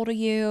asshole to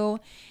you.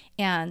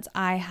 And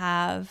I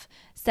have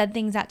said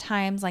things at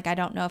times like, I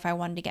don't know if I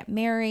wanted to get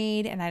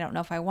married, and I don't know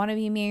if I want to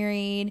be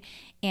married.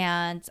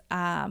 And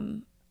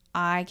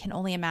I can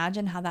only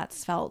imagine how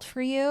that's felt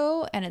for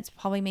you. And it's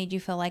probably made you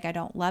feel like I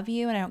don't love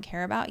you and I don't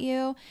care about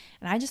you.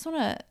 And I just want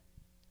to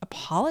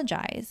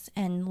apologize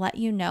and let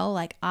you know,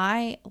 like,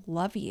 I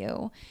love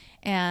you.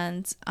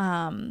 And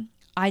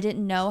I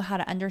didn't know how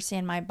to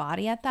understand my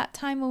body at that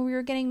time when we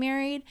were getting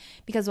married,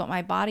 because what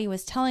my body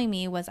was telling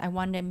me was I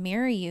wanted to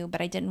marry you, but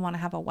I didn't want to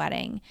have a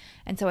wedding.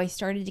 And so I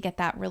started to get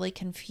that really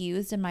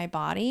confused in my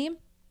body.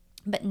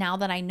 But now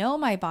that I know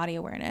my body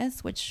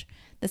awareness, which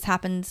this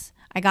happens,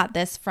 I got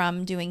this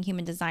from doing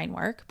human design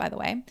work, by the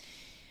way.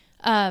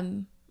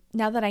 Now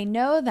that I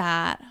know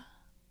that,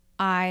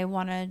 I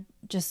want to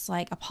just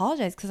like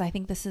apologize, because I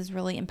think this has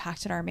really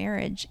impacted our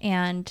marriage.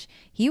 And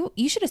you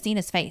should have seen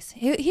his face.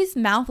 His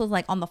mouth was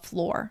like on the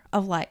floor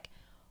of like,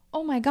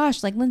 oh my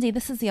gosh, like, Lindsay,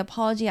 this is the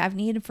apology I've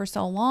needed for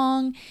so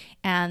long.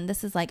 And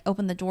this is like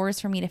opened the doors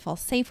for me to feel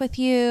safe with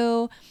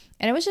you.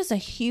 And it was just a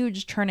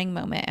huge turning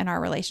moment in our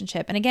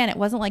relationship. And again, it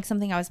wasn't like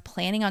something I was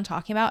planning on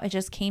talking about. It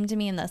just came to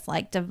me in this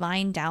like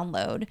divine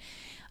download.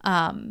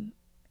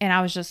 And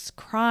I was just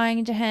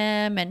crying to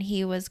him, and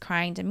he was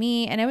crying to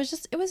me. And it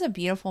was a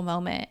beautiful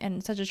moment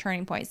and such a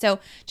turning point. So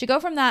to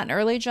go from that in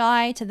early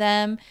July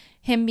to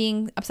him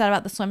being upset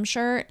about the swim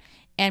shirt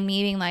and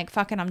me being like,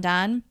 fuck it, I'm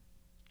done,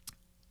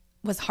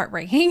 was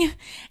heartbreaking.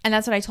 And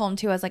that's what I told him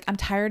too. I was like, I'm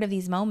tired of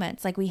these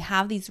moments. Like, we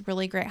have these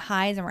really great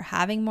highs, and we're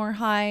having more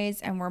highs,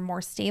 and we're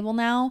more stable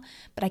now,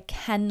 but I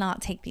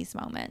cannot take these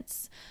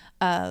moments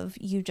of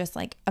you just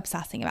like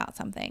obsessing about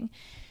something.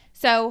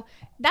 So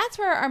that's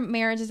where our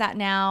marriage is at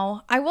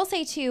now. I will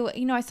say too,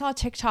 I saw a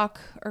TikTok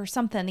or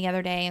something the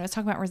other day, and it was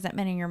talking about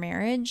resentment in your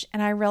marriage.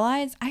 And I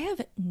realized I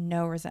have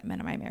no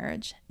resentment in my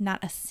marriage,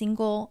 not a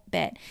single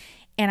bit.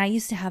 And I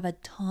used to have a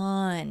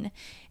ton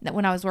that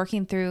when I was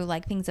working through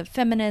like things of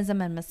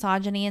feminism and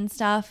misogyny and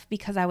stuff,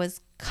 because I was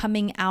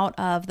coming out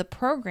of the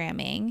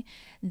programming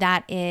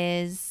that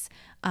is,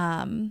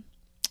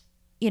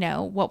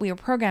 what we were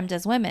programmed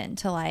as women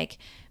to like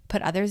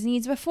put others'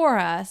 needs before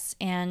us,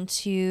 and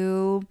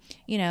to,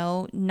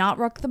 not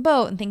rock the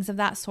boat and things of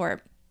that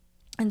sort.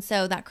 And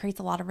so that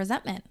creates a lot of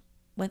resentment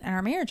within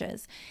our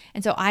marriages.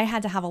 And so I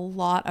had to have a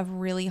lot of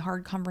really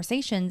hard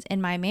conversations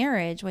in my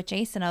marriage with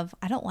Jason of,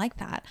 I don't like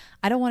that.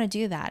 I don't want to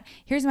do that.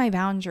 Here's my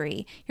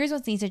boundary. Here's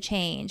what needs to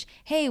change.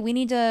 Hey, we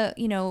need to,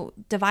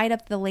 divide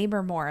up the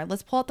labor more.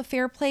 Let's pull out the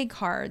fair play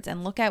cards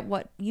and look at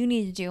what you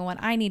need to do and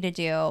what I need to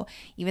do,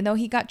 even though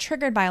he got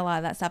triggered by a lot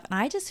of that stuff. And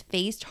I just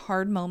faced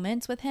hard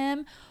moments with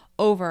him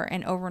over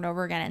and over and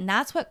over again. And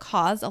that's what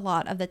caused a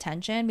lot of the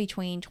tension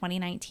between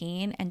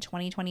 2019 and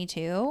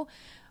 2022,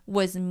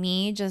 was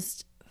me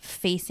just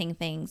facing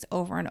things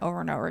over and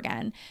over and over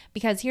again.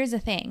 Because here's the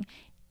thing,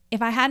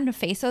 if I hadn't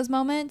faced those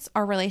moments,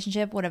 our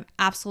relationship would have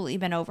absolutely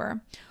been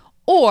over,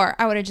 or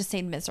I would have just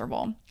stayed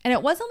miserable. And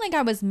it wasn't like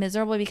I was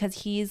miserable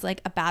because he's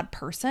like a bad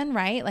person,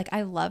 right? Like,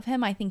 I love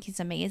him. I think he's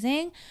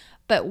amazing.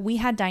 But we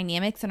had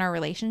dynamics in our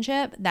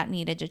relationship that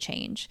needed to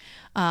change.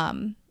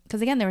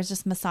 Because again, there was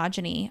just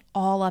misogyny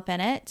all up in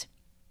it,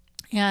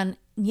 and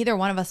neither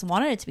one of us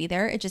wanted it to be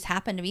there. It just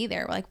happened to be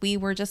there. Like, we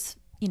were just,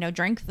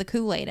 drank the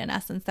Kool-Aid in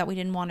essence that we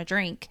didn't want to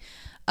drink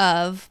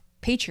of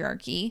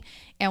patriarchy,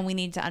 and we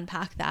needed to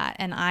unpack that.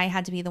 And I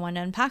had to be the one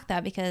to unpack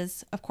that,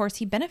 because of course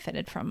he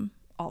benefited from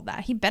all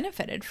that. He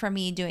benefited from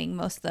me doing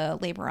most of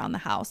the labor around the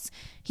house.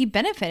 He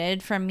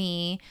benefited from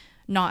me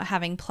not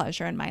having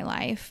pleasure in my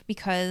life,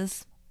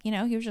 because he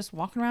was just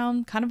walking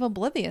around kind of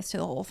oblivious to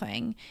the whole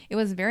thing. It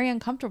was very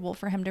uncomfortable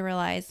for him to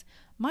realize,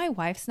 my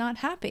wife's not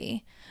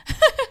happy.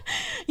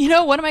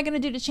 What am I going to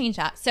do to change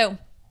that? So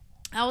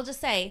I will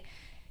just say,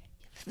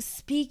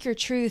 speak your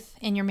truth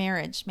in your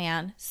marriage,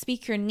 man.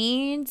 Speak your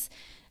needs.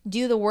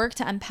 Do the work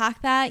to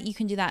unpack that. You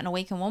can do that in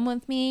Awaken Woman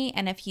with me.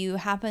 And if you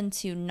happen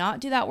to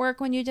not do that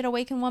work when you did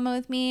Awaken Woman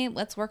with me,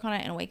 let's work on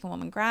it in Awaken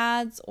Woman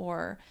Grads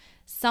or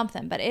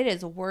something, but it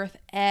is worth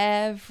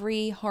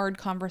every hard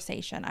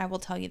conversation. I will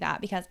tell you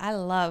that, because I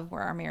love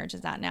where our marriage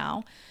is at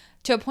now,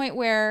 to a point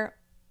where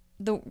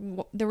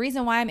the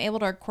reason why I'm able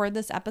to record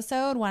this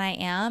episode when I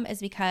am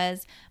is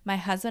because my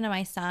husband and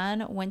my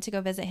son went to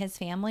go visit his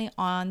family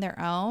on their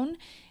own,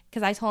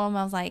 because I told him,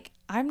 I was like,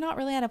 I'm not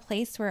really at a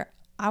place where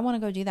I want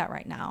to go do that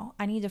right now.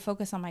 I need to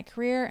focus on my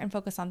career and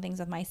focus on things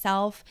with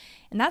myself.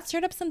 And that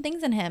stirred up some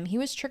things in him. He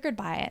was triggered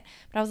by it.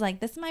 But I was like,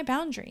 this is my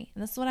boundary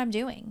and this is what I'm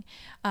doing.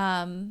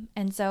 And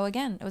so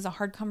again, it was a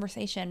hard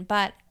conversation.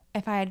 But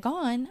if I had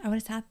gone, I would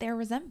have sat there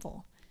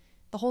resentful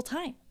the whole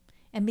time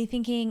and be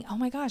thinking, oh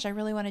my gosh, I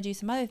really want to do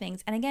some other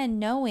things. And again,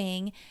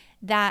 knowing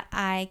that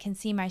I can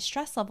see my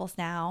stress levels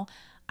now,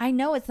 I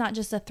know it's not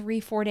just a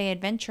 3-4 day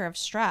adventure of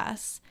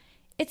stress.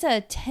 It's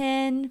a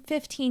 10,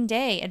 15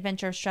 day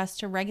adventure of stress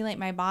to regulate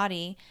my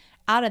body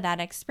out of that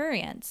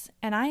experience.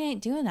 And I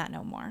ain't doing that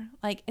no more.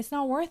 Like, it's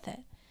not worth it.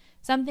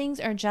 Some things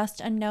are just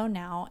a no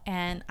now,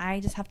 and I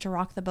just have to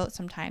rock the boat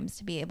sometimes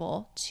to be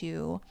able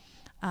to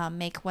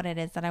make what it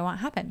is that I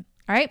want happen.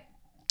 All right.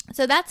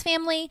 So that's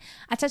family.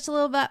 I touched a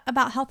little bit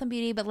about health and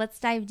beauty, but let's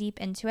dive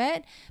deep into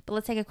it. But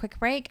let's take a quick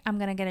break. I'm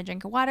going to get a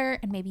drink of water,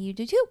 and maybe you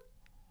do too.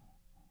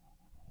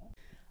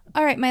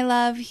 All right, my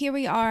love, here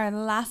we are,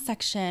 last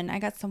section. I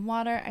got some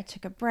water. I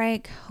took a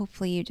break.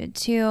 Hopefully you did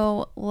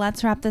too.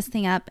 Let's wrap this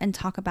thing up and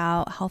talk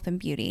about health and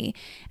beauty.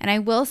 And I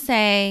will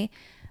say,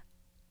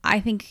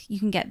 I think you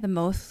can get the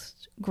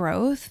most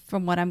growth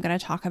from what I'm going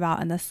to talk about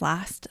in this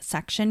last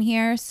section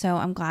here. So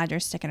I'm glad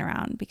you're sticking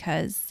around,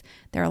 because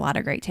there are a lot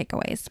of great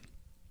takeaways.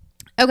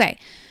 Okay,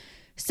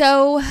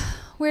 so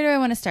where do I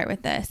want to start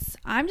with this?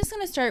 I'm just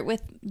going to start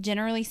with,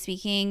 generally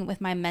speaking, with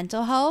my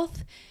mental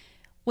health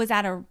was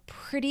at a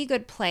pretty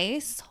good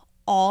place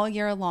all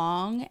year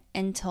long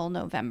until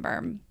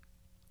November.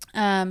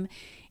 And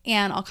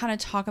I'll kind of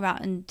talk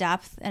about in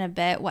depth in a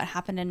bit what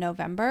happened in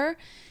November.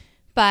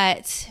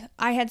 But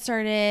I had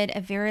started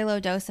a very low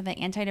dose of an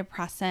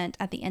antidepressant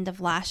at the end of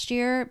last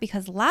year,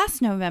 because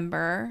last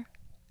November,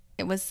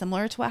 it was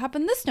similar to what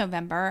happened this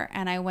November.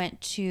 And I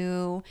went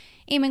to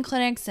Amen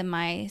Clinics and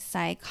my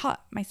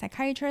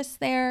psychiatrist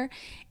there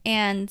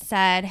and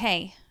said,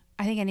 hey,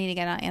 I think I need to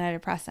get an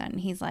antidepressant.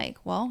 And he's like,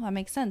 well, that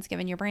makes sense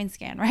given your brain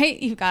scan, right?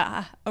 You've got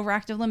an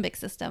overactive limbic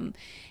system.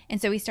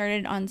 And so we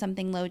started on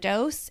something low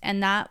dose,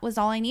 and that was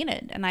all I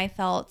needed. And I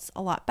felt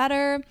a lot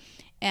better.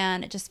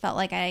 And it just felt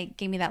like it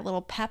gave me that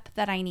little pep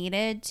that I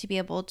needed to be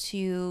able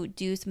to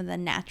do some of the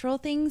natural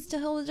things to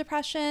heal the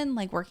depression,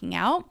 like working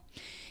out.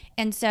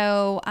 And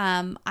so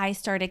I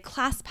started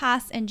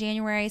ClassPass in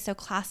January. So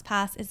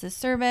ClassPass is a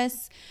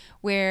service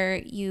where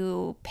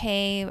you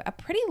pay a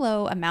pretty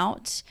low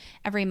amount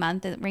every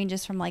month. It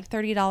ranges from like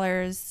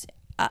 $30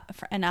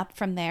 and up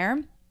from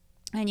there.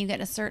 And you get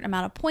a certain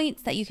amount of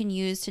points that you can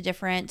use to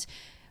different,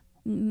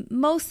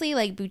 mostly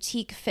like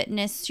boutique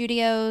fitness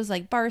studios,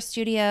 like bar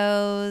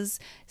studios,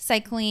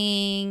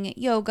 cycling,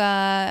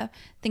 yoga,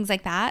 things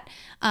like that.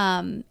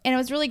 And it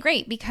was really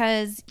great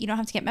because you don't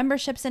have to get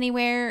memberships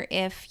anywhere.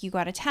 If you go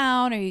out of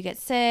town or you get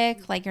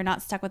sick, like you're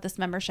not stuck with this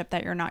membership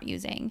that you're not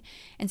using.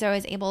 And so I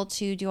was able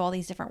to do all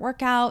these different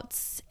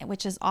workouts,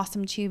 which is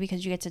awesome too,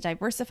 because you get to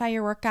diversify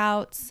your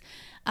workouts.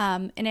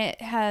 And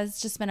it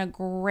has just been a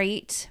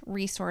great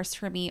resource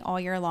for me all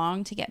year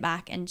long to get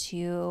back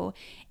into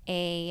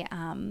a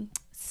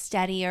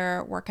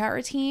steadier workout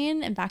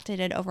routine. In fact, I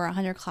did over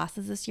 100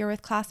 classes this year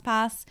with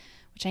ClassPass,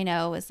 which I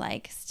know is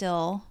like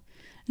still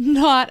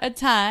not a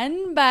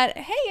ton, but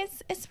hey,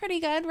 it's pretty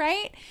good,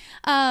 right?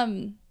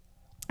 And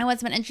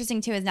what's been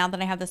interesting too is now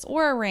that I have this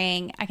Oura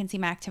ring, I can see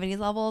my activity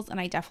levels, and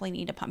I definitely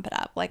need to pump it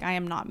up. Like I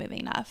am not moving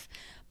enough.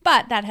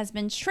 But that has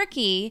been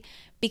tricky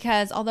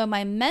because although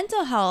my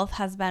mental health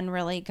has been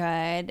really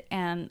good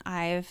and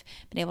I've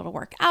been able to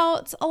work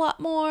out a lot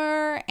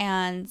more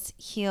and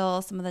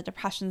heal some of the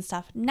depression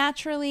stuff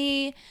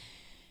naturally,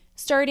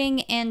 starting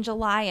in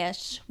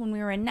July-ish when we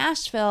were in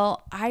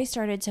Nashville, I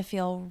started to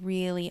feel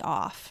really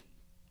off.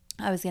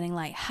 I was getting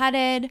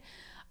lightheaded.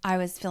 I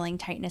was feeling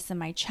tightness in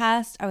my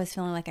chest. I was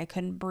feeling like I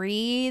couldn't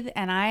breathe.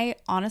 And I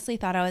honestly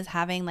thought I was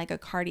having like a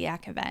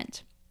cardiac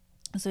event.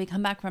 So we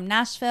come back from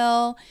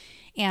Nashville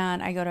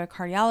and I go to a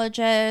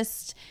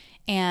cardiologist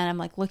and I'm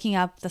like looking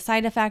up the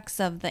side effects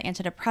of the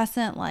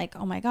antidepressant, like,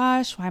 oh my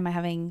gosh, why am I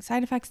having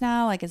side effects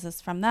now? Like, is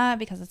this from that?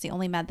 Because it's the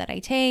only med that I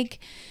take.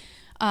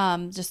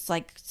 Just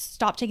like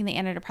stop taking the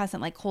antidepressant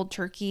like cold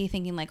turkey,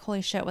 thinking like,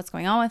 holy shit, what's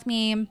going on with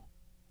me?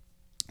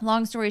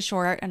 Long story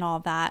short and all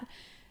of that,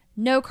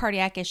 no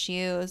cardiac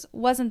issues,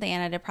 wasn't the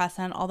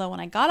antidepressant. Although when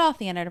I got off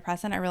the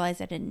antidepressant, I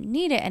realized I didn't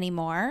need it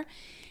anymore.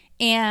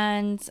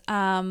 And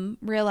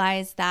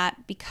realized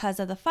that because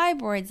of the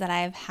fibroids that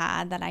I've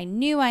had, that I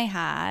knew I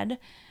had,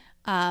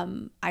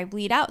 I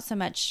bleed out so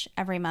much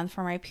every month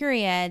for my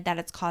period that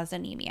it's caused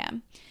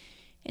anemia.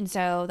 And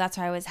so that's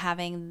why I was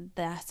having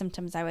the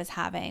symptoms I was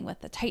having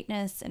with the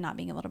tightness and not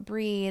being able to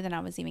breathe. And I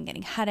was even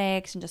getting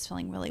headaches and just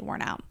feeling really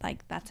worn out.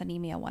 Like that's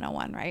anemia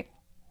 101, right?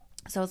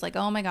 So I was like,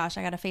 oh my gosh,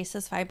 I got to face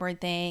this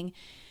fibroid thing.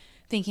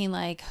 thinking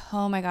like,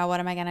 oh my God, what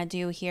am I going to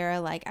do here?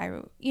 Like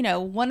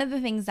one of the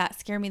things that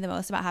scare me the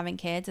most about having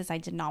kids is I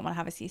did not want to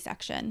have a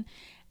C-section.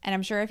 And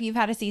I'm sure if you've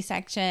had a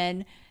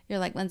C-section, you're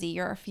like, Lindsay,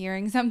 you're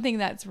fearing something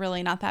that's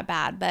really not that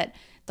bad. But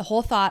the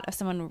whole thought of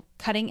someone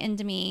cutting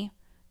into me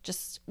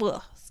just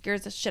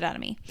scares the shit out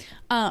of me.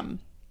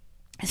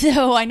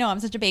 So I know I'm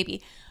such a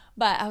baby.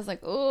 But I was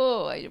like,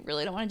 oh, I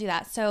really don't want to do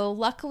that. So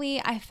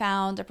luckily, I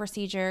found a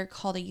procedure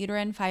called a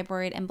uterine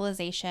fibroid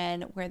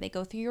embolization where they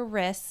go through your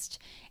wrist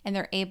and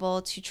they're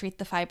able to treat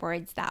the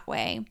fibroids that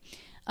way.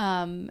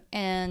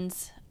 And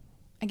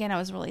again, I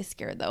was really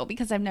scared though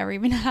because I've never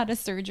even had a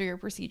surgery or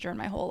procedure in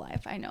my whole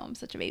life. I know I'm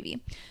such a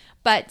baby.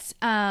 But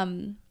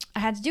I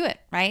had to do it,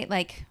 right?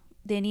 Like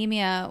the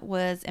anemia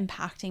was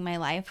impacting my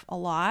life a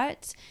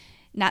lot.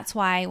 And that's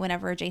why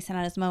whenever Jason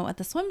had his moment with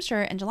the swim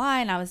shirt in July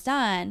and I was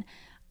done,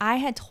 I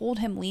had told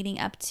him leading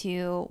up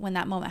to when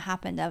that moment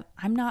happened of,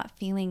 I'm not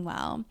feeling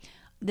well.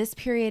 This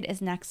period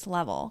is next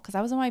level because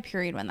I was on my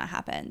period when that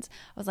happened.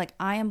 I was like,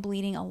 I am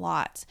bleeding a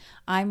lot.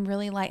 I'm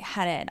really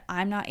lightheaded.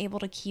 I'm not able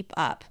to keep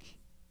up.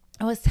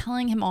 I was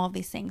telling him all of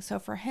these things. So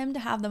for him to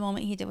have the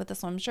moment he did with the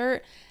swim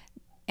shirt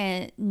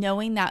and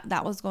knowing that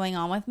that was going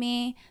on with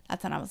me,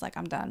 that's when I was like,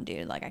 I'm done,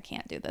 dude. Like I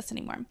can't do this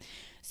anymore.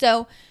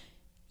 So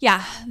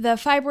yeah, the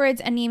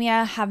fibroids,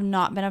 anemia have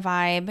not been a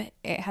vibe.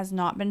 It has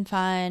not been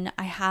fun.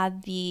 I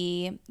had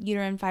the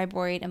uterine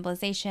fibroid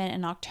embolization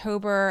in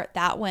October.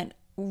 That went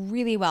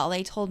really well.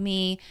 They told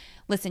me,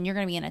 listen, you're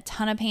going to be in a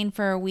ton of pain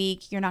for a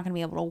week. You're not going to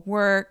be able to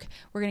work.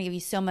 We're going to give you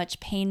so much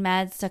pain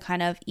meds to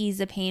kind of ease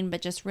the pain,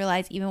 but just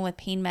realize even with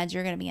pain meds,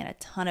 you're going to be in a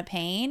ton of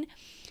pain.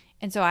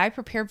 And so I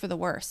prepared for the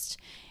worst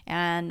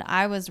and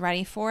I was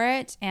ready for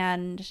it.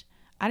 And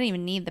I didn't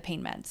even need the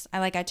pain meds.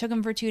 I took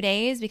them for 2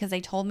 days because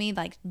they told me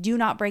like, do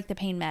not break the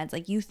pain meds.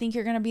 Like you think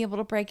you're going to be able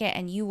to break it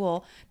and you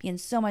will be in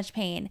so much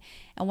pain.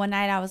 And one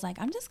night I was like,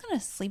 I'm just going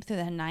to sleep through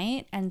the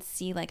night and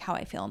see like how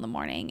I feel in the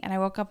morning. And I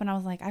woke up and I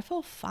was like, I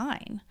feel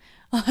fine.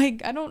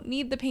 Like I don't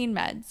need the pain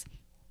meds.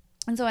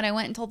 And so when I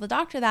went and told the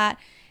doctor that,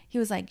 he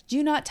was like,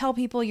 do not tell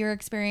people your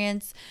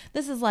experience.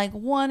 This is like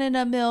 1 in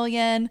a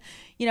million.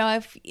 You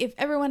know, if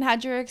everyone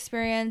had your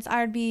experience,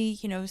 I would be,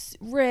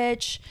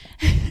 rich.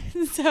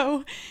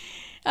 So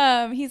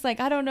he's like,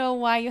 I don't know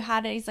why you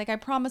had it. He's like, I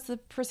promise the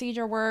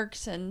procedure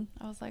worked. And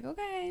I was like,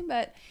 okay.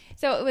 But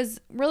so it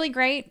was really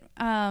great.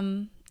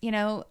 I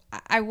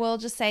will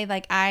just say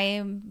like,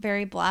 I'm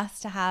very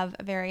blessed to have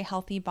a very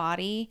healthy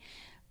body.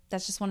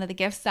 That's just one of the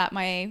gifts that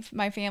my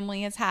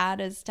family has had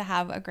is to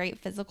have a great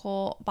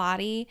physical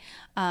body.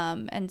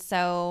 And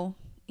so,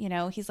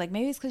 he's like,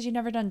 maybe it's because you've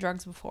never done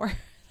drugs before.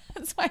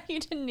 That's why you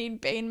didn't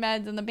need pain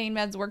meds and the pain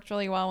meds worked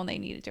really well when they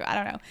needed to. I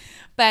don't know.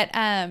 But,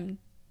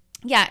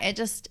 yeah,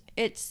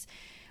 it's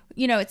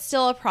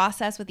still a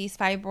process with these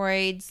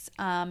fibroids.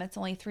 It's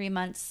only 3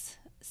 months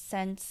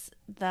since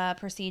the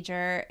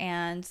procedure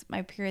and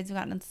my periods have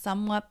gotten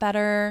somewhat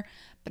better,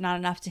 but not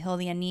enough to heal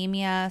the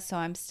anemia. So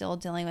I'm still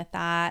dealing with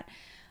that.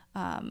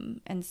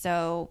 And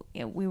so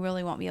we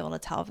really won't be able to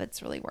tell if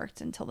it's really worked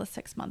until the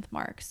 6-month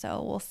mark.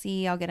 So we'll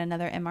see. I'll get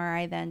another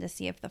MRI then to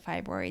see if the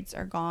fibroids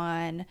are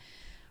gone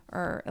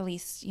or at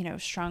least,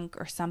 shrunk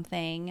or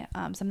something.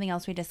 Something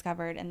else we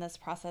discovered in this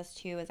process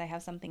too is I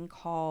have something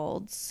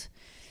called,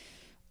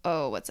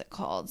 what's it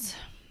called?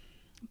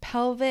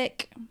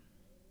 Pelvic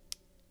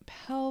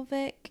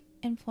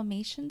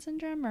inflammation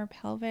syndrome or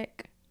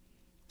pelvic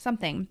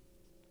something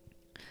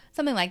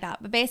like that.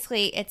 But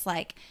basically it's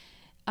like,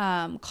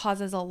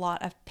 causes a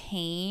lot of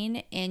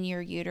pain in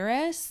your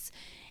uterus.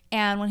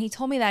 And when he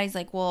told me that, he's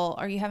like, well,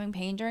 are you having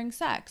pain during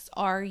sex?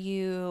 Are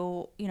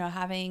you,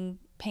 having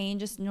pain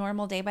just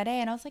normal day by day?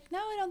 And I was like, no,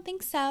 I don't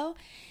think so.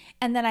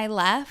 And then I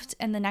left,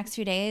 and the next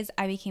few days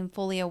I became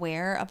fully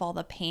aware of all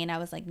the pain I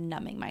was like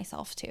numbing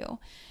myself to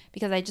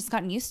because I just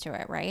gotten used to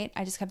it, right?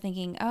 I just kept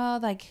thinking,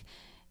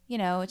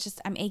 it's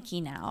just, I'm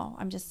achy now.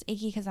 I'm just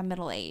achy because I'm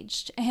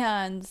middle-aged.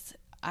 And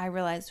I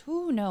realized,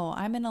 no,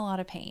 I'm in a lot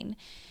of pain.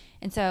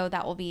 And so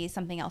that will be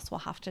something else we'll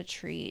have to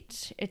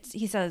treat.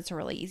 He says it's a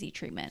really easy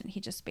treatment. He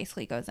just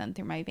basically goes in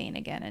through my vein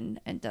again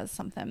and does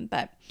something.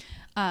 But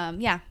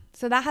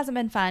so that hasn't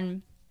been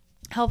fun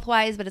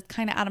health-wise, but it's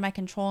kind of out of my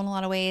control in a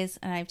lot of ways.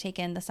 And I've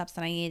taken the steps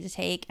that I needed to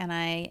take, and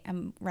I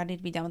am ready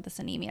to be done with this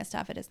anemia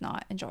stuff. It is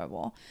not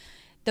enjoyable.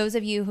 Those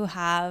of you who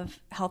have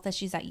health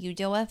issues that you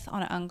deal with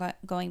on an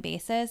ongoing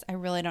basis, I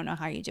really don't know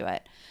how you do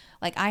it.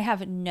 Like I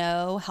have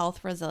no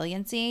health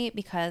resiliency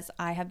because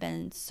I have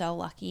been so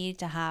lucky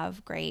to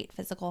have great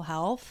physical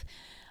health.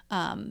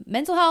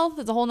 Mental health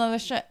is a whole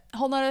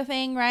nother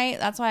thing, right?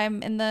 That's why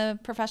I'm in the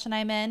profession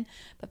I'm in.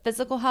 But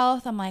physical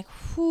health, I'm like,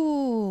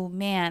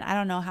 man, I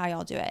don't know how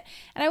y'all do it.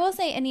 And I will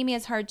say anemia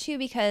is hard too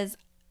because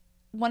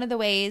one of the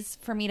ways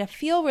for me to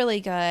feel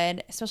really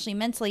good, especially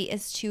mentally,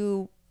 is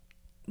to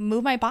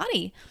move my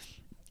body.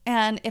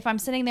 And if I'm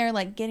sitting there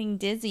like getting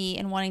dizzy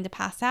and wanting to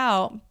pass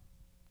out,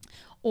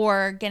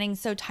 or getting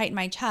so tight in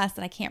my chest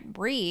that I can't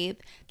breathe,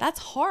 that's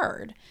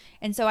hard.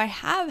 And so I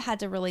have had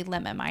to really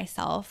limit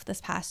myself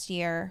this past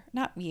year,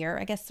 not year,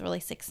 I guess really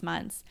 6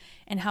 months,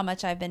 and how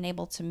much I've been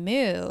able to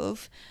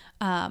move.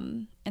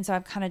 And so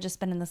I've kind of just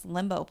been in this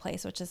limbo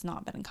place, which has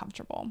not been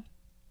comfortable.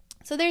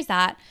 So there's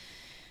that.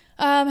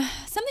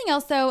 Something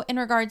else though, in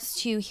regards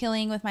to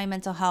healing with my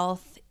mental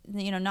health,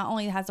 not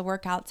only has the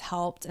workouts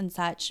helped and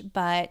such,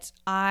 but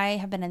I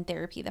have been in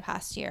therapy the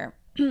past year.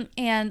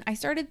 And I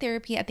started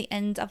therapy at the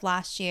end of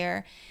last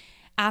year.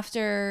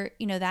 After,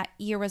 that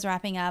year was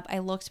wrapping up, I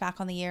looked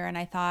back on the year and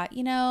I thought,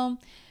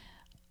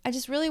 I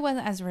just really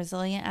wasn't as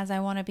resilient as I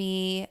want to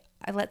be.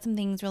 I let some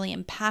things really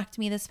impact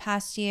me this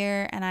past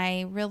year, and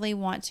I really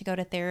want to go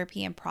to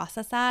therapy and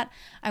process that.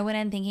 I went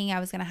in thinking I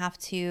was going to have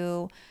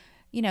to,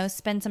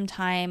 spend some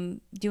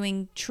time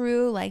doing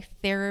true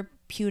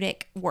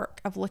therapeutic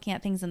work of looking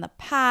at things in the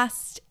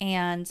past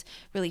and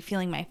really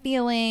feeling my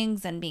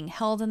feelings and being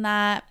held in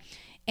that.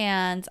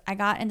 And I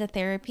got into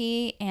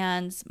therapy,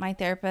 and my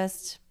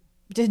therapist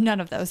did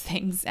none of those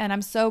things. And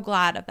I'm so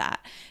glad of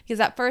that, because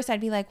at first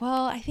I'd be like,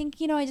 well, I think,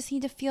 I just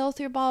need to feel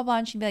through blah, blah.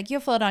 And she'd be like,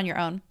 you'll feel it on your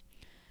own.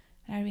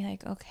 And I'd be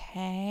like,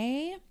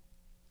 okay.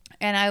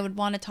 And I would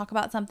want to talk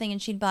about something,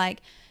 and she'd be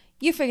like,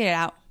 you figured it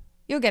out.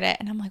 You'll get it.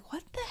 And I'm like,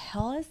 what the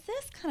hell is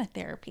this kind of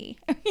therapy?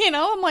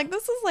 I'm like,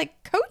 this is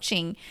like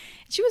coaching.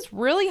 She was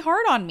really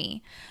hard on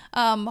me,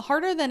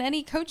 harder than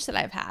any coach that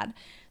I've had.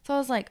 So I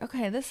was like,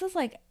 okay, this is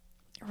like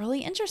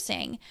really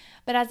interesting.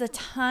 But as the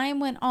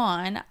time went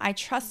on, I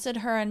trusted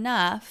her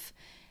enough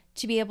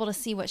to be able to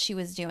see what she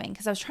was doing,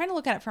 because I was trying to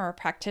look at it from a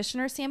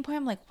practitioner standpoint.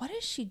 I'm like, what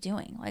is she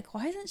doing? Like,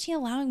 why isn't she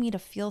allowing me to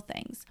feel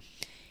things?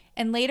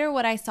 And later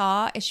what I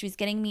saw is she was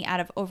getting me out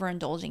of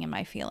overindulging in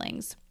my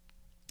feelings.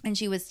 And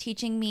she was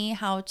teaching me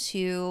how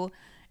to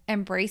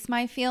embrace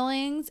my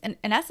feelings and,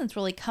 in essence,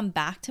 really come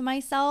back to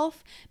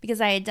myself,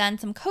 because I had done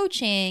some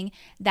coaching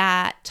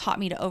that taught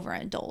me to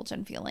overindulge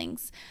in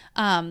feelings.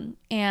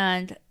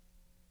 And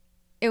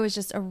it was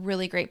just a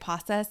really great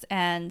process.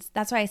 And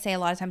that's why I say a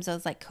lot of times it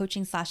was like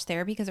coaching /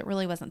 therapy, because it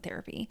really wasn't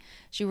therapy.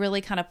 She really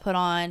kind of put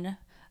on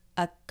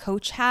a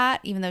coach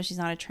hat, even though she's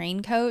not a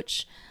trained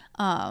coach,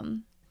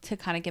 to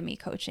kind of give me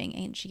coaching.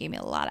 And she gave me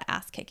a lot of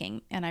ass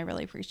kicking, and I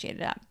really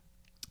appreciated it.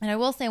 And I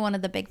will say one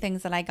of the big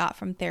things that I got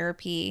from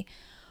therapy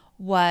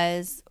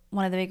was,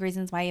 one of the big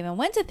reasons why I even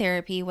went to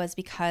therapy was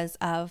because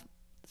of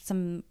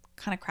some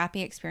kind of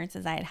crappy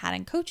experiences I had had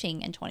in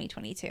coaching in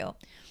 2022.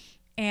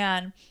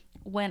 And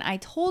when I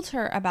told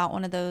her about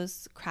one of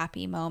those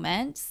crappy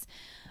moments,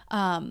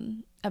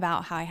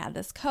 about how I had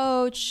this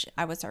coach,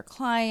 I was her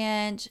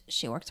client,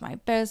 she worked my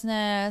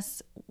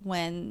business.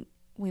 When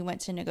we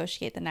went to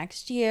negotiate the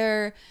next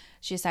year,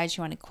 she decided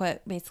she wanted to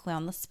quit basically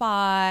on the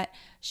spot.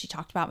 She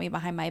talked about me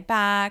behind my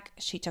back.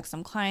 She took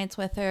some clients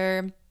with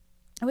her.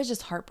 It was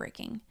just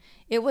heartbreaking.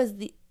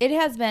 It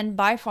has been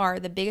by far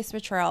the biggest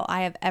betrayal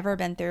I have ever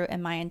been through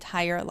in my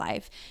entire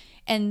life.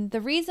 And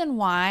the reason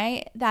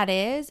why that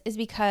is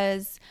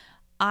because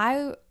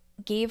I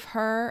gave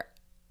her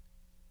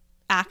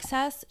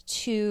access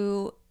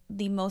to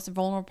the most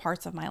vulnerable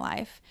parts of my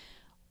life,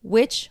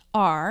 which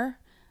are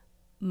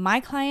my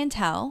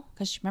clientele,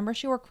 because remember,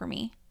 she worked for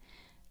me,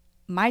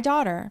 my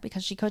daughter,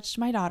 because she coached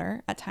my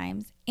daughter at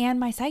times, and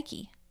my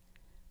psyche.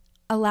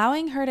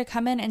 Allowing her to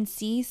come in and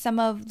see some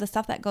of the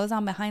stuff that goes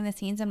on behind the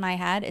scenes in my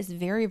head is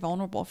very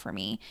vulnerable for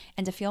me.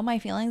 And to feel my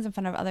feelings in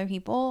front of other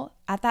people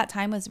at that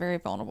time was very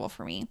vulnerable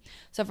for me.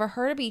 So for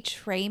her to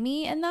betray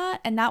me in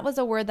that, and that was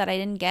a word that I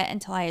didn't get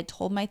until I had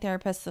told my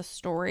therapist the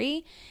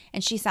story.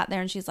 And she sat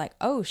there and she's like,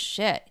 oh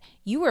shit,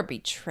 you were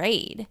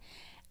betrayed.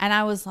 And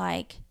I was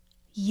like,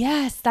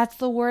 yes, that's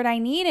the word I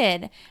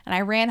needed. And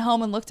I ran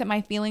home and looked at my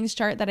feelings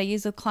chart that I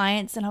use with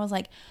clients, and I was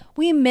like,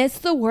 we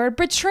missed the word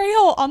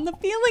betrayal on the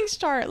feelings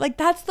chart. Like,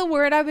 that's the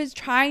word I was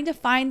trying to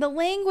find the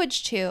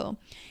language to.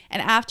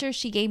 And after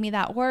she gave me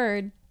that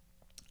word,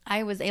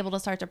 I was able to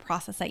start to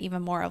process that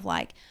even more of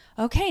like,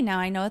 okay, now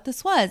I know what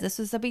this was. This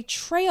was a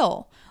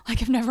betrayal.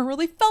 Like, I've never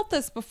really felt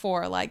this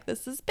before. Like,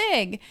 this is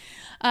big.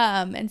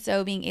 And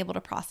so being able to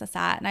process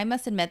that. And I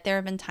must admit, there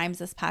have been times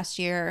this past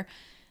year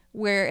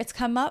where it's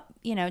come up,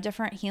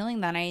 different healing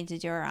that I need to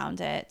do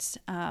around it,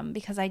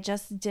 because I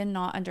just did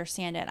not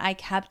understand it. I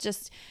kept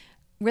just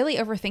really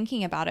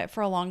overthinking about it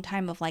for a long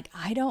time of like,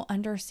 I don't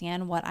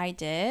understand what I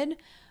did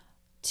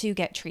to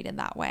get treated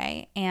that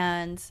way.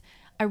 And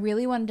I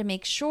really wanted to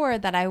make sure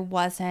that I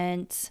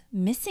wasn't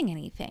missing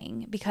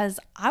anything, because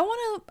I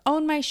want to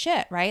own my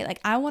shit, right?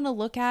 Like, I want to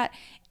look at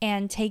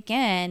and take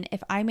in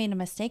if I made a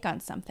mistake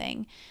on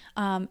something.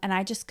 And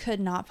I just could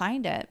not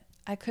find it.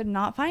 I could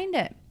not find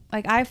it.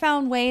 Like, I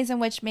found ways in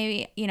which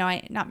maybe,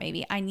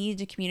 I needed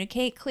to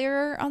communicate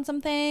clearer on some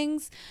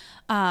things.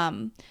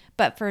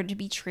 But to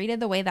be treated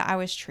the way that I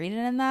was treated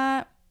in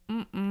that,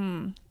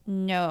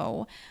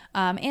 no.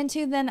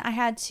 Then I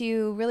had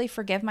to really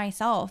forgive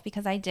myself,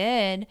 because I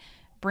did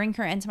bring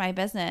her into my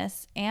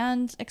business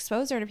and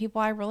expose her to people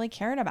I really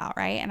cared about,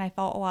 right? And I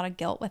felt a lot of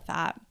guilt with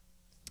that.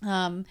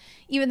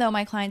 Even though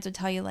my clients would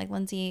tell you, like,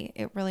 Lindsay,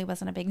 it really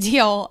wasn't a big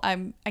deal.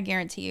 I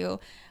guarantee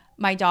you,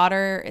 my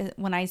daughter,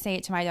 when I say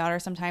it to my daughter,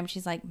 sometimes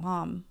she's like,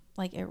 Mom,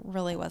 like it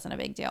really wasn't a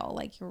big deal.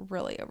 Like you're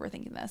really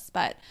overthinking this.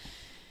 But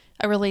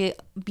I really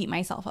beat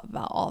myself up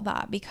about all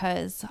that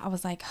because I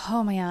was like,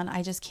 oh man,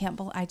 I just can't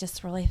believe, I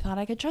just really thought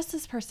I could trust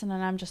this person.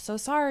 And I'm just so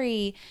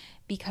sorry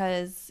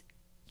because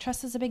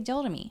trust is a big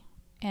deal to me.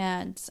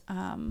 And,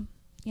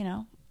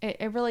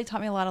 it really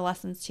taught me a lot of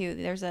lessons too.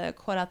 There's a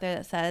quote out there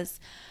that says,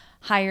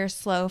 hire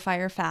slow,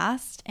 fire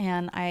fast.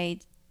 And I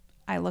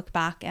look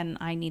back and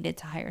I needed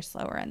to hire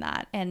slower in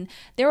that. And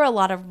there were a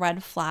lot of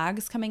red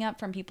flags coming up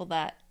from people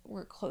that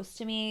were close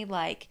to me,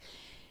 like,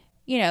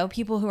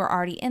 people who are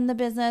already in the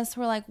business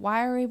were like,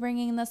 why are we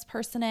bringing this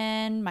person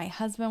in? My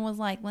husband was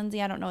like,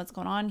 Lindsay, I don't know what's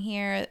going on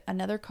here.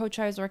 Another coach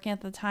I was working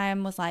at the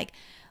time was like,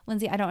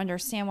 Lindsay, I don't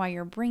understand why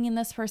you're bringing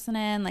this person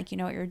in. Like, you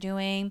know what you're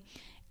doing.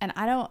 And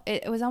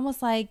it was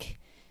almost like,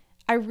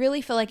 I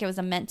really feel like it was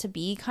a meant to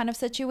be kind of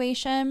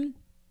situation,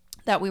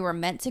 that we were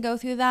meant to go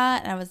through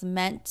that. And I was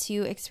meant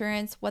to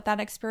experience what that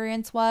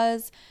experience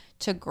was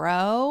to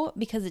grow,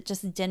 because it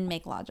just didn't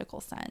make logical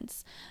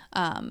sense.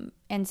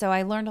 And so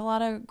I learned a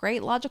lot of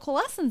great logical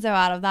lessons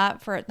out of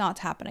that for it not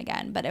to happen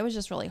again. But it was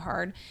just really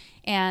hard.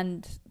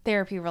 And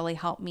therapy really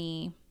helped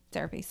me,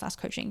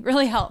 therapy/coaching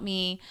really helped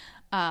me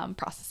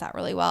process that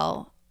really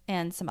well,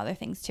 and some other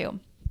things too.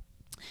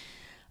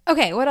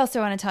 Okay, what else do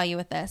I want to tell you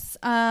with this?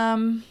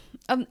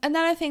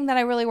 Another thing that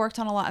I really worked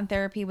on a lot in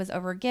therapy was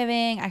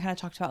overgiving. I kind of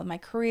talked about with my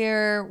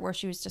career, where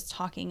she was just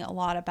talking a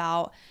lot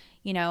about,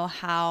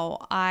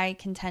 how I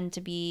can tend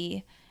to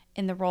be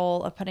in the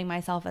role of putting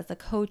myself as a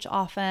coach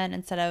often,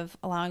 instead of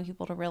allowing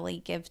people to really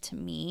give to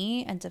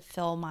me and to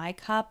fill my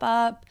cup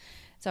up.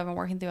 So I've been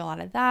working through a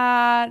lot of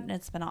that, and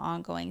it's been an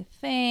ongoing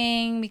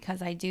thing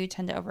because I do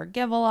tend to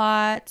overgive a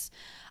lot.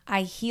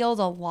 I healed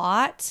a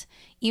lot,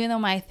 even though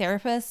my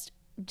therapist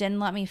didn't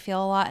let me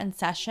feel a lot in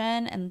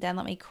session and didn't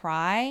let me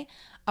cry.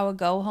 I would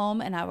go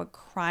home and I would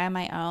cry on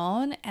my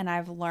own, and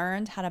I've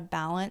learned how to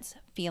balance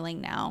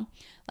feeling now.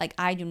 Like,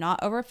 I do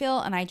not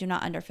overfeel and I do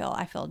not underfeel.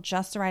 I feel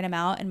just the right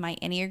amount in my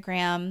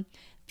Enneagram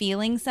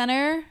feeling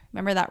center.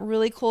 Remember that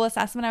really cool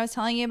assessment I was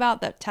telling you about,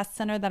 the test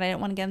center that I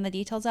didn't want to get in the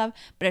details of,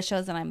 but it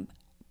shows that I'm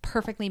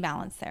perfectly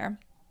balanced there,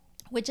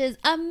 which is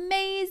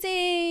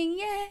amazing.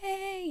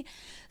 Yay.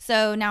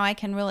 So now I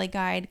can really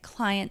guide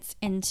clients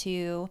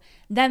into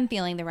them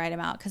feeling the right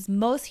amount, because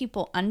most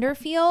people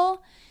underfeel,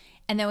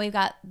 and then we've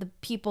got the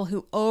people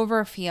who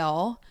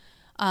overfeel,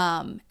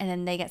 and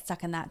then they get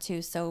stuck in that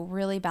too. So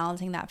really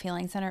balancing that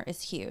feeling center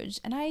is huge.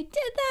 And I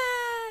did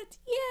that.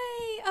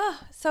 Yay. Oh,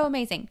 so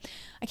amazing.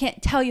 I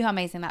can't tell you how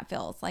amazing that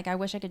feels. Like, I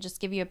wish I could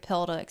just give you a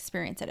pill to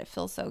experience it. It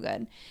feels so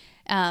good.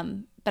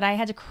 But I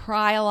had to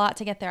cry a lot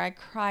to get there. I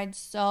cried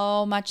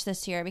so much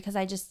this year because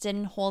I just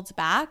didn't hold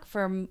back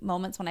for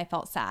moments when I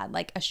felt sad.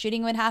 Like, a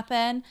shooting would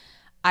happen,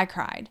 I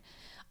cried.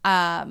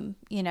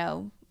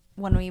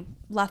 When we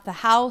left the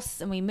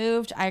house and we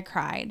moved, I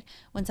cried.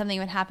 When something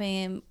would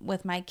happen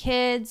with my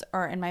kids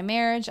or in my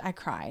marriage, I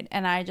cried.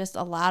 And I just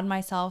allowed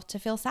myself to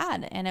feel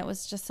sad. And it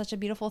was just such a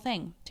beautiful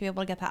thing to be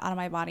able to get that out of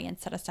my body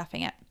instead of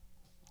stuffing it.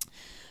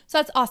 So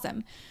that's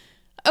awesome.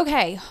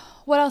 Okay,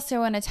 what else do I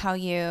want to tell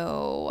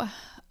you?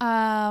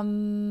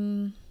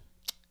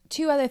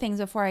 Two other things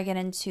before I get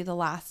into the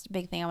last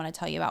big thing I want to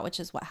tell you about, which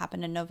is what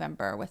happened in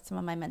November with some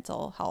of my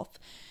mental health.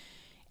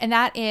 And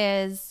that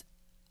is,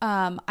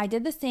 I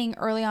did this thing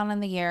early on in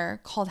the year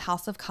called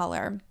House of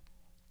Color.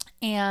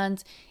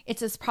 And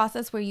it's this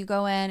process where you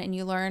go in and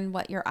you learn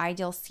what your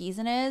ideal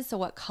season is, so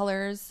what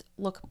colors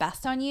look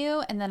best on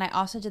you. And then I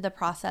also did the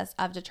process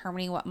of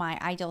determining what my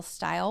ideal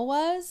style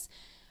was.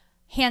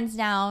 Hands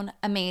down,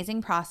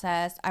 amazing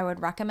process. I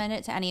would recommend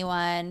it to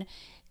anyone.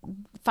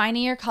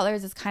 Finding your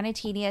colors is kind of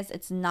tedious.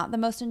 It's not the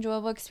most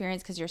enjoyable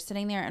experience because you're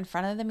sitting there in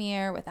front of the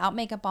mirror without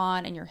makeup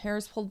on and your hair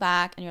is pulled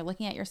back and you're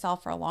looking at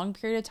yourself for a long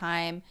period of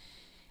time.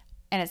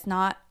 And it's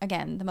not,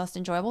 again, the most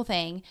enjoyable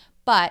thing,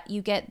 but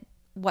you get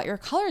what your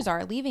colors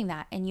are leaving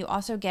that. And you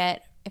also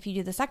get, if you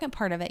do the second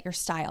part of it, your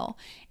style.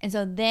 And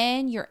so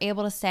then you're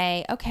able to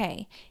say,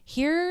 okay,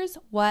 here's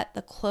what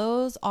the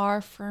clothes are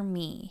for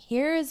me.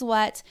 Here's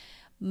what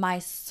my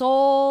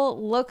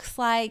soul looks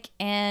like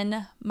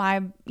in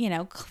my,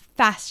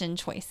 fashion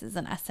choices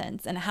in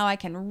essence, and how I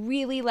can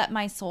really let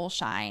my soul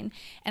shine.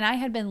 And I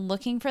had been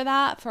looking for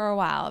that for a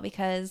while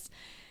because,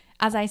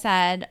 as I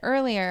said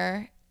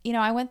earlier,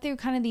 I went through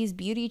kind of these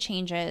beauty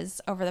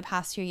changes over the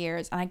past few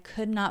years, and I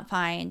could not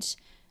find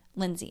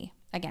Lindsay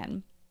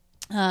again.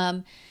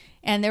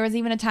 And there was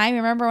even a time,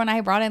 remember when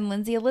I brought in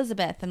Lindsay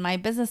Elizabeth, and my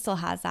business still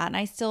has that, and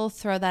I still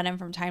throw that in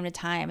from time to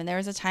time. And there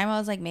was a time I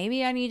was like,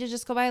 maybe I need to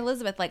just go by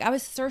Elizabeth. Like, I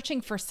was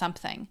searching for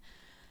something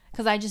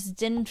because I just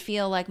didn't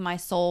feel like my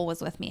soul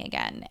was with me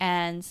again.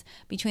 And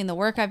between the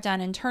work I've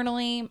done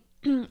internally,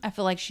 I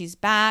feel like she's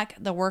back.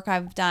 The work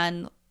I've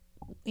done,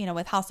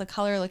 with House of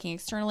Color, looking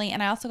externally.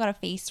 And I also got a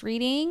face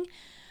reading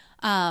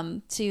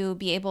to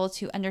be able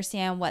to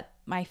understand what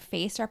my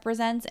face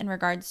represents in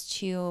regards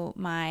to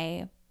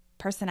my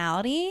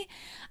personality.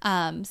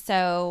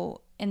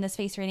 So in this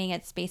face reading,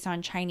 it's based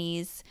on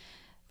Chinese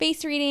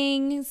face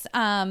readings.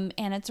 And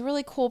it's a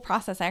really cool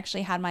process. I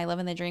actually had my Live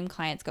in the Dream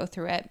clients go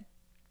through it.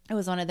 It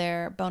was one of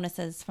their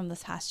bonuses from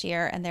this past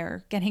year, and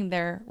they're getting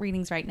their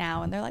readings right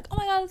now. And they're like, oh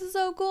my God, this is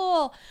so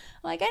cool.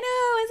 I'm like, I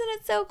know,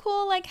 isn't it so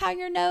cool? Like how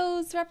your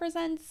nose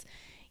represents,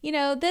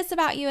 this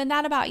about you and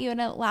that about you. And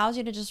it allows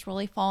you to just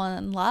really fall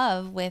in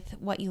love with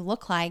what you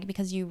look like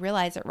because you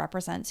realize it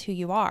represents who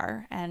you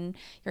are and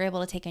you're able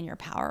to take in your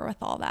power with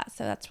all that.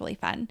 So that's really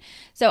fun.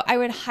 So I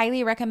would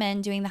highly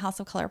recommend doing the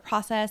House of Color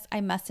process. I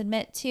must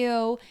admit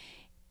too,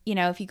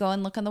 if you go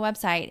and look on the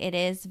website, it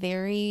is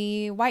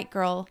very white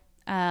girl.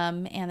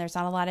 And there's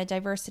not a lot of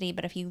diversity,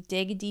 but if you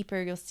dig deeper,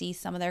 you'll see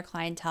some of their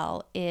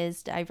clientele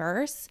is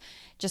diverse.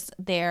 Just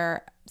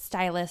their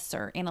stylists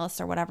or analysts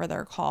or whatever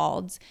they're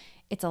called,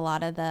 it's a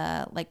lot of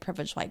the like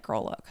privileged white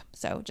girl look.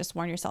 So just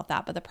warn yourself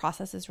that. But the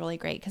process is really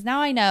great because now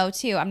I know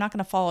too, I'm not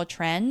going to follow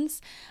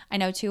trends. I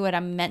know too what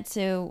I'm meant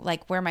to,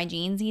 like where my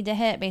jeans need to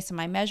hit based on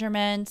my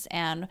measurements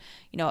and,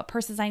 what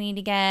purses I need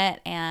to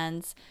get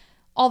and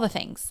all the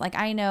things. Like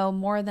I know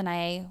more than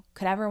I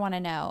could ever want to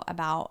know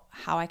about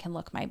how I can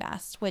look my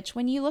best, which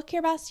when you look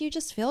your best, you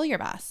just feel your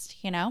best,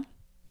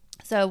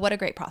 So what a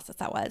great process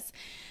that was.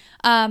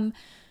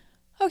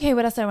 Okay,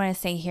 what else do I want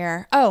to say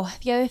here? Oh,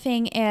 the other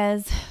thing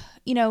is,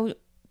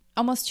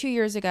 almost 2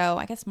 years ago,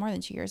 I guess more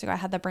than 2 years ago, I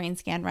had the brain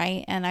scan,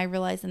 right? And I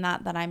realized in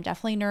that I'm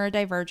definitely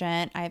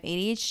neurodivergent. I have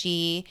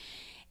ADHD.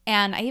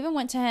 And I even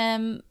went to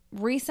him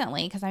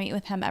recently because I meet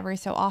with him every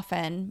so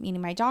often,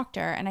 meaning my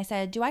doctor. And I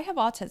said, do I have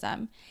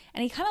autism?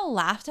 And he kind of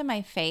laughed in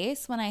my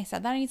face when I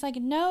said that. And he's like,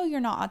 no, you're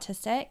not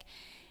autistic.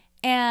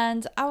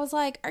 And I was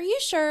like, are you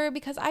sure?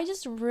 Because I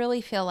just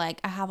really feel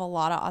like I have a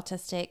lot of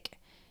autistic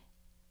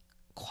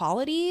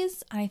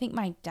qualities. And I think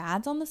my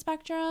dad's on the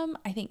spectrum.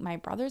 I think my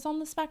brother's on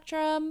the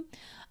spectrum.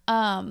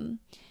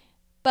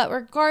 But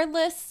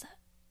regardless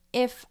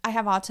if I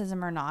have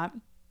autism or not,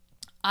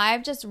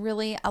 I've just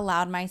really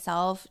allowed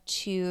myself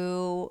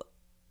to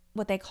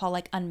what they call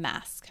like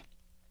unmask.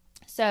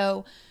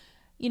 So,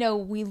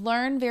 we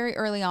learn very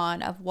early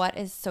on of what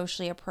is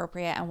socially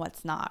appropriate and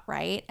what's not,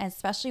 right? And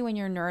especially when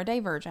you're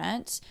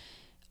neurodivergent,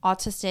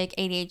 autistic,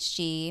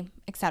 ADHD,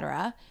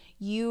 etc.,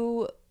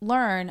 you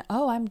learn,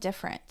 oh, I'm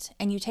different.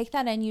 And you take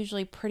that in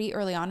usually pretty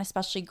early on,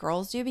 especially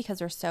girls do because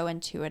they're so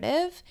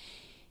intuitive.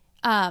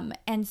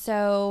 And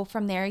so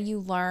from there you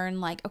learn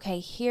like, okay,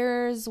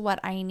 here's what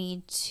I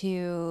need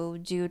to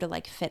do to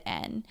like fit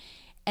in.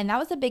 And that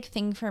was a big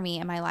thing for me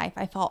in my life.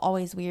 I felt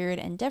always weird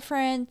and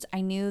different.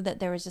 I knew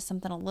that there was just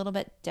something a little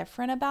bit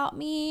different about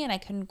me and I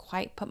couldn't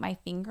quite put my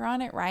finger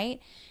on it,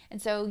 right?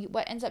 And so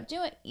what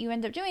you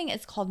end up doing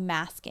is called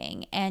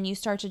masking, and you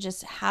start to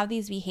just have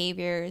these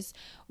behaviors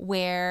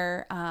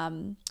where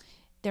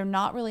they're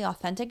not really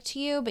authentic to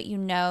you, but you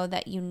know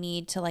that you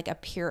need to like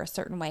appear a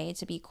certain way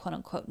to be quote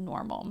unquote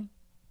normal.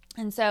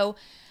 And so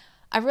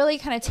I've really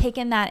kind of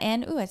taken that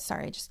in. Ooh,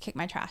 sorry, I just kicked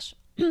my trash.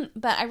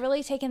 But I've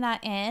really taken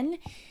that in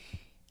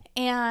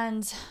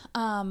and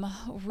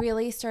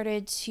really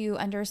started to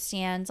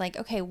understand like,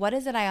 okay, what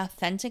is it I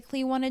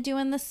authentically want to do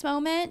in this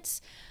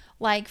moment?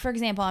 Like, for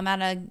example, I'm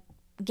at a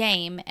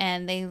game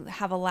and they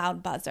have a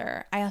loud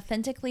buzzer. I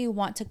authentically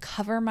want to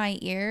cover my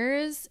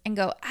ears and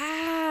go,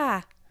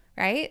 ah,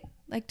 right?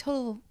 Like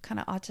total kind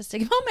of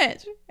autistic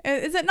moment.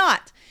 Is it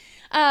not?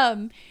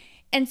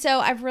 And so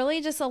I've really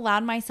just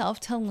allowed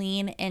myself to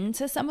lean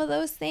into some of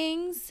those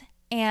things.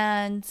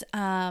 And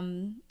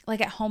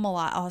like at home a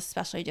lot, I'll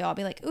especially do. I'll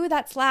be like, ooh,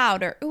 that's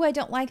loud, or ooh, I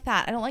don't like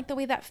that. I don't like the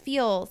way that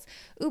feels.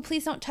 Ooh,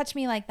 please don't touch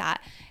me like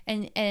that.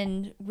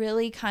 And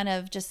really kind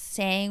of just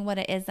saying what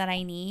it is that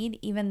I need,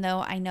 even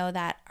though I know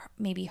that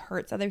maybe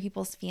hurts other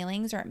people's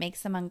feelings or it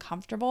makes them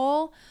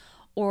uncomfortable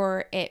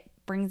or it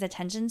brings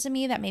attention to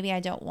me that maybe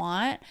I don't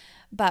want.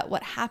 But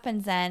what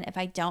happens then if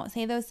I don't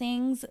say those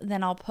things,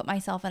 then I'll put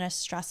myself in a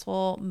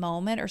stressful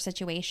moment or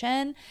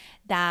situation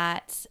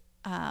that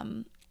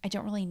I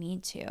don't really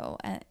need to,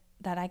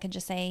 that I could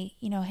just say,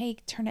 hey,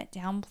 turn it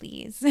down,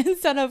 please.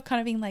 Instead of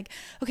kind of being like,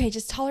 okay,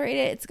 just tolerate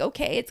it. It's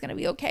okay. It's going to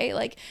be okay.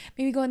 Like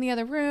maybe go in the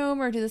other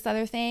room or do this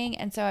other thing.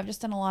 And so I've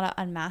just done a lot of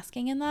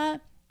unmasking in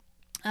that.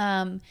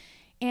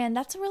 And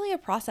that's really a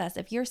process.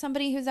 If you're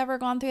somebody who's ever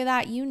gone through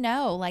that,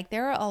 like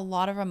there are a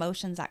lot of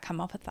emotions that come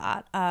up with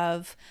that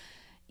of,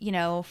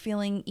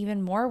 feeling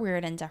even more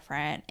weird and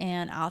different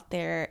and out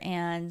there,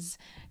 and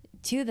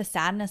to the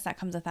sadness that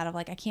comes with that of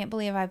like, I can't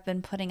believe I've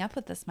been putting up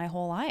with this my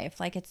whole life.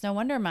 Like, it's no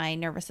wonder my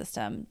nervous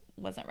system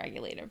wasn't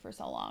regulated for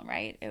so long,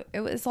 right? It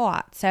was a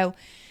lot. So,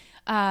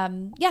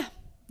 yeah,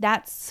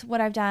 that's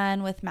what I've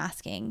done with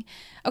masking.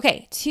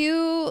 Okay,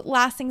 2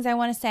 last things I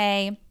want to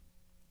say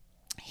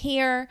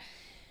here.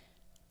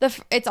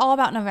 It's all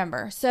about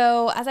November.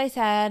 So, as I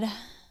said,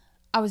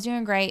 I was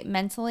doing great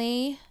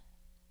mentally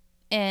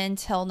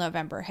until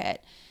November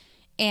hit.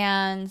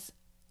 And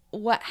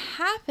what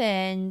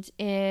happened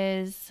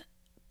is,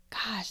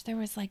 gosh, there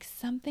was like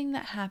something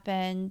that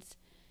happened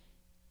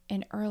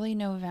in early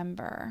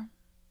November.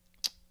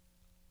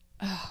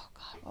 Oh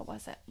God, what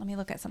was it? Let me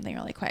look at something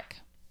really quick.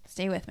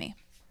 Stay with me.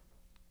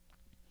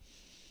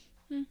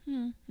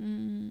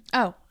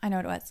 Oh, I know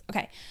what it was.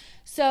 Okay.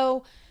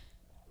 So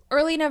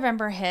early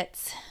November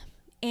hits,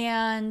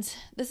 and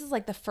this is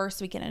like the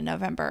first weekend in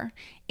November,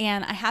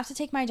 and I have to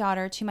take my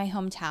daughter to my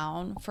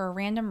hometown for a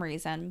random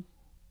reason.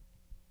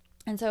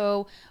 And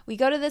so we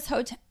go to this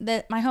hotel,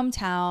 my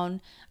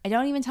hometown. I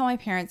don't even tell my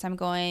parents I'm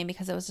going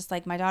because it was just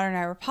like my daughter and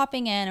I were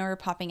popping in or we're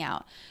popping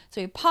out.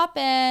 So we pop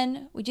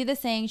in, we do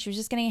this thing. She was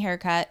just getting a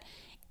haircut.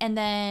 And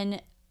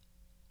then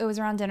it was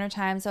around dinner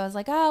time. So I was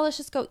like, oh, let's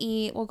just go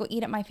eat. We'll go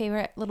eat at my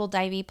favorite little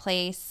divey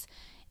place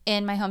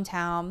in my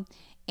hometown.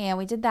 And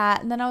we did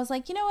that. And then I was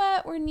like, you know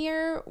what? We're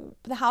near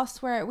the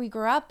house where we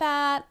grew up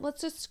at.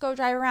 Let's just go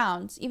drive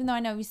around. Even though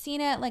I know we've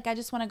seen it, like I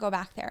just want to go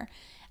back there.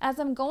 As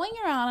I'm going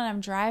around and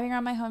I'm driving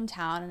around my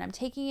hometown and I'm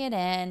taking it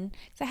in,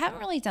 because I haven't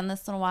really done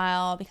this in a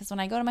while, because when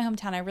I go to my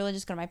hometown, I really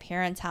just go to my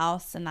parents'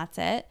 house and that's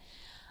it.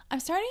 I'm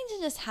starting to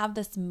just have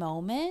this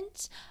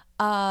moment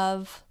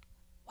of,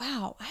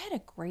 wow, I had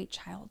a great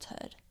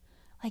childhood.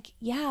 Like,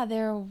 yeah,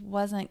 there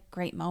wasn't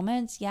great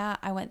moments. Yeah,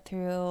 I went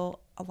through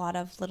a lot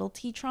of little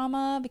T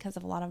trauma because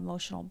of a lot of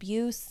emotional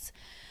abuse,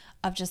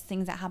 of just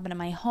things that happened in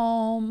my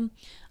home.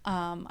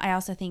 I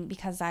also think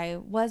because I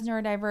was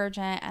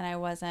neurodivergent and I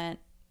wasn't,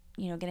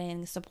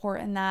 getting support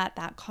in that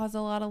caused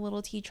a lot of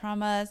little T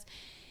traumas.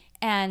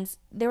 And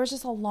there was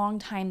just a long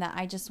time that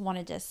I just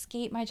wanted to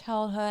escape my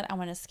childhood. I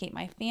wanted to escape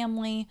my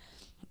family.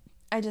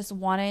 I just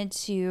wanted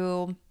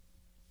to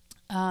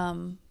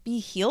be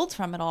healed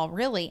from it all,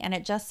 really. And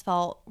it just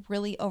felt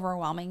really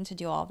overwhelming to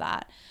do all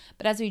that.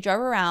 But as we drove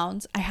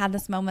around, I had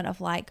this moment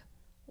of like,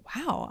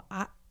 wow,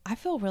 I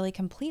feel really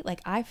complete.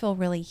 Like I feel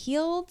really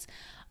healed.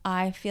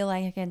 I feel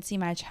like I can see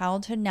my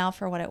childhood now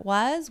for what it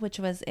was,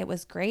 it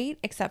was great,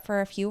 except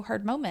for a few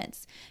hard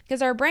moments.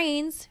 Because our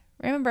brains,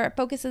 remember, it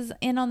focuses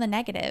in on the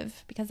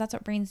negative, because that's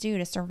what brains do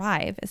to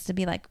survive, is to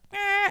be like,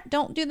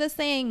 don't do this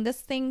thing.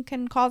 This thing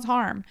can cause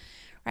harm.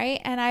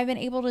 Right. And I've been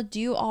able to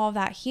do all of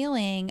that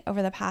healing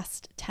over the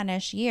past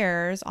 10-ish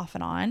years off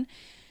and on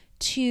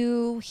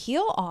to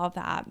heal all of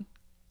that.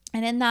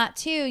 And in that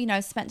too,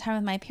 I've spent time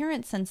with my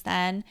parents since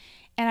then,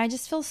 and I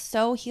just feel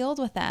so healed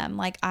with them.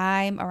 Like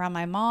I'm around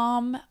my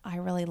mom. I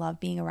really love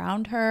being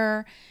around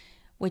her,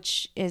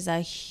 which is a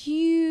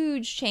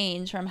huge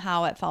change from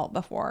how it felt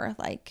before.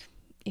 Like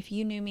if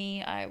you knew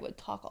me, I would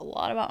talk a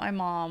lot about my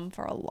mom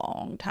for a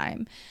long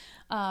time.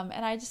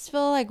 And I just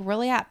feel like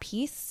really at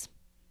peace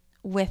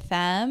with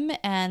them,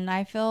 and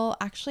I feel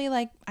actually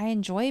like I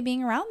enjoy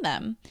being around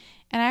them.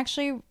 And I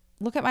actually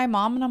look at my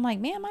mom and I'm like,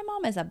 man, my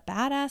mom is a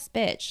badass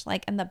bitch,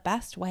 like in the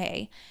best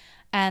way.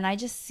 And I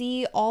just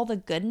see all the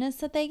goodness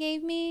that they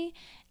gave me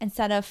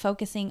instead of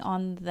focusing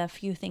on the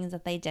few things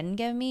that they didn't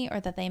give me or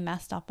that they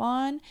messed up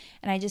on.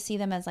 And I just see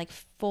them as like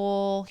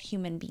full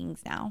human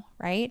beings now,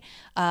 right?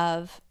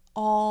 Of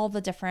all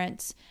the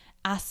different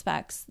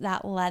aspects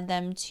that led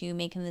them to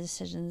making the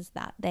decisions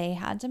that they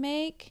had to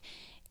make,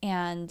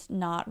 and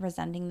not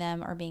resenting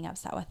them or being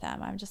upset with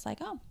them. I'm just like,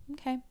 oh,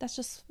 okay, that's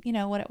just,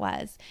 what it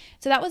was.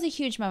 So that was a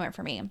huge moment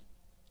for me.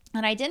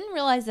 And I didn't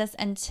realize this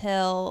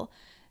until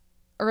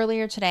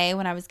earlier today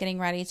when I was getting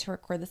ready to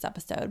record this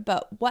episode.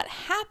 But what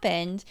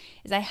happened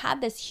is I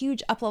had this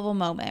huge up-level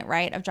moment,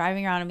 right, of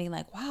driving around and being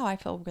like, wow, I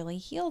feel really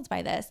healed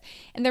by this.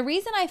 And the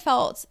reason I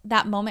felt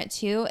that moment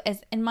too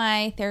is in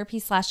my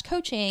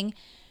therapy/coaching,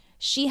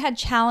 she had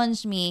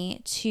challenged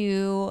me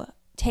to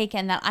take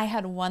in that I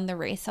had won the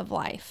race of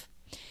life.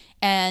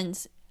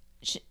 And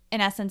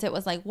in essence, it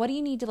was like, what do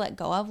you need to let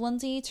go of,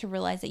 Lindsay, to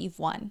realize that you've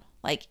won?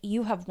 Like,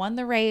 you have won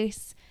the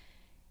race.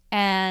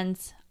 And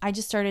I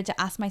just started to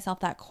ask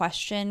myself that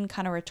question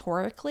kind of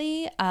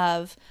rhetorically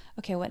of,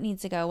 okay, what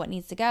needs to go? What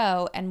needs to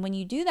go? And when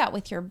you do that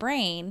with your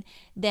brain,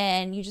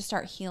 then you just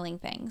start healing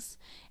things,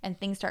 and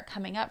things start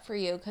coming up for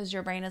you because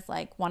your brain is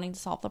like wanting to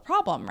solve the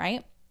problem,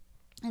 right?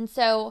 And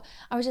so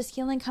I was just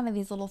healing kind of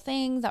these little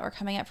things that were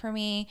coming up for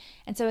me.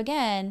 And so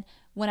again,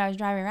 when I was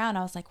driving around,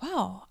 I was like,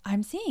 wow,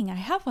 I'm seeing I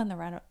have won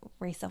the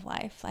race of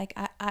life. Like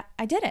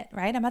I did it,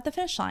 right? I'm at the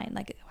finish line.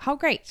 Like, how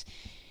great.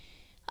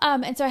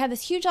 And so I had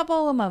this huge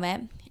up-level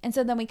moment. And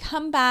so then we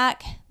come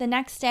back the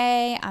next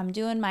day. I'm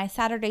doing my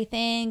Saturday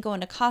thing,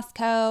 going to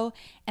Costco,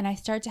 and I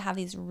start to have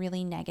these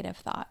really negative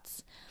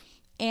thoughts.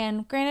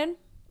 And granted,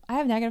 I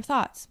have negative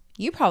thoughts.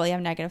 You probably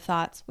have negative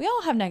thoughts. We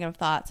all have negative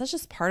thoughts. That's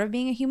just part of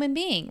being a human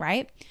being,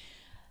 right?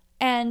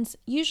 And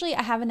usually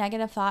I have a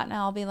negative thought and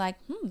I'll be like,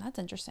 that's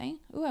interesting.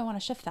 Ooh, I want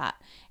to shift that.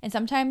 And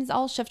sometimes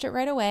I'll shift it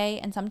right away,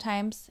 and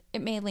sometimes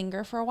it may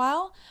linger for a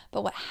while.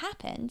 But what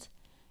happened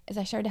is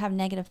I started to have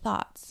negative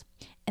thoughts,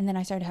 and then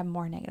I started to have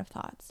more negative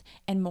thoughts,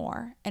 and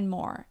more and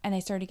more. And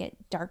they started to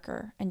get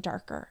darker and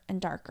darker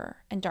and darker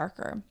and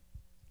darker.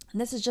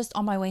 And this is just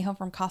on my way home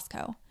from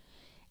Costco.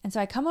 And so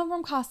I come home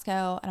from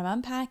Costco and I'm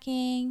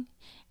unpacking,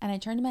 and I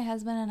turned to my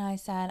husband and I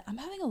said, I'm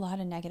having a lot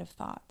of negative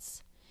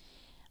thoughts.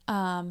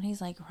 And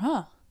he's like,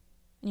 huh.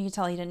 And you could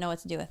tell he didn't know what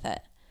to do with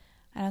it.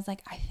 And I was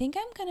like, I think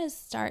I'm going to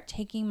start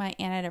taking my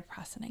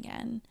antidepressant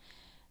again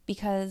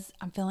because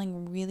I'm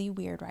feeling really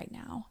weird right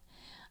now.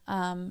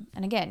 And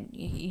again,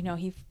 he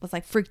was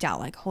like freaked out,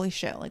 like, holy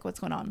shit, like what's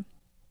going on?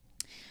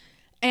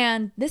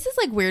 And this is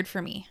like weird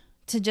for me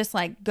to just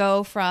like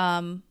go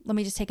from, let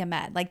me just take a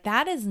med. Like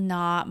that is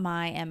not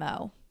my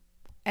MO.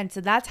 And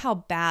so that's how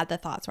bad the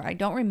thoughts were. I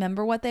don't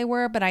remember what they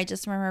were, but I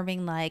just remember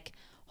being like,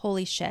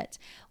 holy shit.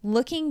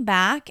 Looking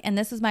back, and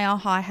this is my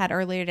aha I had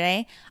earlier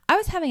today, I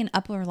was having an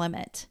upper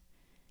limit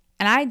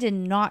and I did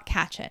not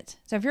catch it.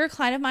 So if you're a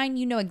client of mine,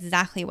 you know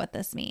exactly what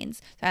this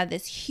means. So I had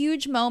this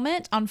huge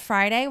moment on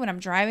Friday when I'm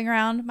driving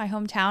around my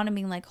hometown and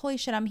being like, holy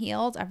shit, I'm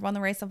healed. I've run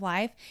the race of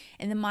life.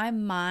 And then my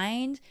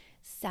mind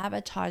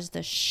sabotaged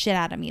the shit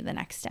out of me the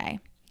next day.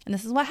 And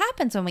this is what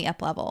happens when we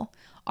up level.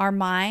 Our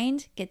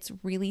mind gets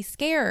really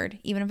scared,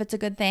 even if it's a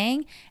good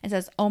thing, and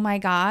says, oh my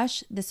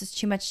gosh, this is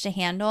too much to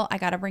handle. I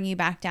got to bring you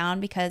back down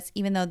because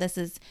even though this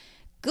is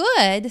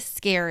good,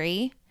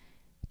 scary,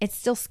 it's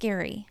still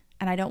scary.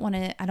 And I don't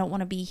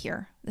want to be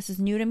here. This is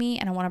new to me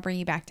and I want to bring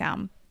you back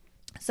down.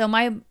 So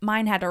my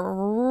mind had to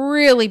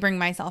really bring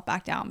myself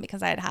back down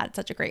because I had had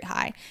such a great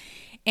high.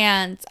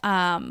 And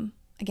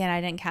again,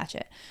 I didn't catch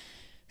it.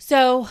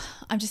 So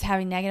I'm just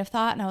having negative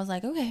thought and I was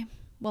like, okay,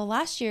 well,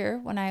 last year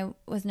when I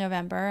was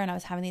November and I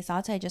was having these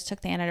thoughts, I just took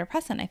the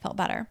antidepressant and I felt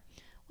better.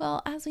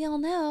 Well, as we all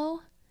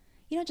know,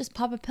 you don't just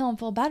pop a pill and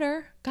feel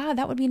better. God,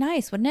 that would be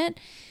nice, wouldn't it?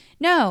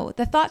 No,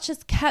 the thoughts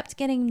just kept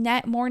getting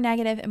more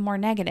negative and more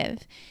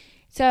negative.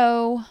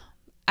 So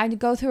I'd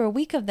go through a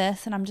week of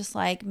this and I'm just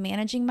like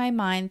managing my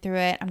mind through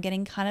it. I'm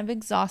getting kind of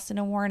exhausted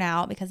and worn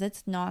out because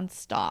it's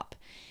nonstop.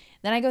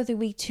 Then I go through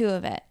week 2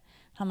 of it.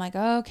 I'm like,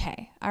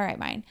 okay, all right,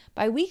 mind.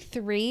 By week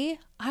 3,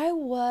 I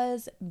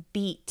was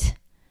beat.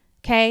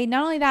 Okay,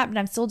 not only that, but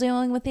I'm still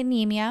dealing with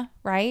anemia,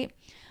 right?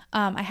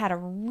 I had a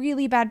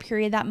really bad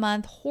period that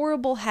month,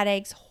 horrible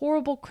headaches,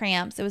 horrible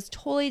cramps. It was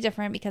totally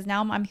different because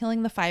now I'm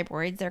healing the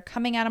fibroids. They're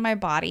coming out of my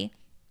body.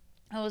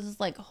 I was just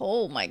like,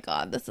 oh my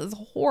God, this is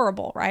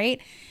horrible,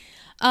 right?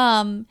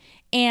 And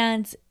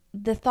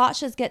the thoughts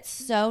just get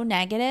so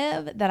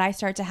negative that I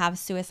start to have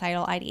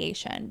suicidal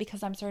ideation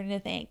because I'm starting to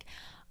think,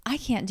 I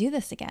can't do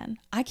this again.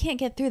 I can't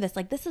get through this.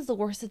 Like, this is the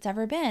worst it's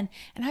ever been.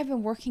 And I've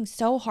been working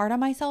so hard on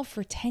myself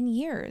for 10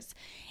 years.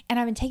 And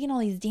I've been taking all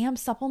these damn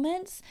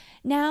supplements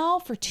now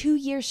for 2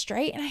 years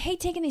straight. And I hate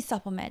taking these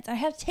supplements. I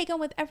have to take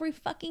them with every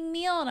fucking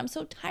meal. And I'm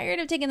so tired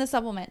of taking the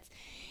supplements.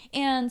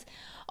 And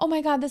oh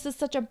my God, this is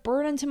such a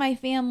burden to my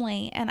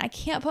family. And I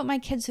can't put my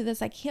kids through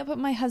this. I can't put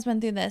my husband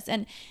through this.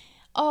 And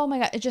oh my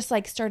God, it just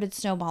like started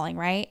snowballing,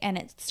 right? And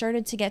it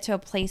started to get to a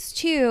place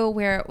too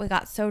where it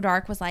got so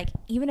dark was like,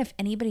 even if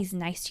anybody's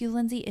nice to you,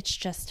 Lindsay, it's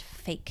just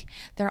fake.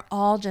 They're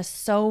all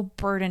just so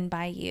burdened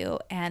by you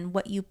and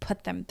what you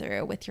put them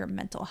through with your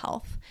mental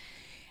health.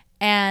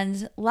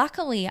 And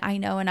luckily, I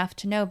know enough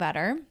to know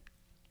better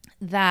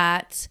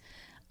that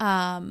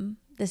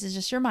this is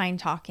just your mind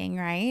talking,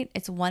 right?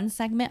 It's one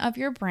segment of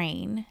your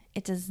brain.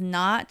 It does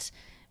not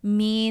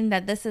mean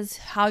that this is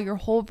how your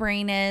whole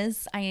brain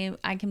is. I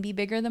can be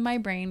bigger than my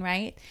brain,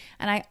 right?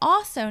 And I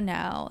also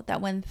know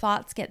that when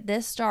thoughts get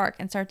this dark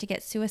and start to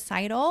get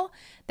suicidal,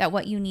 that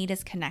what you need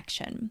is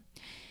connection.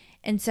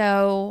 And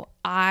so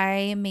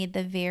I made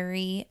the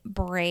very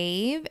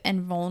brave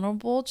and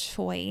vulnerable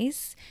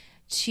choice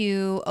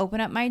to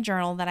open up my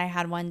journal that I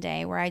had one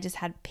day where I just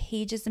had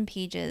pages and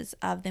pages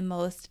of the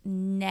most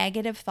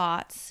negative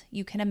thoughts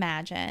you can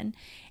imagine.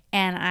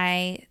 And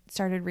I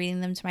started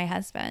reading them to my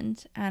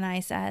husband and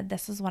I said,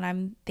 this is what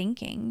I'm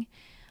thinking.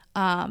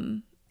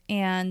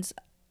 And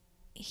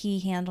he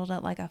handled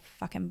it like a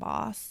fucking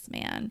boss,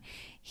 man.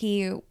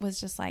 He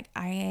was just like,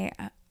 I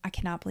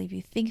cannot believe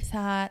you think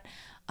that.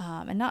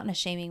 And not in a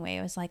shaming way.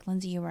 It was like,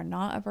 Lindsay, you are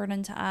not a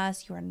burden to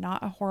us. You are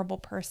not a horrible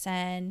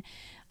person.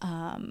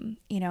 And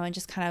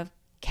just kind of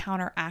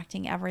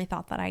counteracting every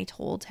thought that I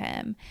told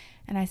him.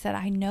 And I said,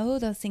 I know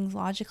those things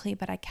logically,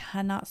 but I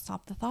cannot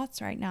stop the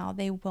thoughts right now.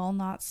 They will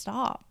not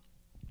stop.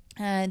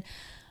 And,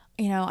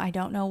 I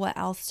don't know what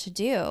else to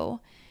do.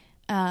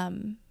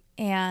 And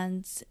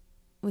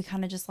we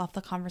kind of just left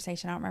the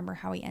conversation. I don't remember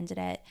how we ended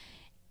it.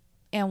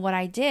 And what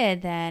I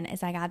did then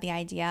is I got the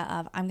idea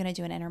of I'm going to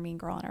do an Inner Mean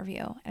Girl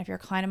interview. And if you're a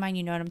client of mine,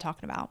 you know what I'm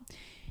talking about.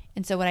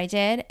 And so what I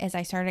did is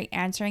I started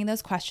answering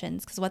those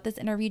questions because what this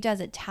interview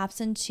does, it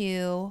taps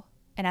into,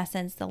 in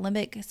essence, the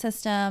limbic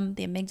system,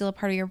 the amygdala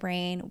part of your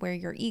brain, where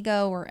your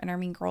ego or inner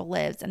mean girl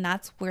lives. And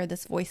that's where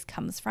this voice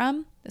comes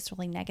from, this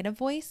really negative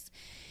voice.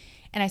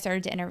 And I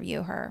started to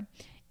interview her.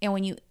 And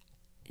when you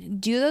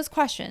do those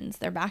questions,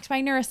 they're backed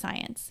by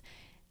neuroscience,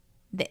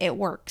 it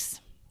works.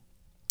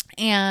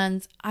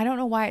 And I don't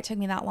know why it took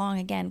me that long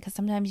again, because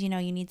sometimes, you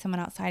need someone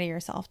outside of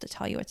yourself to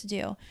tell you what to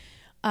do.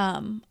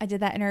 I did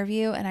that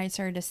interview and I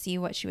started to see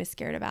what she was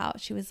scared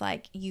about. She was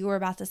like, you are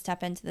about to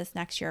step into this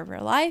next year of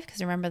your life.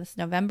 Because remember, this is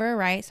November,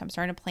 right? So I'm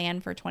starting to plan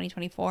for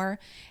 2024.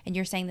 And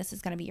you're saying this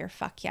is going to be your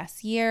fuck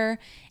yes year.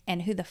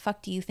 And who the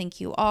fuck do you think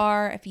you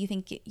are? If you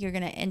think you're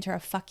going to enter a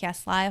fuck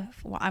yes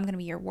life, well, I'm going to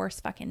be your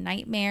worst fucking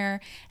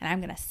nightmare. And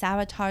I'm going to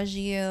sabotage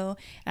you. And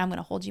I'm going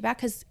to hold you back.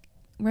 Because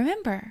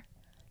remember,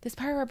 this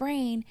part of our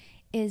brain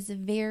is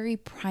very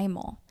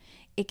primal.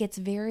 It gets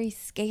very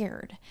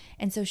scared.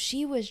 And so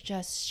she was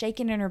just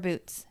shaking in her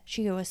boots.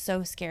 She was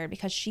so scared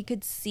because she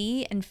could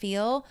see and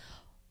feel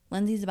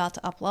Lindsay's about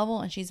to up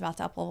level and she's about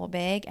to up level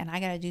big, and I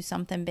got to do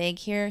something big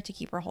here to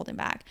keep her holding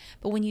back.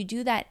 But when you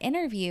do that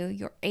interview,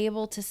 you're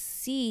able to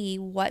see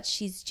what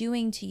she's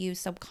doing to you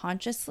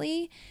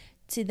subconsciously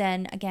to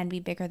then again be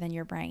bigger than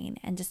your brain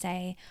and to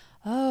say,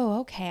 oh,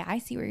 okay, I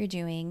see what you're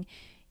doing.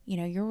 You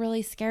know, you're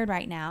really scared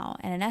right now.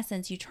 And in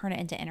essence, you turn it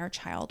into inner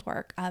child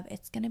work of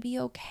it's going to be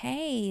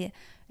okay.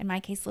 In my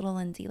case, little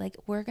Lindsay, like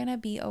we're going to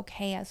be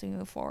okay as we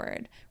move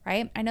forward,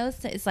 right? I know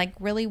it's like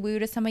really woo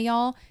to some of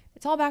y'all.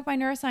 It's all backed by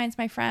neuroscience,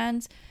 my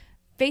friends.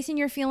 Facing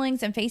your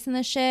feelings and facing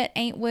the shit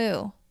ain't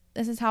woo.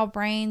 This is how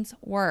brains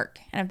work.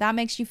 And if that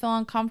makes you feel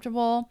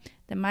uncomfortable,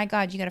 then my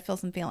God, you got to feel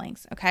some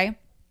feelings, okay?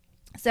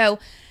 So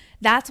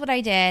that's what I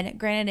did.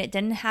 Granted, it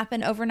didn't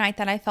happen overnight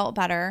that I felt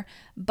better,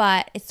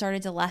 but it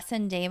started to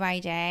lessen day by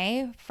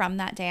day from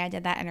that day I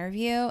did that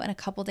interview. And a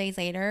couple days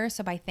later,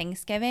 so by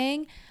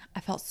Thanksgiving, I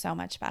felt so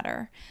much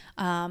better.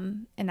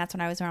 And that's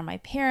when I was around my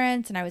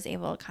parents and I was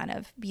able to kind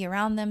of be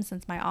around them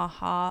since my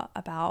aha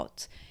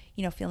about,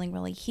 you know, feeling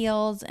really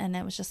healed. And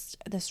it was just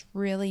this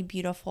really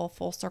beautiful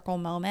full circle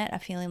moment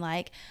of feeling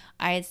like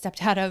I had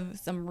stepped out of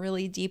some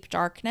really deep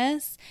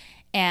darkness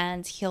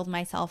and healed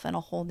myself in a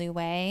whole new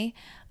way.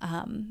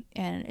 And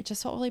it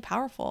just felt really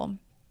powerful.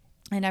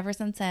 And ever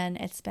since then,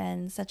 it's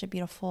been such a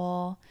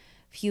beautiful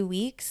few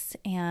weeks.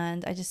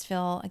 And I just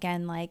feel,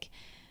 again, like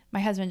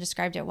my husband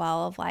described it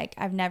well, of like,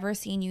 I've never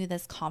seen you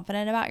this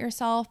confident about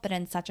yourself, but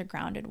in such a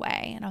grounded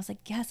way. And I was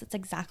like, yes, it's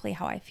exactly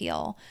how I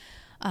feel.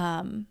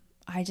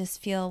 I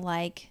just feel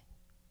like,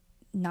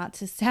 not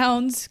to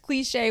sound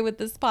cliche with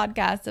this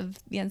podcast of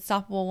the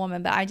unstoppable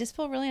woman, but I just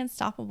feel really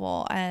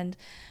unstoppable. And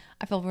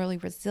I feel really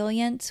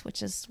resilient,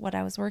 which is what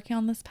I was working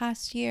on this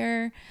past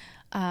year.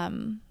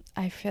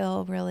 I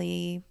feel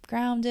really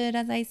grounded,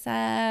 as I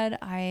said.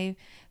 I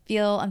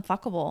feel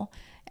unfuckable.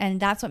 And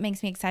that's what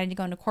makes me excited to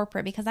go into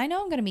corporate, because I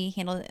know I'm going to be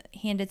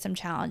handed some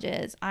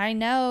challenges. I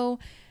know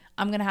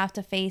I'm going to have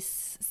to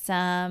face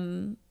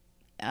some,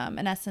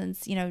 in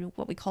essence, you know,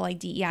 what we call like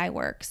DEI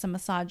work, some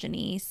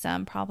misogyny,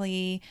 some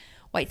probably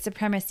white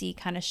supremacy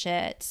kind of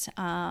shit,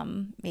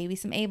 maybe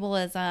some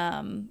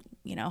ableism,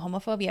 you know,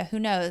 homophobia, who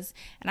knows?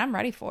 And I'm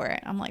ready for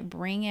it. I'm like,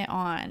 bring it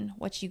on.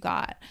 What you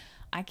got?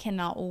 I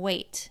cannot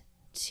wait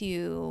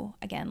to,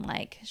 again,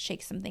 like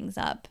shake some things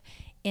up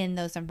in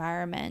those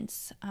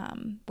environments.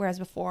 Whereas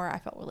before I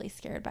felt really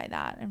scared by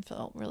that and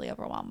felt really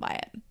overwhelmed by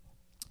it.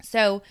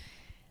 So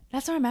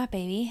that's where I'm at,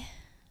 baby.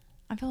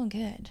 I'm feeling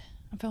good.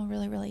 I'm feeling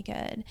really, really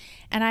good.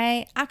 And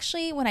I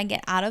actually, when I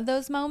get out of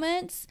those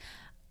moments,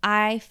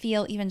 I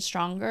feel even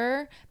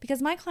stronger,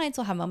 because my clients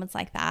will have moments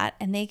like that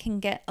and they can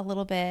get a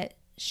little bit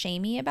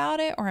shamey about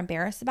it or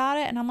embarrassed about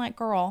it. And I'm like,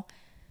 girl,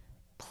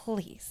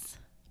 please.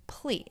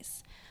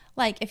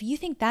 Like, if you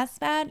think that's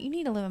bad, you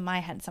need to live in my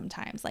head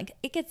sometimes. Like,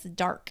 it gets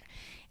dark.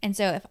 And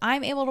so if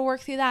I'm able to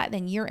work through that,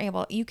 then you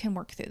can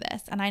work through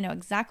this. And I know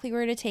exactly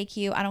where to take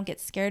you. I don't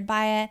get scared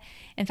by it.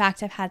 In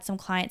fact, I've had some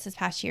clients this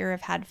past year,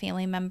 have had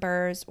family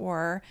members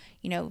or,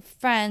 you know,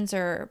 friends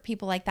or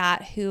people like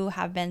that who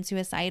have been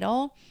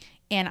suicidal.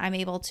 And I'm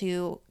able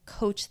to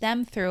coach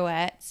them through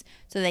it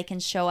so they can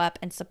show up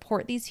and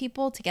support these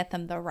people to get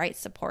them the right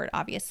support,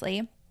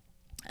 obviously.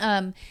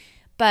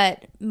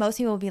 But most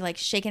people will be like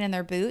shaking in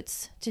their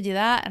boots to do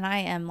that. And I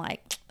am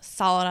like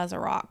solid as a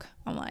rock.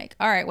 I'm like,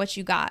 all right, what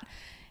you got?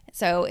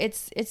 So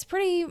it's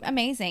pretty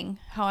amazing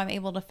how I'm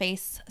able to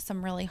face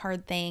some really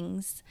hard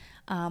things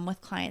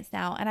with clients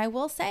now. And I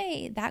will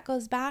say that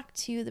goes back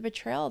to the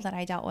betrayal that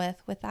I dealt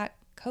with that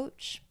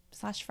coach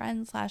 /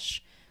 friend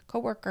 /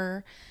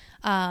 coworker.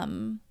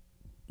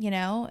 You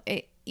know,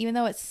 even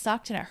though it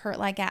sucked and it hurt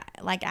like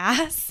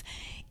ass,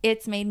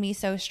 it's made me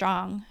so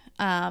strong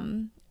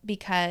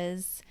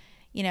because,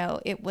 you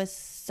know, it was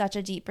such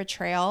a deep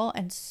betrayal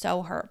and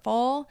so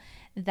hurtful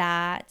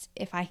that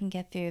if I can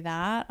get through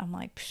that, I'm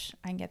like,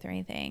 I can get through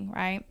anything,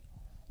 right?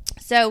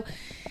 So,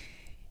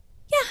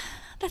 yeah,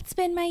 that's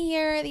been my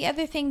year. The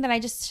other thing that I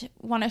just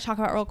want to talk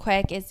about real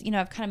quick is, you know,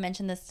 I've kind of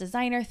mentioned this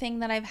designer thing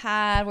that I've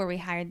had where we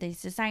hired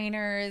these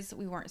designers.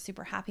 We weren't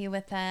super happy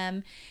with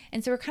them.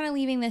 And so we're kind of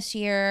leaving this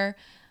year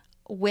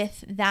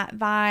with that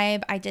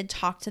vibe. I did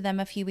talk to them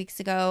a few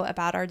weeks ago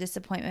about our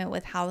disappointment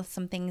with how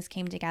some things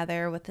came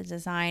together with the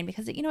design,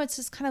 because, you know, it's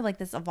just kind of like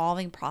this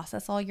evolving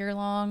process all year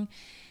long.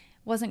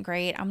 Wasn't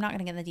great. I'm not going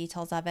to get in the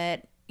details of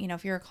it. You know,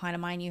 if you're a client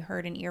of mine, you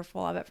heard an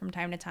earful of it from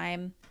time to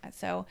time.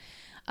 So,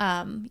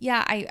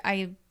 yeah,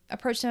 I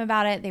approached them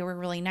about it. They were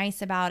really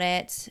nice about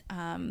it.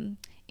 And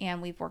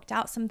we've worked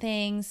out some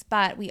things,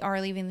 but we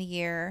are leaving the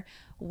year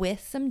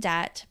with some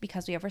debt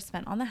because we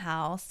overspent on the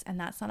house, and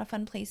that's not a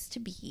fun place to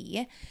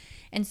be.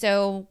 And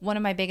so one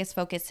of my biggest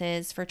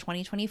focuses for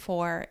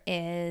 2024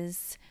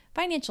 is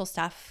financial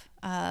stuff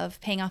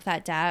of paying off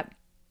that debt,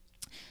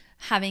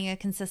 having a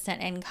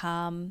consistent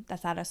income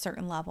that's at a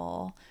certain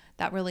level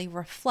that really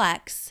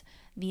reflects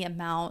the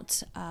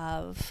amount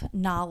of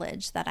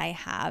knowledge that I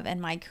have in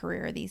my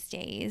career these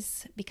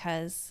days.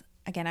 Because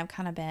again, I've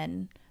kind of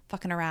been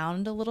fucking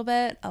around a little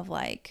bit of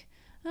like,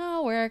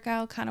 oh, work,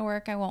 I'll kind of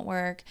work, I won't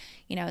work.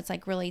 You know, it's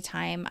like really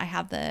time. I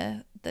have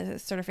the the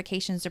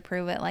certifications to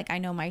prove it. Like, I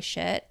know my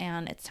shit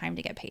and it's time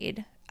to get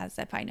paid as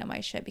if I know my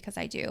shit, because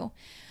I do.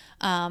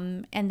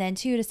 And then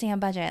 2, to stay on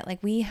budget.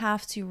 Like, we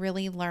have to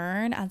really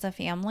learn as a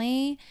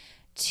family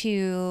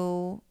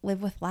to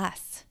live with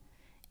less.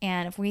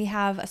 And if we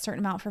have a certain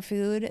amount for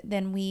food,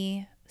 then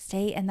we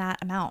stay in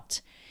that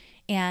amount.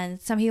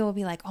 And some people will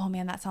be like, oh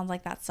man, that sounds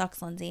like that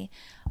sucks, Lindsay.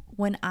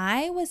 When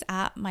I was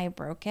at my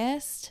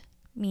brokest,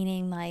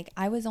 meaning like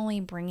I was only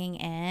bringing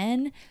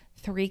in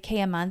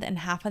 $3,000 a month, and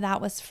half of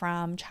that was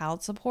from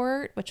child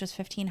support, which was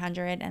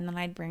 $1,500, and then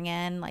I'd bring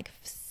in like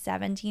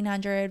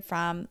 $1,700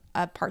 from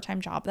a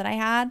part-time job that I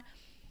had,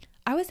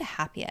 I was the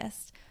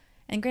happiest.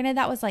 And granted,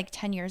 that was like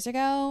 10 years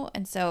ago,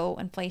 and so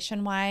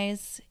inflation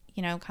wise,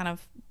 kind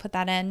of put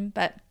that in,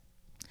 but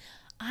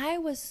I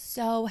was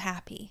so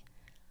happy.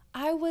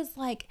 I was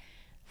like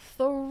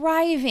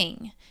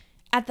thriving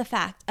at the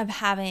fact of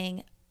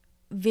having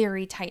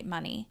very tight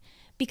money,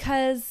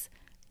 because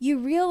you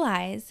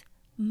realize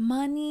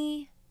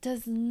money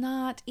does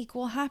not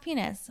equal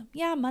happiness.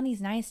 Yeah,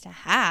 money's nice to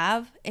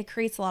have. It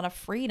creates a lot of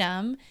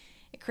freedom.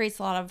 It creates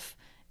a lot of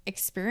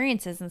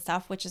experiences and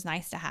stuff, which is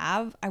nice to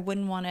have. I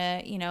wouldn't want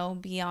to,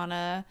 be on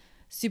a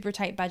super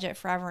tight budget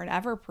forever and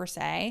ever per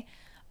se,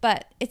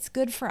 but it's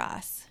good for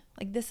us.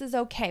 Like, this is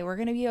okay. We're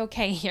going to be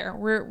okay here.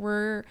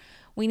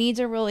 We need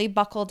to really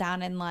buckle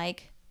down and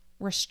like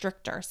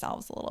restrict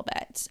ourselves a little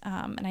bit.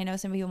 And I know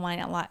some people might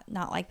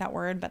not like that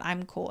word, but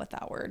I'm cool with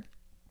that word.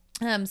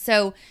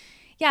 So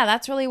yeah,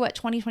 that's really what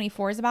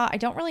 2024 is about. I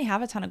don't really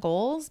have a ton of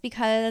goals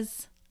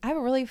because I have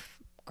a really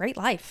great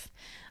life.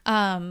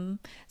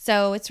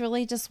 So it's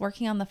really just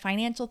working on the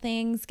financial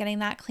things, getting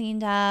that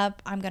cleaned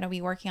up. I'm going to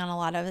be working on a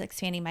lot of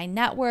expanding my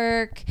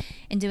network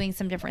and doing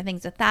some different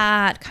things with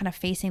that, kind of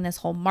facing this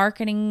whole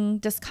marketing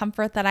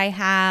discomfort that I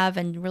have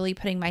and really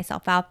putting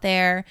myself out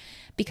there,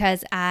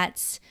 because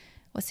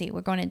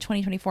we're going in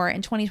 2024.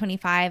 In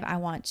 2025, I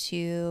want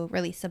to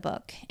release a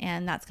book,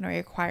 and that's going to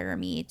require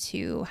me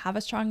to have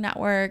a strong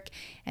network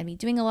and be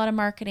doing a lot of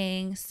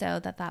marketing so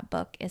that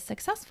book is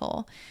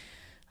successful.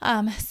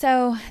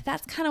 So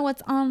that's kind of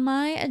what's on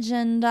my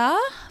agenda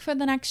for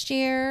the next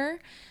year,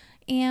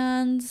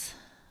 and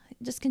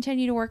just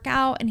continue to work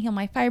out and heal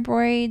my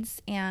fibroids.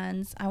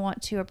 And I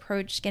want to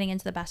approach getting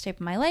into the best shape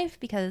of my life,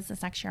 because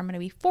this next year I'm going to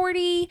be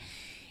 40,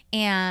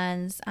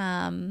 and,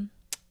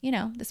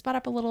 this brought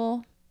up a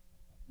little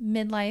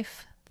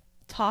midlife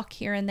talk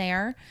here and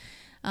there.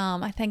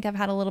 I think I've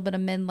had a little bit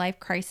of midlife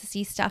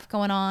crisis-y stuff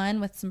going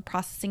on with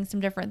processing some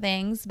different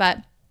things, but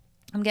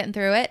I'm getting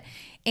through it,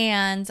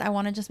 and I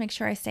want to just make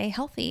sure I stay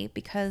healthy,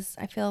 because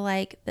I feel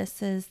like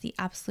this is the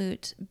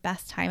absolute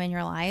best time in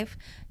your life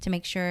to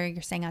make sure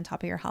you're staying on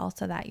top of your health,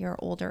 so that your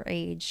older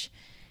age,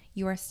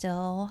 you are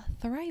still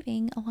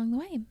thriving along the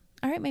way.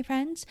 All right, my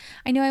friends,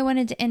 I know I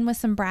wanted to end with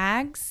some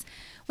brags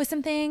with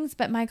some things,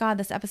 but my God,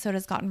 this episode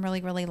has gotten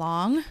really, really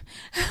long.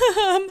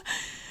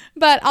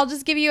 But I'll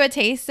just give you a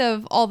taste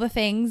of all the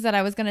things that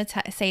I was going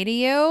to say to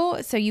you,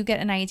 so you get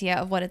an idea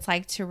of what it's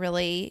like to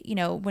really,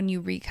 when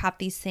you recap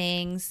these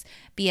things,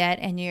 be it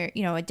in your,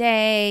 a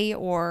day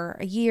or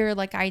a year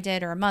like I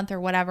did, or a month or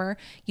whatever,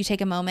 you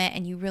take a moment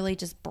and you really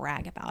just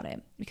brag about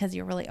it, because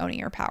you're really owning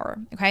your power.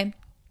 Okay.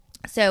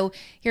 So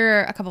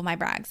here are a couple of my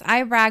brags.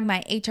 I brag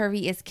my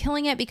HRV is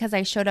killing it, because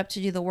I showed up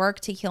to do the work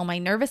to heal my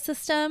nervous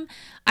system.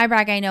 I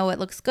brag I know it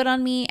looks good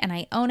on me and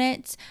I own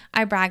it.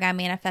 I brag I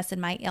manifested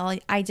my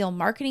ideal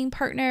marketing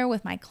partner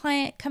with my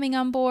client coming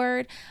on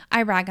board.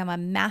 I brag I'm a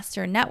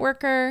master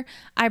networker.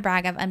 I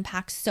brag I've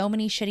unpacked so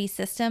many shitty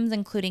systems,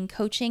 including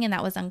coaching, and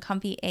that was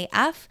uncomfy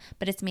AF,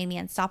 but it's made me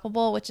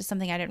unstoppable, which is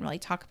something I didn't really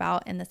talk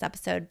about in this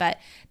episode, but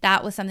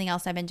that was something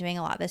else I've been doing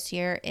a lot this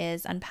year,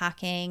 is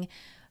unpacking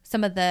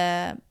some of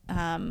the,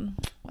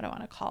 what do I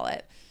want to call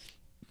it,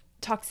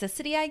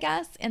 toxicity, I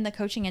guess, in the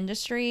coaching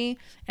industry,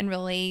 and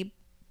really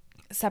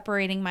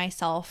separating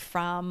myself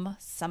from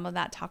some of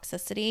that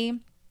toxicity.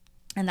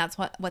 And that's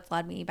what's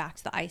led me back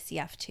to the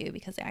ICF too,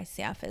 because the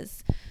ICF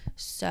is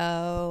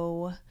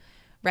so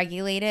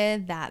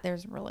regulated that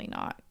there's really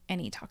not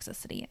any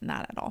toxicity in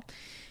that at all.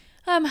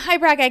 Hi,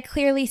 brag. I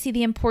clearly see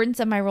the importance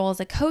of my role as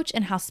a coach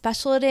and how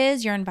special it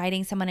is. You're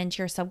inviting someone into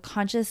your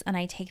subconscious, and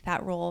I take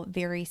that role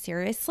very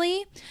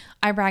seriously.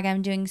 I brag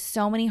I'm doing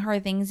so many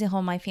hard things to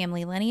heal my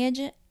family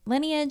lineage,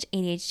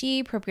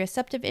 ADHD,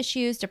 proprioceptive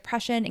issues,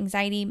 depression,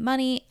 anxiety,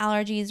 money,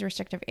 allergies,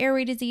 restrictive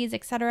airway disease,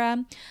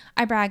 etc.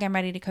 I brag I'm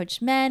ready to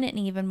coach men and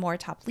even more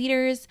top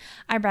leaders.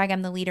 I brag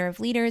I'm the leader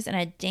of leaders, and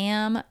a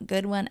damn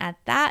good one at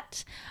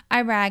that.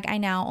 I brag I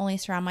now only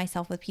surround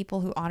myself with people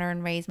who honor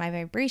and raise my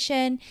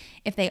vibration.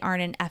 If they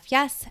aren't an F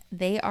yes,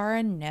 they are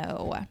a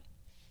no.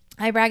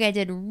 I brag I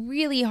did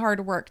really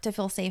hard work to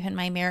feel safe in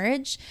my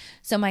marriage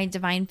so my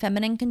divine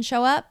feminine can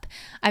show up.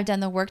 I've done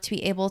the work to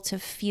be able to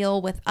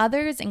feel with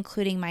others,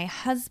 including my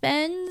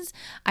husband's.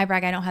 I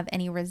brag I don't have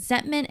any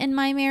resentment in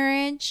my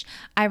marriage.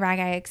 I brag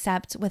I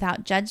accept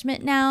without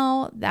judgment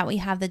now that we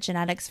have the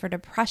genetics for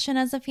depression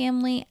as a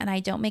family, and I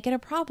don't make it a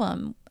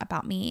problem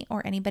about me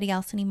or anybody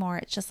else anymore.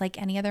 It's just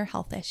like any other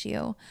health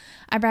issue.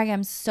 I brag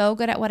I'm so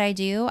good at what I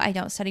do. I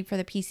don't study for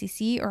the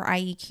PCC or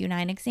IEQ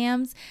 9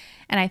 exams,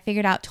 and I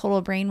figured out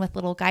total brain with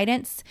little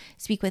guidance,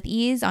 speak with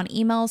ease on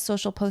emails,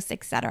 social posts,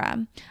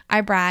 etc. I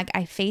brag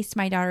I faced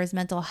my daughter's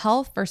mental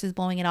health versus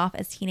blowing it off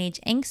as teenage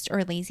angst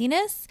or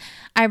laziness.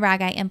 I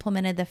brag I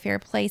implemented the fair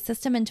play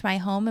system into my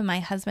home, and my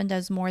husband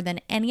does more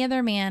than any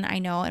other man I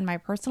know in my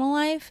personal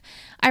life.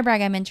 I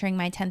brag I'm entering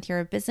my 10th year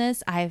of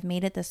business. I've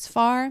made it this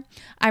far.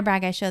 I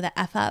brag I show the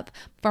F up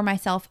for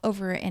myself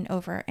over and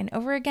over and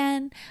over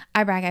again.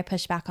 I brag I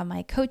push back on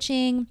my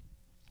coaching,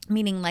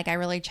 meaning like I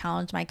really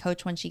challenge my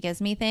coach when she gives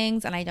me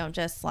things, and I don't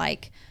just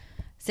like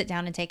sit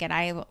down and take it.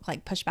 I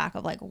like push back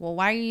of like, well,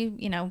 why are you,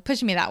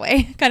 pushing me that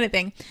way kind of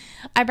thing.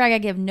 I brag I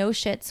give no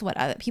shits what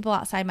other people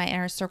outside my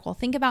inner circle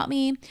think about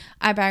me.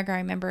 I brag I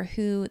remember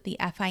who the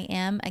F I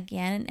am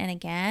again and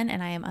again,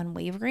 and I am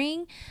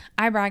unwavering.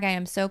 I brag I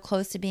am so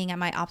close to being at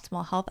my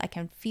optimal health. I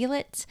can feel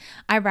it.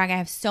 I brag I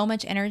have so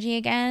much energy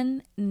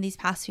again in these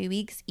past few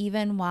weeks,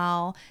 even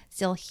while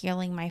still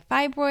healing my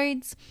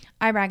fibroids.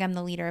 I brag I'm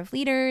the leader of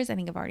leaders. I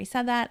think I've already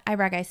said that. I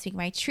brag I speak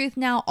my truth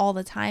now all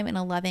the time in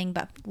a loving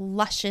but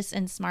luscious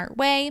and smart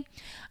way.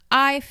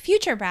 I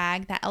future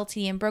brag that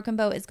LTD and Broken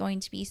Boat is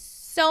going to be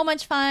so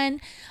much fun.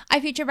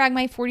 I future brag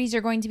my 40s are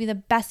going to be the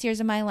best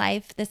years of my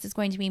life. This is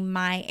going to be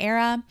my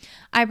era.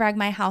 I brag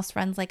my house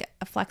runs like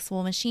a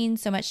flexible machine,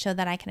 so much so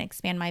that I can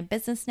expand my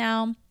business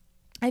now.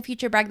 I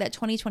future brag that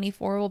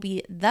 2024 will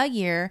be the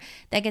year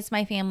that gets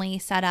my family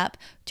set up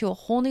to a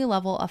whole new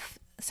level of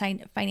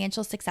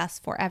financial success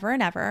forever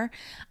and ever.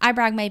 I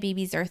brag my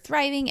babies are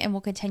thriving and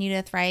will continue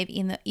to thrive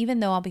even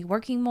though I'll be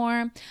working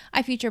more.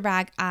 I future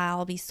brag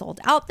I'll be sold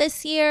out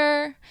this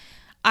year.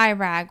 I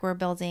brag we're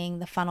building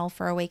the funnel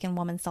for Awakened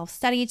Woman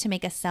Self-Study to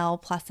make a sale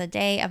plus a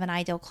day of an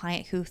ideal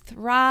client who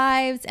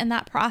thrives in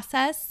that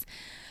process.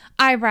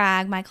 I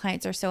brag my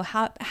clients are so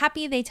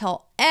happy they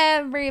tell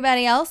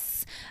everybody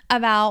else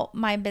about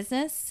my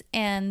business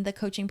and the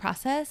coaching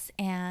process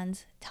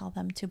and tell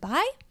them to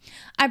buy.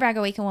 I brag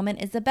Awakened Woman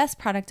is the best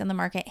product on the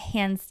market,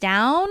 hands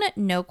down,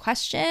 no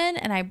question.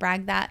 And I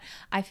brag that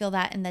I feel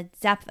that in the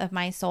depth of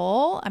my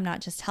soul. I'm not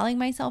just telling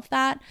myself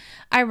that.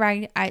 I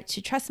brag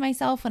to trust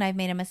myself when I've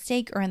made a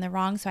mistake or in the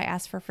wrong, so I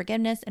ask for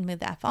forgiveness and move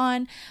the F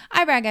on.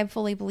 I brag I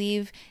fully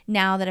believe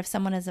now that if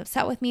someone is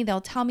upset with me,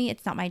 they'll tell me.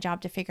 It's not my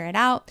job to figure it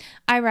out.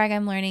 I brag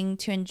I'm learning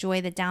to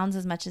enjoy the downs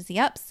as much as the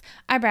ups.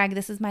 I brag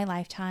this is my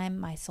lifetime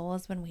my soul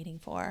has been waiting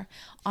for.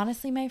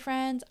 Honestly, my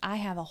friends, I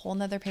have a whole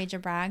nother page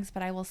of brags,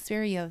 but I will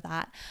spare you of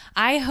that.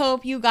 I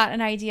hope you got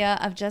an idea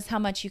of just how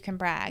much you can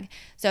brag.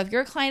 So if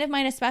you're a client of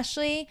mine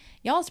especially,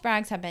 y'all's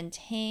brags have been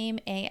tame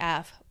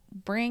AF.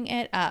 Bring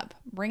it up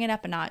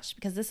a notch,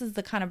 because this is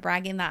the kind of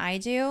bragging that I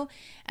do,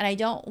 and I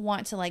don't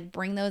want to like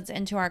bring those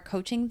into our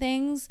coaching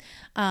things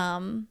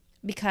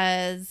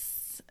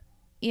because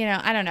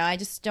I don't know, I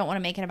just don't want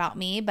to make it about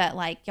me, but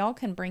like y'all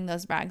can bring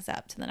those brags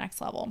up to the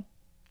next level.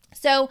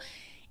 So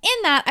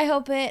in that, I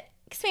hope it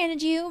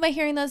expanded you by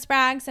hearing those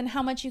brags and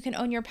how much you can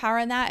own your power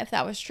in that. If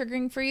that was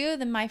triggering for you,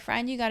 then my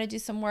friend, you got to do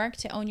some work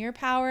to own your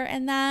power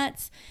in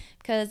that,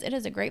 because it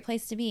is a great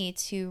place to be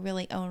to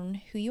really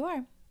own who you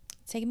are.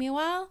 It's taken me a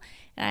while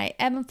and I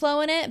ebb and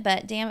flow in it,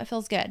 but damn, it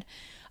feels good.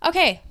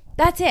 Okay,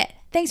 that's it.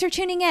 Thanks for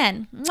tuning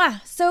in.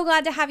 Mwah! So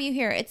glad to have you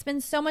here. It's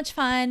been so much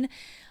fun.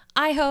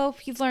 I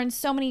hope you've learned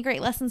so many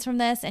great lessons from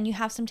this and you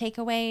have some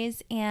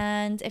takeaways.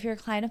 And if you're a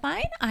client of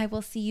mine, I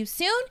will see you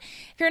soon.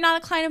 If you're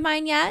not a client of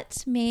mine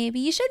yet, maybe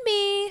you should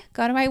be.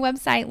 Go to my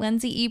website,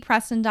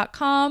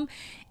 lindsayepreston.com,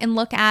 and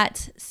look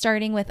at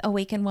starting with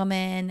Awakened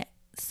Woman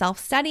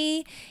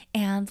Self-Study,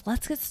 and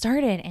let's get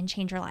started and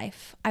change your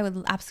life. I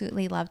would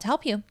absolutely love to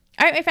help you.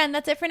 All right, my friend,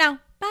 that's it for now.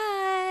 Bye.